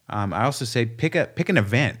 I also say pick an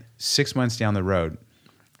event 6 months down the road,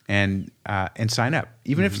 and sign up.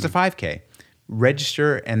 Even if it's a 5K,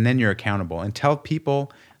 register, and then you're accountable. And tell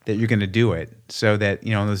people that you're going to do it, so that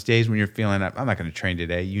in those days when you're feeling I'm not going to train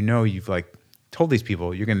today, you've told these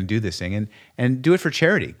people you're going to do this thing, and do it for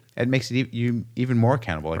charity. It makes it you even more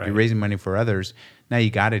accountable. Like, you're raising money for others. Now you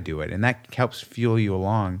got to do it, and that helps fuel you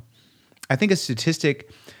along. I think a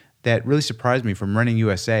statistic that really surprised me from Running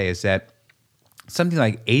USA is that something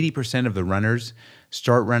like 80% of the runners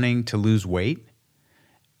start running to lose weight,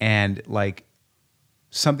 and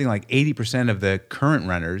something like 80% of the current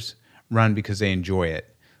runners run because they enjoy it.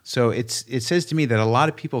 So it says to me that a lot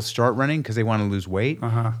of people start running because they want to lose weight,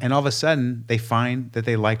 and all of a sudden they find that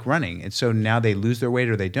they like running. And so now they lose their weight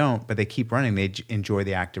or they don't, but they keep running. They enjoy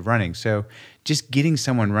the act of running. So just getting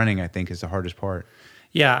someone running, I think, is the hardest part.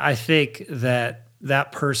 Yeah, I think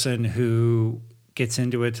that person who gets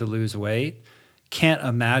into it to lose weight can't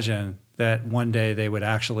imagine that one day they would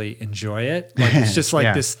actually enjoy it. Like, it's just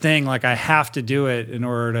like this thing, like, I have to do it in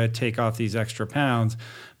order to take off these extra pounds,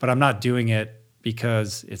 but I'm not doing it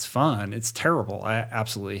because it's fun. It's terrible. I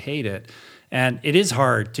absolutely hate it. And it is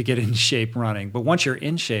hard to get in shape running, but once you're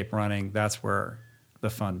in shape running, that's where the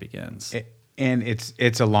fun begins. And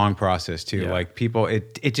it's a long process too. Yeah. Like, people,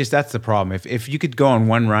 that's the problem. If you could go on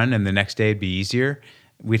one run and the next day it'd be easier,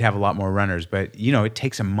 we'd have a lot more runners. But it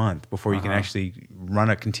takes a month before you can actually run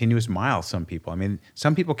a continuous mile. Some people,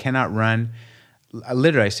 some people cannot run.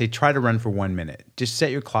 Literally, I say try to run for 1 minute. Just set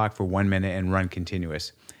your clock for 1 minute and run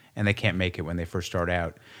continuous. And they can't make it when they first start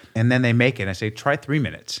out. And then they make it. And I say, try 3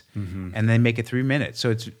 minutes. And they make it 3 minutes.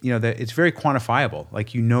 So it's, it's very quantifiable.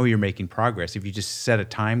 Like, you're making progress if you just set a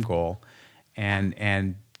time goal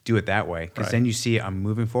and do it that way. Because then you see, I'm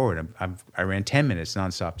moving forward. I ran 10 minutes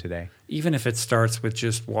nonstop today. Even if it starts with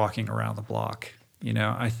just walking around the block.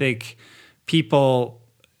 I think people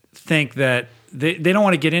think that they don't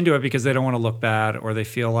want to get into it because they don't want to look bad, or they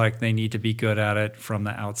feel like they need to be good at it from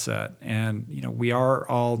the outset. And, we are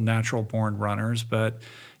all natural born runners, but,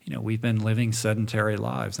 we've been living sedentary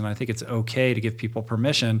lives. And I think it's okay to give people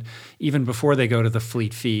permission, even before they go to the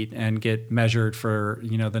Fleet Feet and get measured for,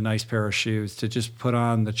 the nice pair of shoes, to just put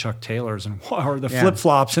on the Chuck Taylors or the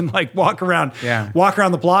flip-flops and walk around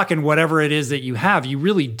the block and whatever it is that you have. You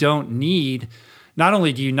really don't need. Not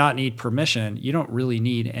only do you not need permission, you don't really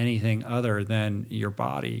need anything other than your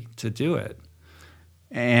body to do it.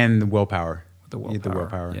 And the willpower. The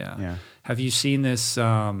willpower. Yeah. Have you seen this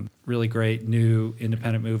really great new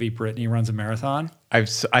independent movie, Brittany Runs a Marathon? I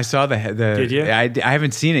saw the. Did you? I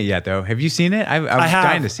haven't seen it yet, though. Have you seen it? I was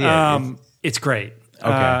dying to see it. It's great.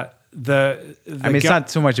 Okay. It's not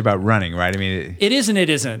so much about running, right? It is and it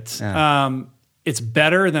isn't. Yeah. It's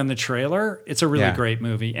better than the trailer. It's a really great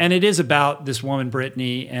movie. And it is about this woman,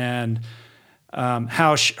 Brittany, and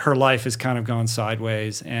how her life has kind of gone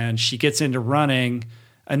sideways, and she gets into running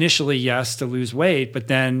initially, yes, to lose weight, but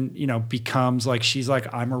then, becomes like, she's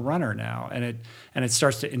like, I'm a runner now. And it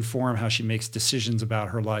starts to inform how she makes decisions about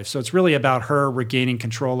her life. So it's really about her regaining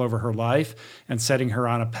control over her life and setting her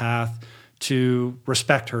on a path to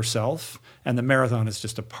respect herself. And the marathon is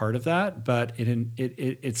just a part of that. But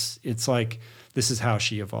it's like, this is how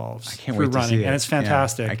she evolves. I can't wait to see it. And it's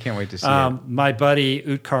fantastic. Yeah, I can't wait to see it. My buddy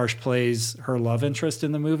Utkarsh plays her love interest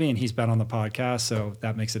in the movie, and he's been on the podcast, so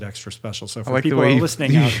that makes it extra special. So for people who are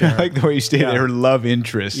listening out there, I like the way you stated her love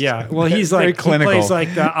interest. Yeah, well, he's like, he plays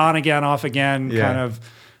like the on again, off again kind of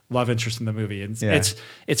love interest in the movie, and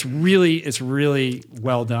it's really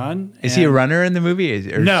well done. Is he a runner in the movie?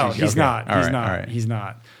 No, he's not. All He's right, not. all right. He's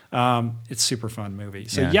not. It's a super fun movie.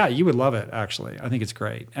 So you would love it, actually. I think it's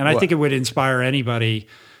great. And I think it would inspire anybody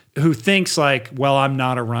who thinks like, well, I'm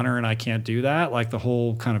not a runner and I can't do that. Like, the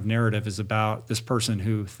whole kind of narrative is about this person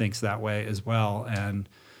who thinks that way as well and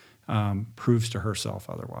proves to herself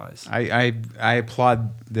otherwise. I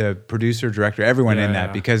applaud the producer, director, everyone in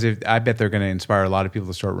that, because I bet they're going to inspire a lot of people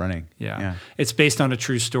to start running. Yeah. It's based on a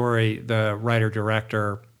true story. The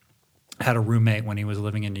writer-director had a roommate when he was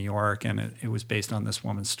living in New York, and it was based on this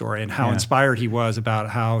woman's story and how inspired he was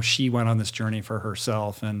about how she went on this journey for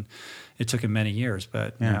herself. And it took him many years,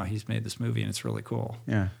 but now he's made this movie, and it's really cool.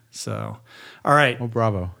 Yeah. So, all right. Well,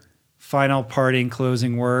 bravo. Final parting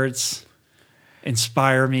closing words.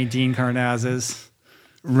 Inspire me, Dean Karnazes.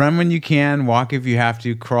 Run when you can, walk if you have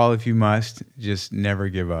to, crawl if you must. Just never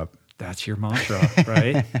give up. That's your mantra,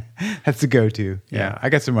 right? That's the go-to. Yeah. I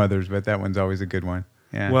got some others, but that one's always a good one.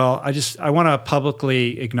 Yeah. Well, I want to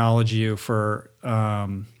publicly acknowledge you for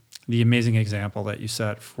the amazing example that you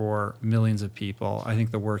set for millions of people. I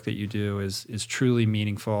think the work that you do is truly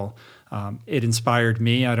meaningful. It inspired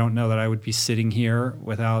me. I don't know that I would be sitting here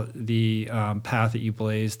without the path that you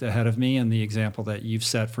blazed ahead of me and the example that you've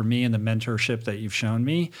set for me and the mentorship that you've shown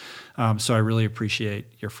me. So I really appreciate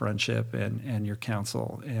your friendship and your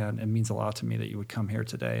counsel. And it means a lot to me that you would come here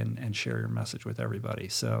today and share your message with everybody.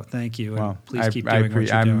 So thank you. Well, and please keep doing what you're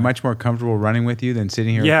doing. I'm much more comfortable running with you than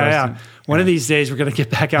sitting here. Yeah. One of these days, we're going to get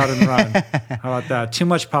back out and run. How about that? Too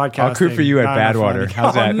much podcasting. I'll crew for you at Badwater.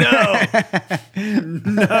 How's that?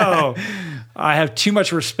 No. I have too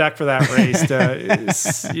much respect for that race.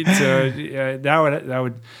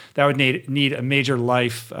 That would need a major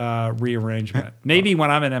life rearrangement. Maybe when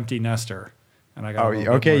I'm an empty nester. And I got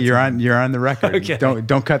okay. You're on the record. Okay.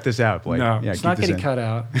 Don't cut this out, Blake. No, it's not getting cut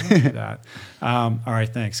out. Don't do that. All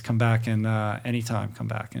right, thanks. Come back and anytime. Come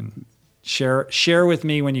back and share with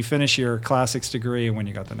me when you finish your classics degree and when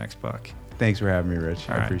you got the next book. Thanks for having me, Rich.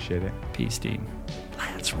 I appreciate it. Peace, Dean.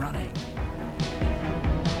 Let's running.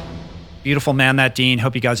 Beautiful man, that Dean.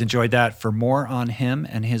 Hope you guys enjoyed that. For more on him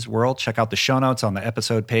and his world, check out the show notes on the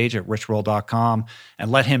episode page at richroll.com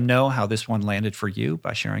and let him know how this one landed for you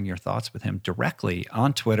by sharing your thoughts with him directly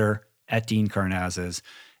on Twitter at Dean Karnazes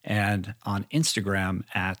and on Instagram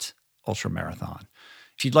at Ultramarathon.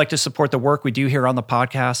 If you'd like to support the work we do here on the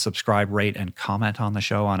podcast, subscribe, rate, and comment on the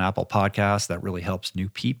show on Apple Podcasts. That really helps new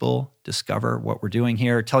people discover what we're doing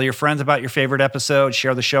here. Tell your friends about your favorite episode.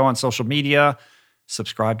 Share the show on social media.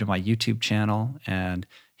 Subscribe to my YouTube channel and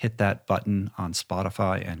hit that button on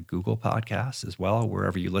Spotify and Google Podcasts as well,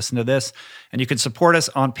 wherever you listen to this. And you can support us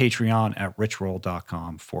on Patreon at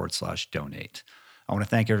richroll.com/donate. I want to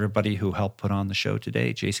thank everybody who helped put on the show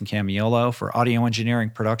today. Jason Camiolo for audio engineering,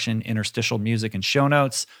 production, interstitial music, and show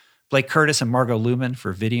notes. Blake Curtis and Margot Lumen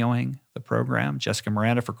for videoing the program. Jessica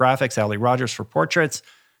Miranda for graphics. Ali Rogers for portraits.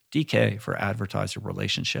 DK for advertiser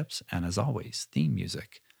relationships. And as always, theme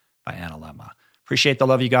music by Anna Lemma. Appreciate the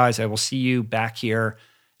love, you guys. I will see you back here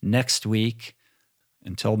next week.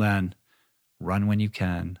 Until then, run when you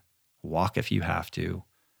can, walk if you have to,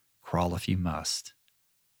 crawl if you must.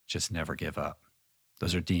 Just never give up.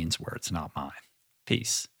 Those are Dean's words, not mine.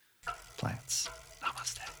 Peace. Plants.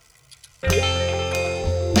 Namaste.